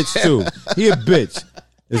 He a bitch too. He a bitch.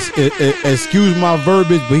 Excuse my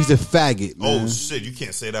verbiage, but he's a faggot, man. Oh shit! You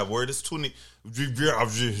can't say that word. It's 20.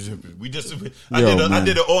 We just. I man.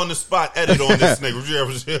 did it on the spot edit on this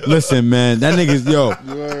nigga. Listen, man, that nigga's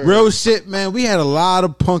real shit, man. We had a lot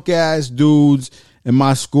of punk ass dudes in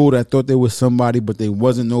my school that thought they was somebody, but they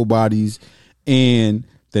wasn't nobodies. And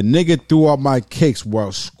the nigga threw out my kicks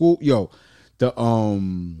while school. Wait,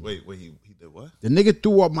 he did what? the nigga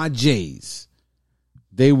threw out my J's.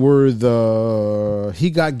 They were he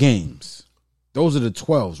got games. Those are the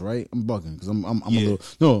 12s, right? I'm bugging because I'm a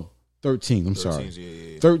little 13. I'm sorry,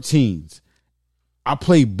 13s. I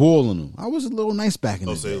played ball on them. I was a little nice back in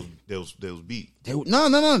the day. They was beat.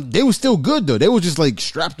 No. They were still good though. They were just like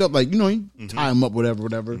strapped up, like you tie them up, whatever.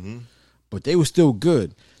 Mm-hmm. But they were still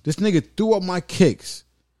good. This nigga threw up my kicks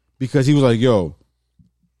because he was like, "Yo,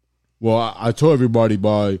 well, I told everybody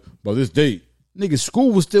by this date." Nigga,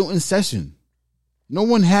 school was still in session. No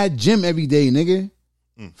one had gym every day, nigga.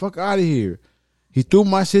 Fuck out of here. He threw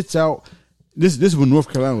my shits out. This is when North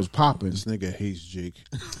Carolina was popping. This nigga hates Jake.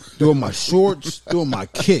 Threw my shorts, threw my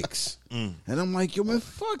kicks. And I'm like, yo, man,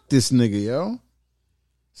 fuck this nigga, yo.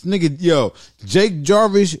 This nigga, Jake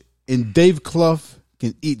Jarvis and Dave Clough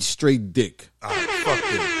can eat straight dick. All right, fuck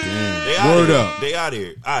them. Word up. They out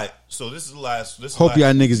here. All right. So this is the last. Hope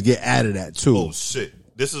y'all niggas get out of that too. Oh shit.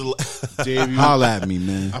 This is Dave, Holla at me,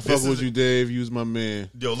 man. I fuck with you, Dave. You was my man.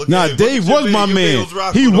 yo. Look Nah, at him. Dave Look at was your my video- man. your videos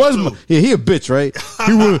rocking He with was him, my, too. yeah, he a bitch, right?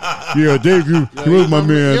 He was, yeah, Dave, he was my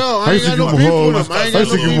man. Yo, I I used to ain't give got him no beef with hugs. him. I ain't I got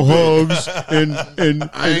used to no give him beef hugs, and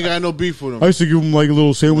I ain't got no beef with him. I used to give him like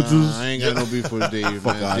little sandwiches. Nah, I ain't got no beef with Dave.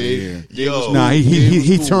 Fuck man. outta Dave, here. Dave Yo. was cool. Nah, Dave he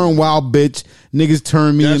was cool. turned wild bitch. Niggas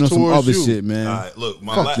turned me That's into some towards other you. shit, man. All right, look,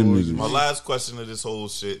 Fuck them niggas. my last question of this whole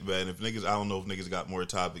shit, man. If niggas, I don't know if niggas got more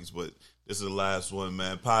topics, but this is the last one,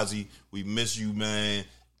 man. Posy, we miss you, man.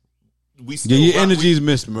 We still Yeah, your rock- energy is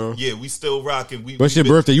missed, bro. Yeah, we still rocking. But it's your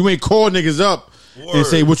birthday. You ain't call niggas up and Word.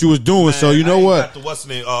 say what you was doing. Man, so you know I ain't what? got the what's the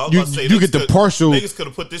name? I was You- about to say, you niggas get the could- partial- Niggas could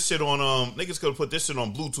have put this shit on. Niggas could have put this shit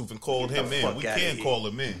on Bluetooth and called him in. We can't call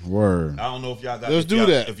him in. Word. I don't know if y'all got. Let's if do y'all-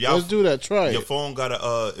 that. If y'all, Let's do that. Try Your it. phone got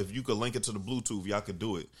a. If you could link it to the Bluetooth, y'all could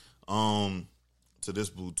do it. To this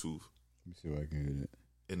Bluetooth, Let me see if I can get it.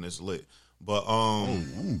 and it's lit. But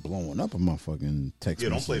I'm blowing up on my fucking text. yeah,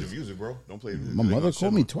 don't play the messages. music, bro. Don't play the music. My They mother gonna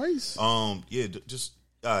called shit me on- twice. Yeah, just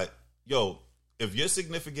yo, if your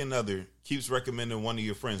significant other keeps recommending one of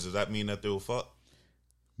your friends, does that mean that they'll fuck?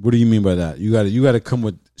 What do you mean by that? You got to come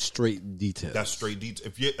with straight details. That's straight detail.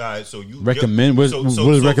 If you, all right, so you Recommend? What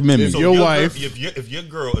does recommend mean? If your wife- if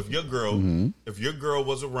your girl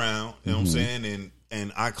was around, you know what I'm saying,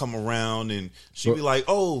 and I come around and she be like,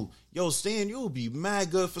 oh, yo, Stan, you'll be mad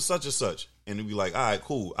good for such and such, and it'd be like, all right,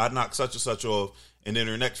 cool, I knock such and such off, and then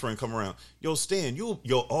her next friend come around, yo, Stan,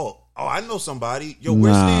 I know somebody, yo,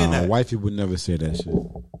 where's Stan at? Wifey would never say that shit.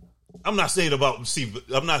 I'm not saying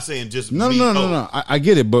I'm not saying just No, me. no. I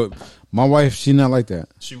get it, but my wife, she not like that.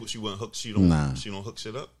 She wouldn't hook. She don't hook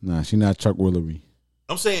shit up. Nah, she not Chuck Willery.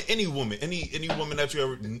 I'm saying any woman, any woman that you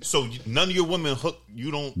ever. So none of your women hook. You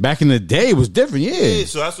don't. Back in the day, it was different. Yeah, Yeah,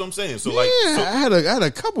 so that's what I'm saying. So yeah. like, I had a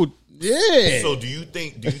couple. Yeah. so do you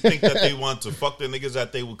think that they want to fuck the niggas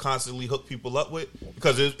that they would constantly hook people up with?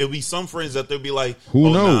 Because it'll be some friends that they'll be like, Who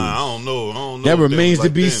oh, knows? Nah, I don't know. That if they remains was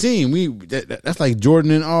to be like them. seen. That's like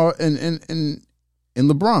Jordan and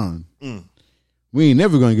LeBron. Mm. We ain't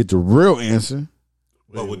never gonna get the real answer.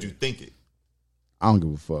 But would you think it? I don't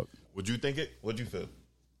give a fuck. Would you think it? What'd you feel?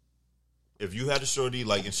 If you had a shorty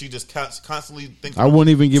like, and she just constantly thinks, I wouldn't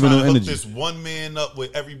even give it trying no to hook energy. this one man up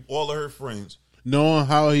with all of her friends. Knowing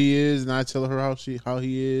how he is, and I tell her how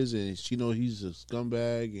he is, and she know he's a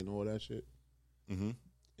scumbag and all that shit, Mm-hmm.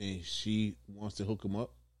 and she wants to hook him up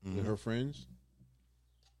with her friends.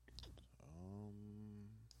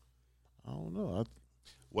 I don't know.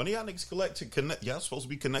 When y'all niggas connect, y'all supposed to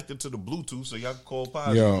be connected to the Bluetooth so y'all can call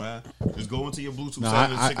Paz, Yo. man. Just go into your Bluetooth. No,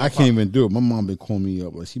 setting and I can't even do it. My mom been calling me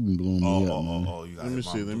up. Like she been blowing me up, man. You got Let me it,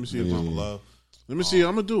 see, Mama. let me see Your if mama I'm- love. Let me see.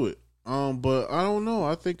 I'm gonna do it. But I don't know.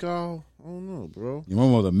 I think I don't know, bro. Your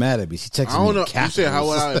mother mad at me. She texting I don't me. know. You capitals. said how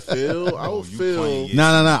would I feel? I would you feel. playing, yeah.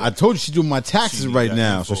 Nah. I told you she doing my taxes She need right that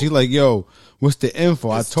now. info. So she's like, "Yo, what's the info?"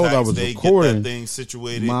 I It's told her I tax was day, Get recording. that thing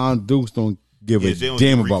situated. Mom Dukes don't give Yeah, a they don't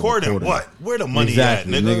damn recording about recording. what? Where the money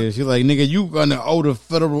Exactly, at, nigga? She's like, "Nigga, you gonna owe the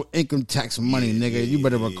federal income tax money, nigga. You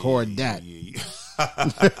better record that."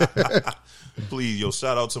 Yeah. Please,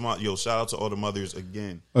 shout out to all the mothers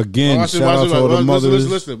again. Again, Watch it, shout out watch it, to all watch the it. mothers.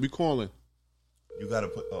 Listen. We calling. You gotta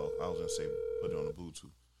put. Oh, I was gonna say put it on the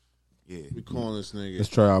Bluetooth. Yeah. We calling this nigga. Let's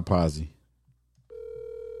try our posse.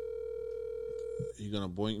 He gonna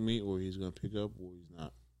boink me, or he's gonna pick up, or he's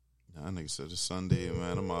not. Nah, nigga said it's Sunday,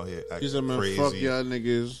 man. I'm out here acting He said, "Man, crazy. fuck y'all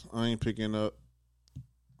niggas. I ain't picking up.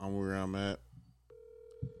 I'm where I'm at.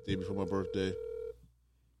 Day before my birthday."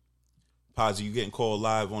 Posy, you getting called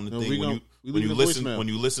live on the No, thing we when gon- we you leaving a listen voicemail. when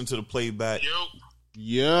you listen to the playback.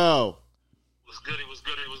 Yo, What's goody?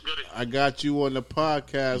 I got you on the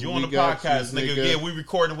podcast. You We on the got podcast, you, nigga. Yeah, we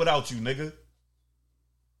recording without you, nigga.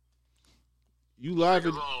 You live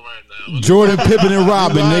What's it. on right now? Jordan, Pippen, and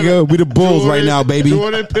Robin, nigga. We the Bulls right now, baby.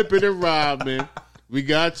 Jordan, Pippen, and Robin. We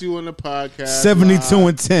got you on the podcast. 72 live.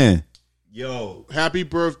 and 10. Yo, Happy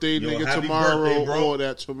birthday, Yo, nigga, happy tomorrow. birthday, bro. All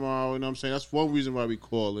that tomorrow. You know what I'm saying? That's one reason why we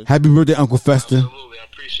calling. Happy birthday, Uncle Fester. Absolutely, I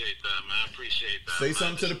appreciate that, man. I appreciate that. say man.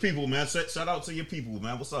 something to the people, man. Shout out to your people,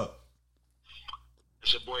 man. What's up?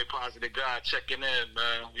 It's your boy Positive Guy checking in,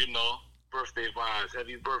 man. You know, birthday vibes,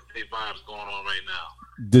 heavy birthday vibes going on right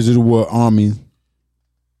now. Digital World Army.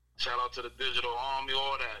 Shout out to the digital army,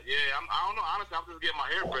 all that. Yeah, I don't know. Honestly, I'm just getting my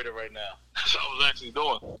hair braided right now. That's what I was actually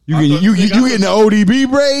doing. You getting the ODB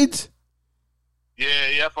braids?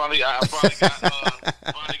 Yeah. I finally got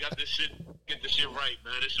this shit. Get this shit right,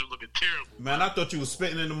 man. This shit looking terrible. Man, I thought you was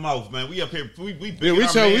spitting in the mouth, man. We up here. We Yeah, we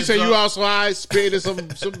tell you out. outside spitting some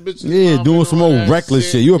bitches. Yeah, mouth doing and some all old that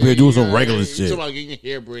reckless shit. You up here doing some reckless You shit. talking about getting your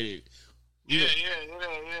hair braided. Yeah.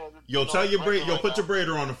 Yo, tell your braid. Yo, put your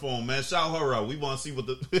braider on the phone, man. Shout her out. We want to see what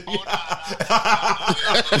the.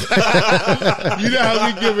 You know how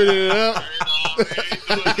we giving it up.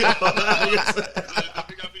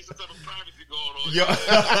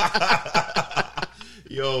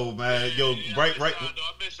 Yo, man. Yo, right. I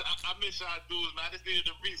miss y'all dudes, man. I just needed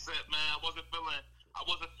a reset, man. I wasn't feeling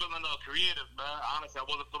creative, man. Honestly, I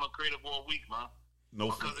wasn't feeling creative all week, man. No,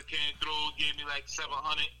 my cousin came through, gave me like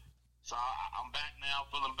 700. So I'm back now,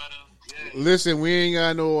 feeling better. Yeah. Listen, we ain't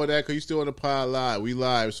gotta know all that because you still on the pod live. We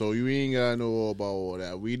live, so you ain't gotta know all about all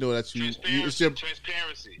that. We know that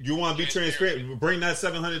transparency. You want to be transparent? Bring that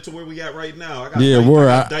 700 to where we at right now. I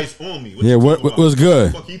got dice on me. What's good? What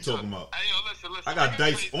the fuck you talking about? Hey, yo, listen. I got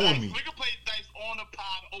dice on me. We can play dice on the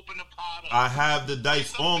pod. Open the pod up. I have the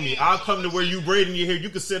dice on me. I'll come to where you braiding your hair. You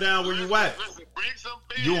can sit down where you at. Listen, bring some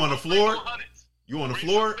bands. You on the floor? You on the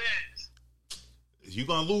floor? You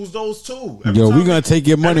gonna lose those too. We gonna take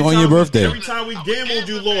your money on your birthday. Every time we gambled,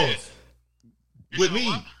 you lost. With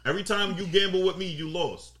me. Every time you gamble with me, you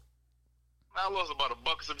lost. I lost about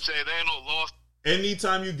 $1 some change. There ain't no loss.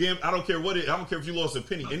 Anytime you gamble, I don't care what it. I don't care if you lost a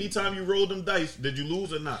penny. Anytime you rolled them dice, did you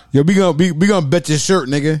lose or not? Yo, we gonna bet your shirt,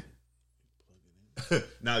 nigga.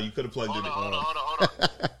 Now you could have plugged it. Hold on.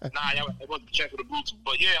 Nah, it wasn't check with the Bluetooth,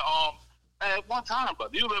 but yeah, at one time,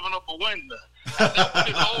 but you living up a win. That win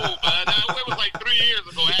is old, man. That win was like 3 years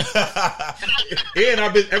ago. And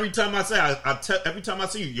I've been every time I say every time I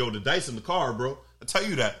see you, yo, the dice in the car, bro. I tell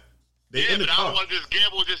you that. They in the car. I don't want to just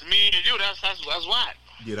gamble with just me and you. That's why.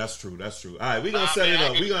 Yeah, that's true. All right, we gonna set it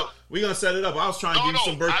up. We gonna set it up. I was trying to give you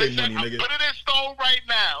some birthday money, nigga. Put it in stone right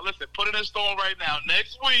now. Listen, put it in stone right now.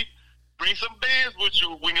 Next week, bring some bands with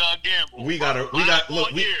you. We gonna gamble. We got a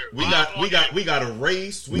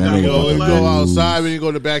race. We go outside. We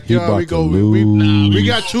go to the backyard. We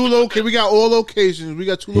got two locations. We got all locations. We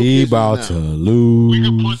got 2 locations. He about to lose. We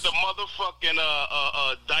can put the motherfucking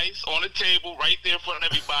dice on the table right there in front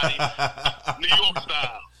of everybody, New York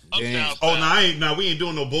style. Oh, we ain't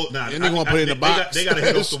doing no boat. Nah, and they gonna put it in the box. They gotta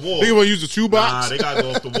hit off the wall. They gonna use the shoebox. Nah, they gotta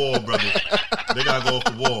go off the wall, brother. They gotta go off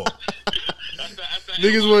the wall.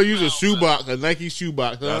 Niggas want to use a shoebox, a Nike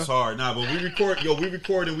shoebox. Huh? That's hard. Nah, but we record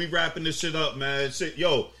and we wrapping this shit up, man. Shit,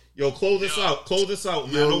 yo, close this out. Close this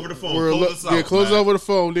out, man. Over the phone. Close it over the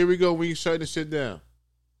phone. There we go. We can shut this shit down.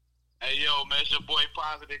 Hey, yo, man, it's your boy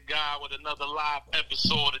Positive Guy with another live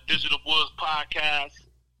episode of Digital Woods Podcast.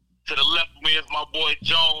 To the left of me is my boy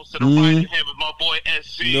Jones. To the right of him is my boy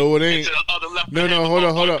SC. No, it ain't. And to the other left no, of him hold is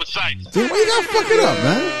on. my boy Precise. Dude, why you gotta fuck it up,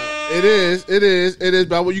 man? It is.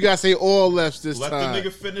 But you gotta say all lefts this time. Let the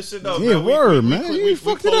nigga finish it up. Yeah, man. Man. You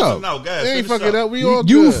fucked it up. They ain't fuck it up. We all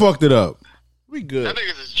You good. fucked it up. We good. That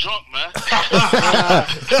niggas is drunk, man.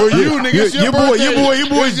 For you, niggas, your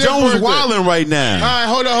boy Jones wilding right now.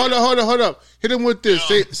 All right, hold up. Hit him with this.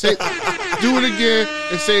 Say, do it again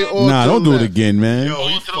and say all. Nah, don't do it again, man. Yo,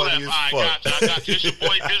 he's funny as fuck. I got you. It's your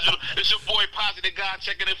boy Digital. It's your boy Positive Guy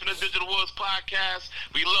checking in for the Digital Woods Podcast.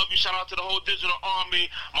 We love you. Shout out to the whole digital army.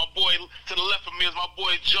 My boy to the left of me is my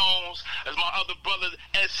boy Jones. As my other brother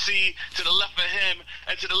SC. To the left of him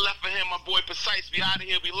and to the left of him, my boy Precise. We out of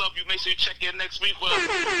here. We love you. Make sure you check in next week for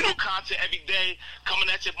new content every day coming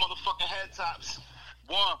at your motherfucking head tops.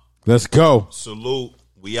 One. Let's go. Salute.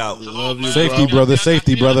 We out. Love you, Safety, brother.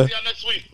 Safety, brother. See y'all next week.